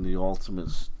doing the ultimate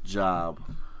job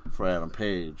for Adam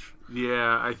Page.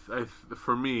 Yeah,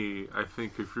 for me, I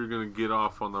think if you're going to get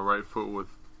off on the right foot with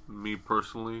me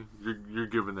personally, you're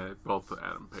giving that belt to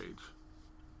Adam Page.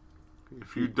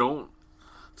 If you don't,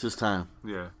 it's his time.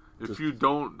 Yeah, if you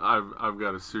don't, I've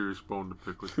got a serious bone to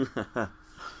pick with you.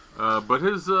 But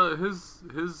his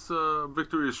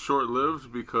victory is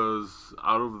short-lived because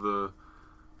out of the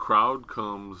crowd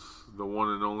comes the one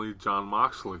and only Jon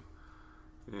Moxley,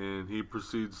 and he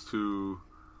proceeds to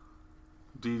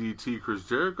DDT Chris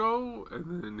Jericho,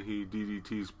 and then he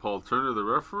DDTs Paul Turner, the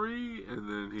referee, and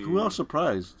then he... Who else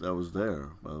surprised that was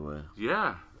there, by the way?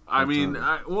 Yeah. I mean,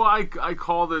 I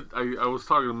called it... I was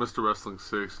talking to Mr. Wrestling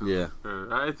 6. And, yeah.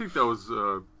 I think that was...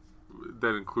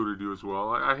 that included you as well.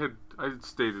 I had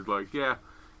stated, like, yeah,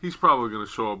 he's probably going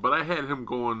to show up, but I had him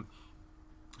going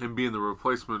and being the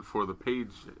replacement for the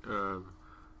Page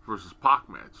versus Pac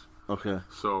match. Okay.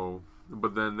 So,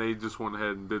 but then they just went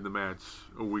ahead and did the match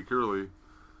a week early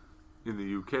in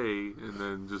the UK, and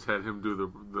then just had him do the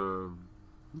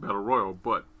Battle Royal.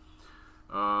 But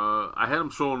I had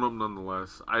him showing up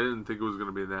nonetheless. I didn't think it was going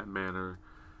to be in that manner.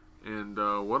 And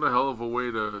what a hell of a way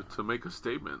to make a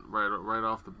statement right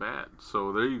off the bat.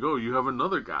 So there you go. You have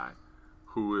another guy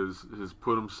who has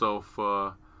put himself,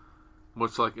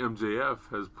 much like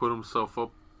MJF, has put himself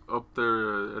up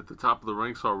there at the top of the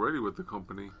ranks already with the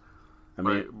company.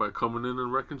 By coming in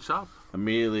and wrecking shop.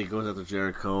 Immediately goes after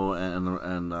Jericho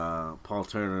and Paul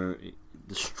Turner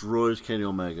destroys Kenny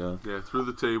Omega. Yeah, through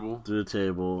the table.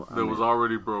 That was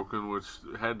already broken, which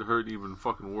had to hurt even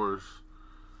fucking worse.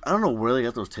 I don't know where they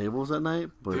got those tables that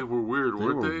night, but they were weird,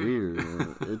 weren't they? They were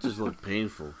weird. It just looked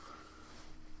painful.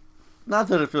 Not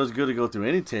that it feels good to go through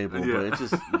any table, but it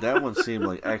just that one seemed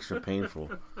like extra painful.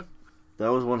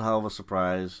 That was one hell of a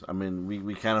surprise. I mean,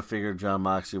 we kind of figured Jon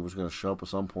Moxley was going to show up at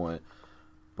some point,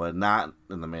 but not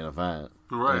in the main event.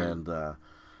 Right. And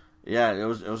it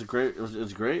was great. It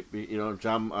was great. You know,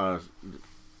 John. I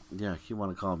keep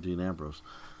wanting to call him Dean Ambrose.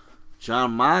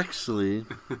 Jon Moxley.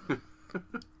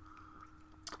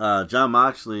 Jon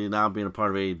Moxley, now being a part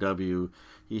of AEW,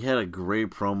 he had a great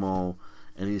promo,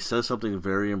 and he says something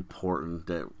very important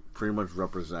that pretty much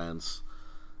represents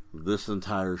this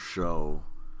entire show.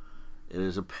 It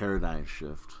is a paradigm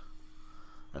shift.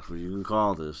 That's what you can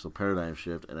call this, a paradigm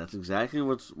shift, and that's exactly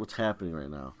what's happening right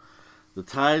now. The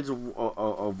tides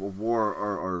of war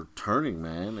are turning,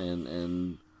 man,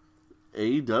 and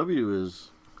AEW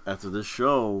is, after this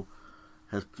show,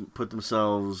 has put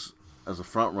themselves as a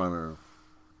front runner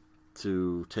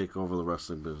to take over the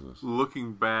wrestling business.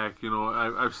 Looking back, you know,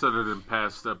 I've said it in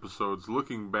past episodes,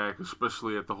 looking back,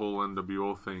 especially at the whole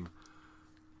NWO thing,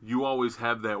 you always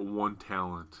have that one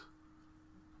talent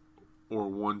or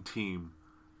one team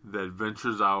that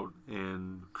ventures out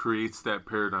and creates that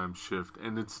paradigm shift,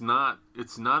 and it's not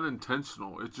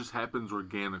intentional. It just happens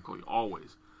organically,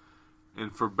 always.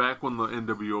 And for back when the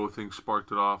NWO thing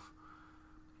sparked it off,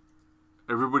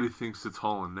 everybody thinks it's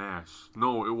Hall and Nash.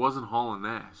 No, it wasn't Hall and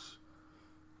Nash.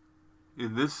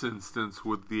 In this instance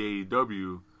with the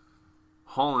AEW,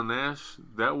 Hall and Nash,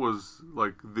 that was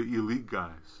like the elite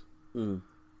guys. Mm.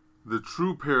 The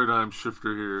true paradigm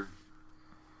shifter here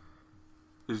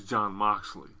is Jon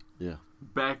Moxley. Yeah.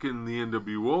 Back in the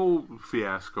NWO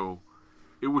fiasco,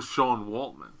 it was Sean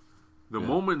Waltman. The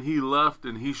moment he left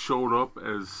and he showed up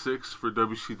as 6 for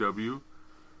WCW,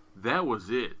 that was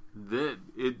it. That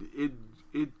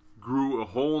it grew a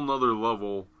whole nother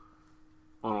level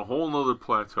on a whole nother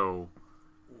plateau,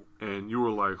 and you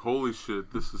were like, holy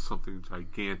shit, this is something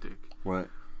gigantic. Right.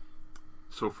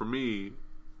 So for me,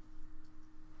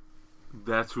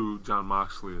 that's who Jon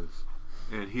Moxley is.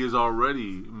 And he has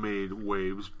already made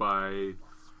waves by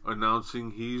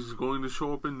announcing he's going to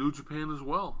show up in New Japan as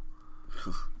well.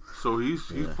 So he's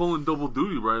pulling double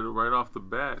duty right off the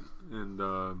bat, and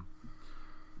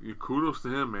kudos to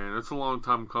him, man. It's a long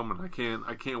time coming. I can't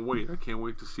wait. I can't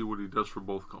wait to see what he does for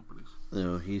both companies. You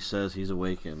know, he says he's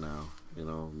awakened now. You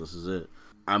know, this is it.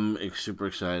 I'm super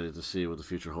excited to see what the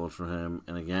future holds for him.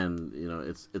 And again, you know,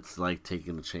 it's like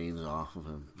taking the chains off of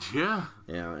him. Yeah.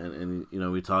 Yeah, and you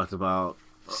know, we talked about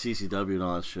CCW and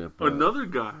all that shit. But another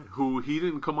guy who he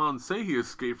didn't come out and say he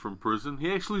escaped from prison.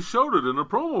 He actually showed it in a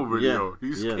promo video. He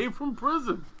escaped from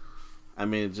prison. I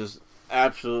mean, just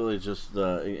absolutely just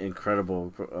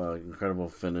incredible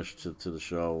finish to the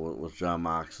show with Jon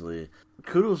Moxley.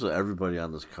 Kudos to everybody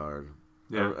on this card.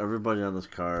 Yeah. Everybody on this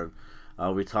card.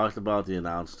 We talked about the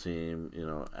announce team. You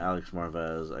know, Alex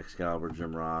Marvez, Excalibur,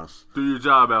 Jim Ross. Do your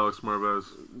job, Alex Marvez.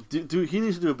 He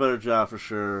needs to do a better job for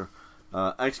sure.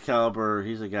 Excalibur,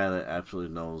 he's a guy that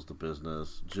absolutely knows the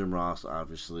business. Jim Ross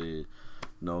obviously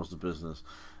knows the business.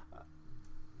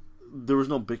 There was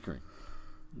no bickering.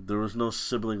 There was no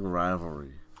sibling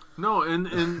rivalry. No, and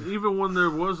even when there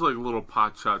was like little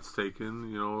pot shots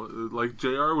taken, you know, like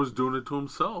JR was doing it to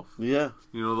himself. Yeah.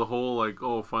 You know, the whole like,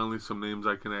 oh, finally some names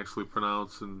I can actually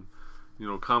pronounce, and you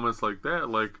know, comments like that.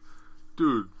 Like,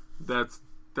 dude, that's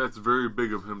very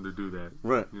big of him to do that.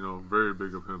 Right. You know, very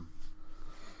big of him.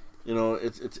 You know,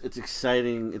 it's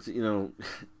exciting. It's, you know,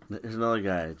 there's another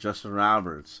guy, Justin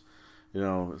Roberts. You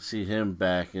know, see him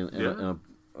back in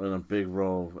a big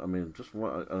role. I mean, just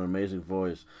an amazing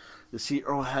voice. To see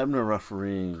Earl Hebner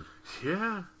refereeing.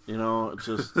 Yeah. You know, it's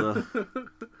just you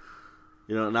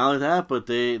know, not only that, but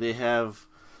they're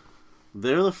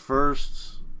the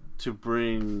first to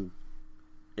bring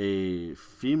a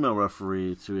female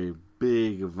referee to a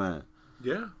big event.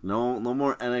 Yeah. No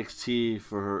more NXT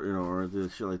for her, you know, or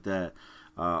shit like that.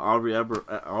 Aubrey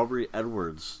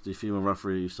Edwards, the female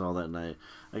referee you saw that night.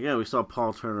 Again, we saw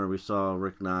Paul Turner, we saw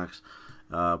Rick Knox,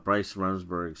 Bryce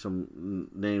Remsburg, some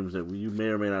names that you may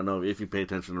or may not know if you pay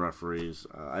attention to referees.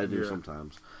 I do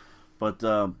sometimes. But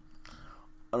an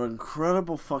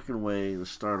incredible fucking way to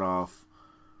start off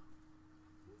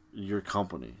your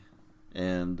company.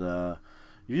 And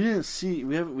you didn't see,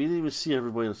 we didn't even see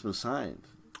everybody that's been signed.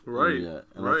 Right. Yet.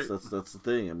 And right. That's the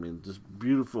thing. I mean, just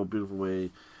beautiful way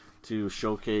to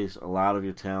showcase a lot of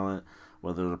your talent,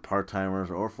 whether they're part-timers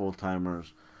or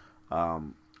full-timers.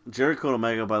 Jericho and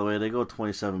Omega, by the way, they go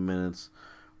 27 minutes.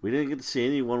 We didn't get to see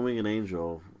any One-Winged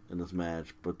Angel in this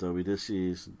match, but we did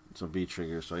see some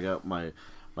V-triggers, so I got my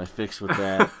fix with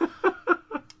that.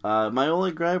 My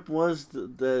only gripe was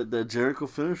the Jericho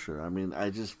finisher. I mean,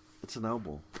 it's an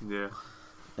elbow. Yeah.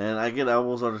 And I get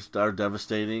elbows are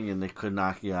devastating, and they could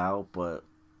knock you out, but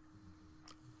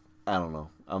I don't know.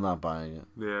 I'm not buying it.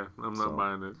 Yeah, I'm not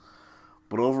buying it.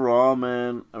 But overall,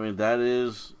 man, I mean, that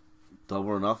is Double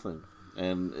or Nothing.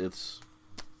 And it's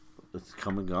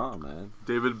come and gone, man.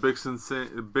 David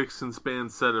Bixenspan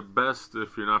said it best.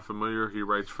 If you're not familiar, he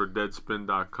writes for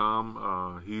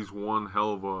Deadspin.com. He's one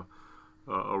hell of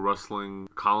a wrestling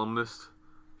columnist.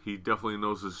 He definitely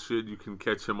knows his shit. You can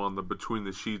catch him on the Between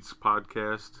the Sheets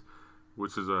podcast,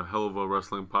 which is a hell of a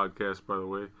wrestling podcast, by the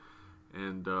way.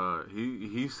 And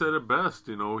he said it best.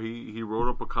 You know, he wrote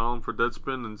up a column for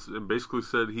Deadspin and basically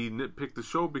said he nitpicked the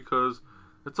show because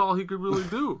that's all he could really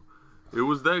do. It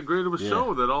was that great of a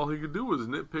show that all he could do was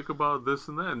nitpick about this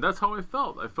and that. And that's how I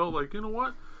felt. I felt like, you know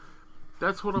what?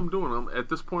 That's what I'm doing. At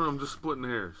this point, I'm just splitting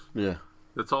hairs. Yeah.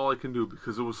 That's all I can do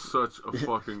because it was such a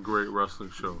fucking great wrestling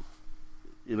show.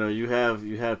 You know, you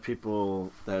have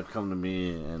people that have come to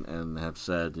me and have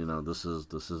said, you know, this is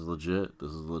legit.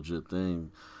 This is a legit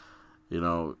thing. You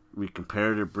know, we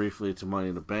compared it briefly to Money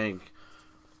in the Bank.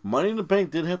 Money in the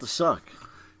Bank didn't have to suck.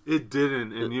 It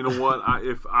didn't, and you know what?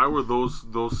 If I were those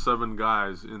 7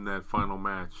 guys in that final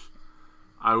match,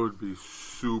 I would be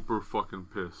super fucking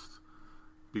pissed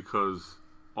because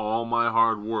all my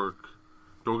hard work.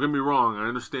 Don't get me wrong, I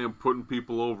understand putting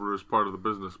people over is part of the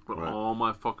business, but all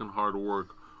my fucking hard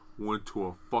work went to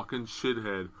a fucking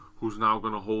shithead who's now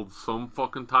gonna hold some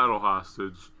fucking title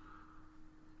hostage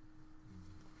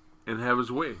and have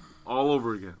his way all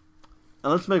over again.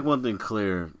 And let's make one thing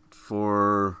clear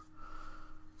for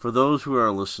those who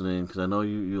are listening, because I know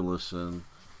you listen,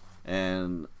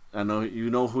 and I know you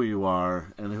know who you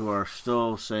are, and who are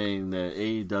still saying that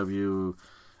AEW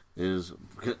is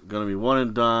going to be one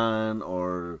and done,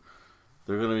 or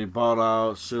they're going to be bought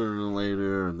out sooner than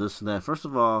later, and this and that. First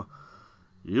of all,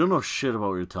 you don't know shit about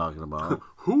what you're talking about.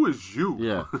 Who is you?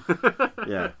 Yeah.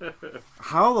 Yeah.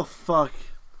 How the fuck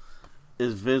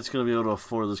is Vince going to be able to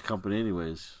afford this company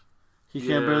anyways? He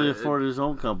can't barely afford his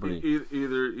own company.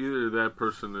 Either that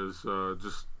person is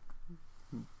just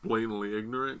blatantly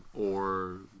ignorant,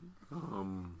 or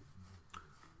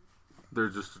they're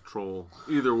just a troll.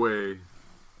 Either way,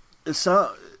 It's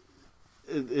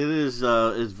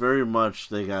very much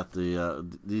they got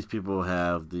these people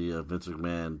have the Vince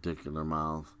McMahon dick in their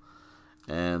mouth,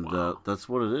 and that's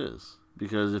what it is.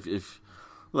 Because if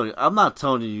look, I'm not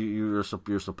telling you're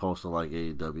supposed to like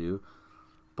AEW,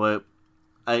 but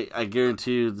I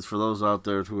guarantee you, for those out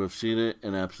there who have seen it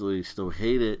and absolutely still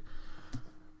hate it,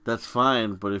 that's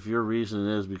fine. But if your reason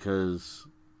is because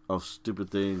of stupid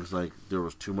things like there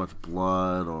was too much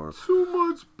blood, or it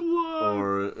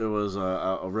was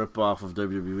a rip-off of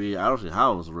WWE, I don't see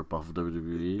how it was a rip-off of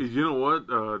WWE. You know what?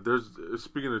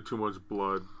 Speaking of too much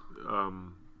blood,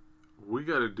 we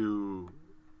got to do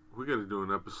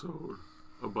an episode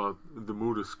about the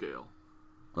Muda scale.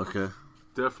 Okay.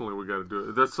 Definitely, we got to do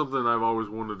it. That's something I've always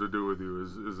wanted to do with you.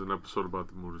 Is an episode about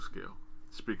the Muda scale.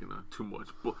 Speaking of too much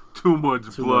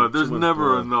blood, there's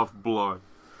never enough blood.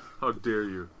 How dare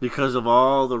you? Because of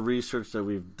all the research that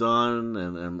we've done,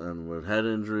 and with head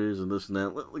injuries and this and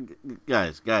that,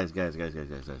 guys,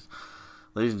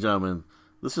 ladies and gentlemen,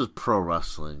 this is pro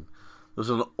wrestling. There's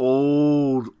an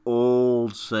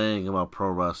old saying about pro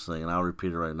wrestling, and I'll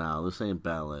repeat it right now. This ain't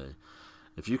ballet.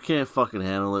 If you can't fucking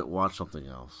handle it, watch something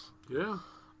else. Yeah.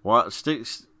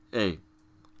 Hey,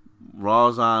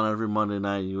 Raw's on every Monday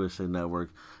night, USA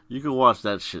Network. You can watch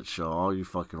that shit show all you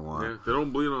fucking want. Yeah, they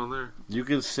don't bleed on there. You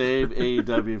can save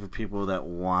AEW for people that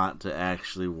want to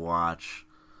actually watch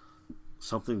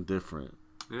something different.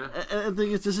 Yeah. And the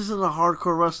thing is, this isn't a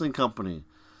hardcore wrestling company.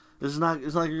 It's not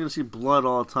like you're going to see blood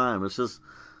all the time. It's just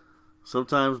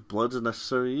sometimes blood's a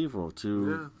necessary evil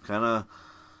to kind of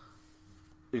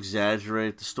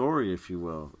exaggerate the story, if you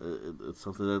will. It's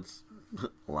something that's a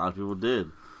lot of people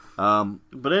did.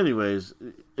 But anyways,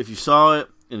 if you saw it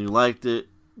and you liked it,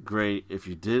 great. If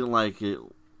you didn't like it,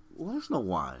 let us know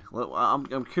why.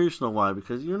 I'm curious to know why,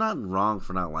 because you're not wrong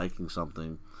for not liking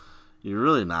something. You're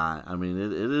really not. I mean,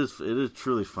 it is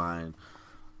truly fine.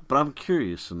 But I'm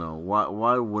curious to know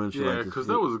why wouldn't you like it? Yeah, because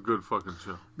that was a good fucking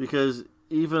show. Because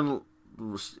even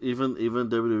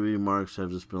WWE marks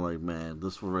have just been like, man,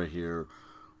 this one right here,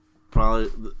 probably.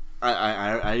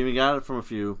 I even got it from a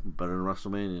few, better than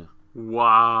WrestleMania.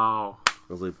 Wow. I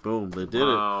was like, boom, they did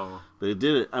it. They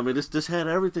did it. I mean, this had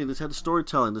everything. This had the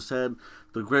storytelling. This had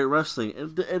the great wrestling.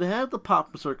 It had the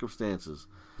pop and circumstances.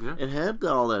 Yeah. It had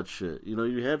all that shit. You know,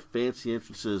 you had fancy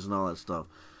entrances and all that stuff.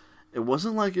 It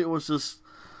wasn't like it was just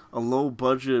a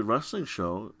low-budget wrestling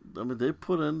show. I mean, they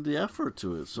put in the effort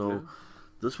to it. So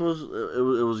this was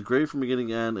it was great from beginning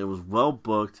to end. It was well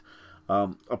booked.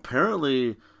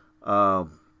 Apparently,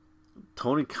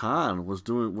 Tony Khan was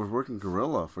working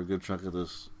Gorilla for a good chunk of the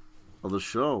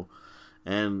show,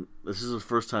 and this is his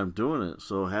first time doing it.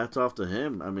 So hats off to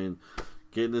him. I mean,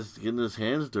 getting his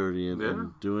hands dirty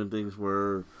and doing things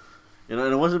where, and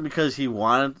it wasn't because he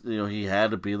wanted, he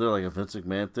had to be there like a Vince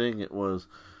McMahon thing. It was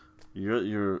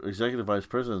your executive vice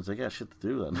presidents. They got shit to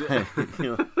do that night.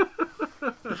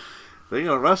 They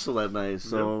gonna wrestle that night,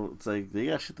 so it's like they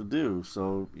got shit to do.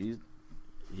 So he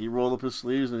rolled up his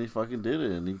sleeves and he fucking did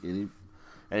it, and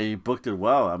he booked it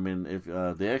well. I mean, if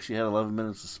they actually had 11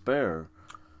 minutes to spare,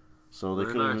 so they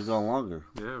could have even gone longer.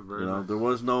 Yeah, very nice. There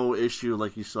was no issue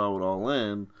like you saw with All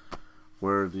In,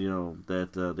 where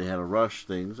that they had to rush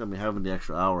things. I mean, having the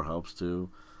extra hour helps too,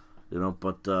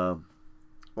 But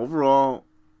overall,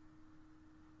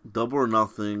 Double or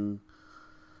Nothing,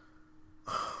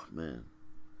 man,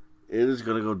 it is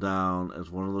gonna go down as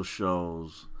one of those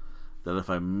shows that if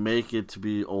I make it to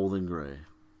be old and gray,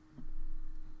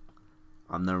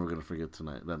 I'm never gonna forget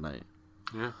that night.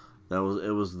 Yeah,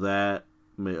 it was that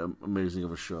amazing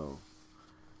of a show.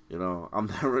 I'm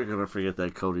never gonna forget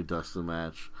that Cody Dustin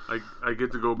match. I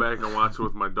get to go back and watch it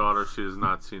with my daughter. She has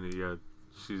not seen it yet.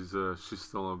 She's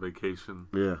still on vacation.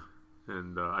 Yeah,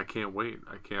 and I can't wait.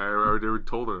 I already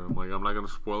told her. I'm like, I'm not gonna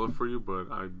spoil it for you,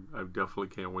 but I definitely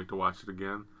can't wait to watch it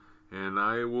again. And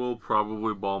I will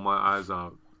probably bawl my eyes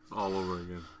out all over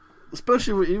again.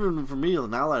 Especially even for me,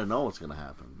 now that I know what's gonna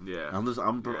happen. Yeah,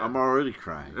 I'm already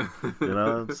crying.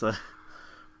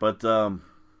 But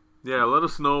let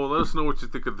us know what you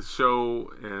think of the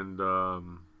show, and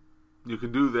you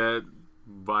can do that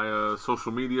via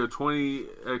social media.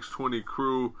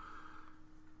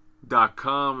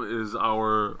 20x20crew.com is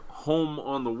our home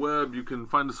on the web. You can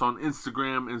find us on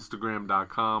Instagram,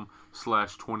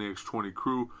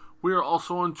 instagram.com/20x20crew. We are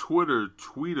also on Twitter.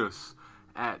 Tweet us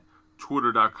at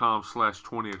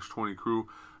twitter.com/20x20crew.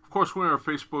 Of course, we're on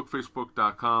Facebook,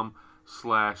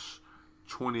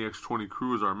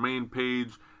 facebook.com/20x20crew is our main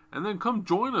page. And then come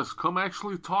join us. Come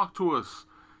actually talk to us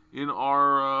in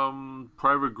our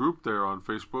private group there on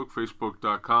Facebook.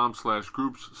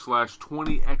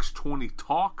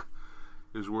 Facebook.com/groups/20x20talk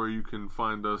is where you can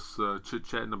find us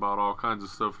chit-chatting about all kinds of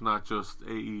stuff, not just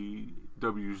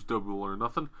AEW's Double or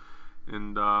Nothing.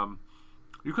 And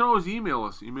you can always email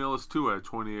us. Email us too at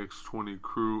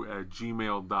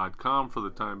 20x20crew@gmail.com for the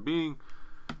time being.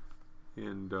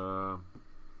 And of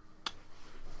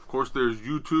course, there's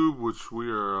YouTube, which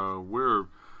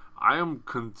I am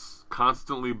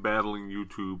constantly battling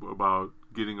YouTube about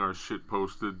getting our shit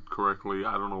posted correctly.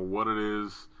 I don't know what it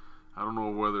is. I don't know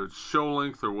whether it's show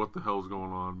length or what the hell's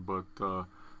going on, but that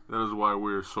is why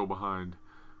we're so behind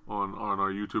on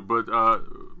our YouTube. But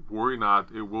worry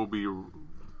not, it will be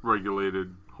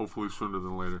regulated hopefully sooner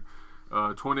than later.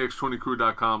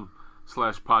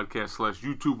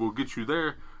 20x20crew.com/podcast/YouTube will get you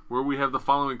there, where we have the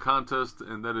following contest,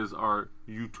 and that is our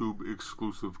YouTube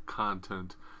exclusive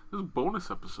content. There's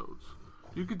bonus episodes.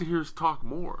 You get to hear us talk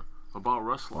more about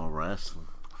wrestling.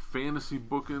 Fantasy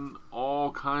booking,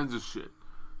 all kinds of shit.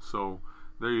 So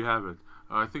there you have it.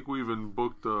 I think we even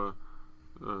booked a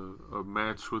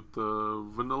match with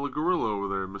Vanilla Gorilla over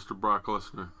there, Mr. Brock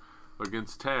Lesnar,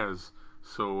 against Taz.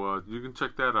 So you can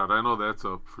check that out. I know that's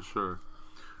up for sure.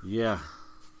 Yeah,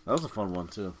 that was a fun one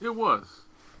too. It was.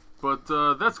 But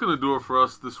that's going to do it for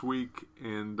us this week,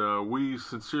 and we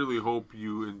sincerely hope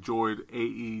you enjoyed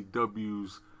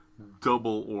AEW's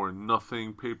Double or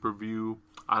Nothing pay-per-view.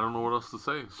 I don't know what else to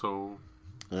say, so...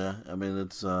 Yeah, I mean,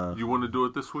 it's... You want to do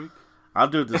it this week? I'll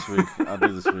do it this week.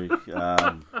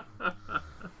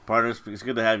 Partners, it's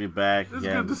good to have you back. It's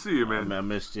good to see you, man. I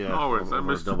missed you. Always, I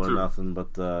missed you Double too. or Nothing,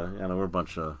 but we're a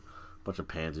bunch of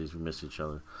pansies. We miss each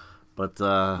other. But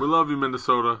we love you,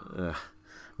 Minnesota.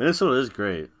 Minnesota is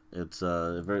great. It's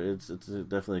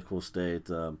definitely a cool state.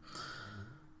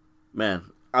 Man,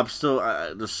 I'm still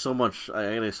there's so much. I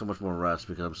gotta get so much more rest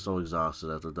because I'm so exhausted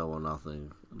after Double or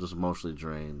Nothing. I'm just emotionally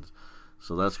drained.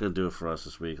 So that's gonna do it for us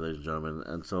this week, ladies and gentlemen.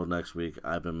 Until next week,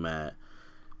 I've been Matt.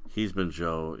 He's been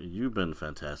Joe. You've been a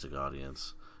fantastic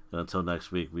audience. And until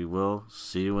next week, we will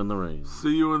see you in the ring.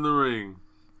 See you in the ring,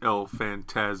 El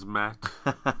Phantasmat.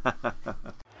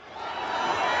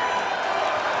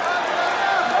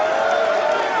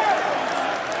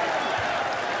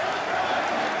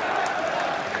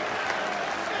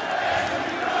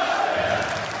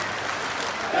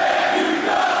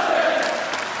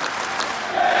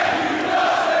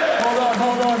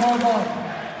 Hold on.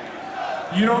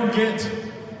 You don't get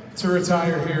to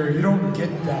retire here. You don't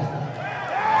get that.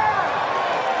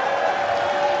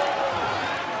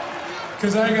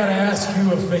 Because I gotta ask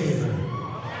you a favor.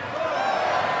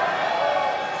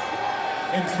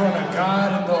 In front of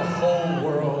God and the whole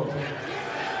world.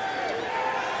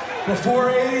 Before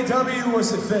AEW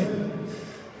was a thing,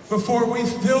 before we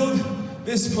filled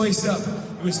this place up,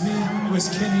 it was me, it was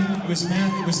Kenny, it was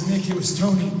Matt, it was Nick, it was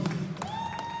Tony.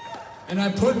 And I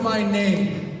put my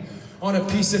name on a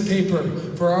piece of paper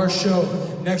for our show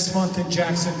next month in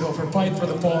Jacksonville for Fight for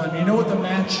the Fallen. You know what the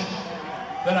match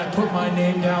that I put my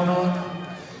name down on?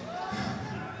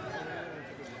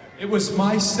 It was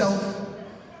myself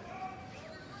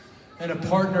and a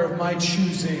partner of my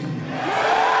choosing.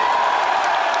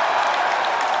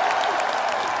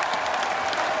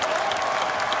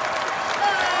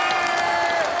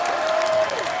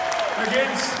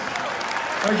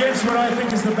 Against what I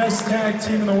think is the best tag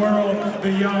team in the world,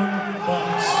 the Young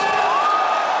Bucks.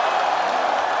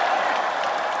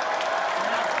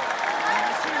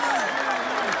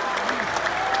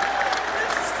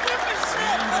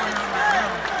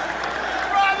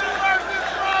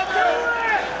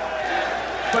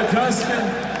 But Dustin,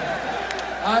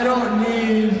 I don't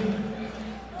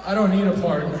need a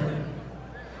partner.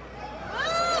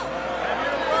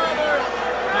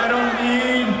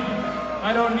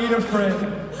 I don't need a friend.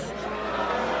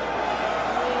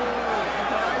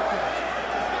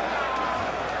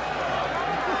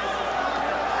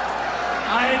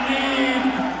 I need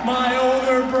my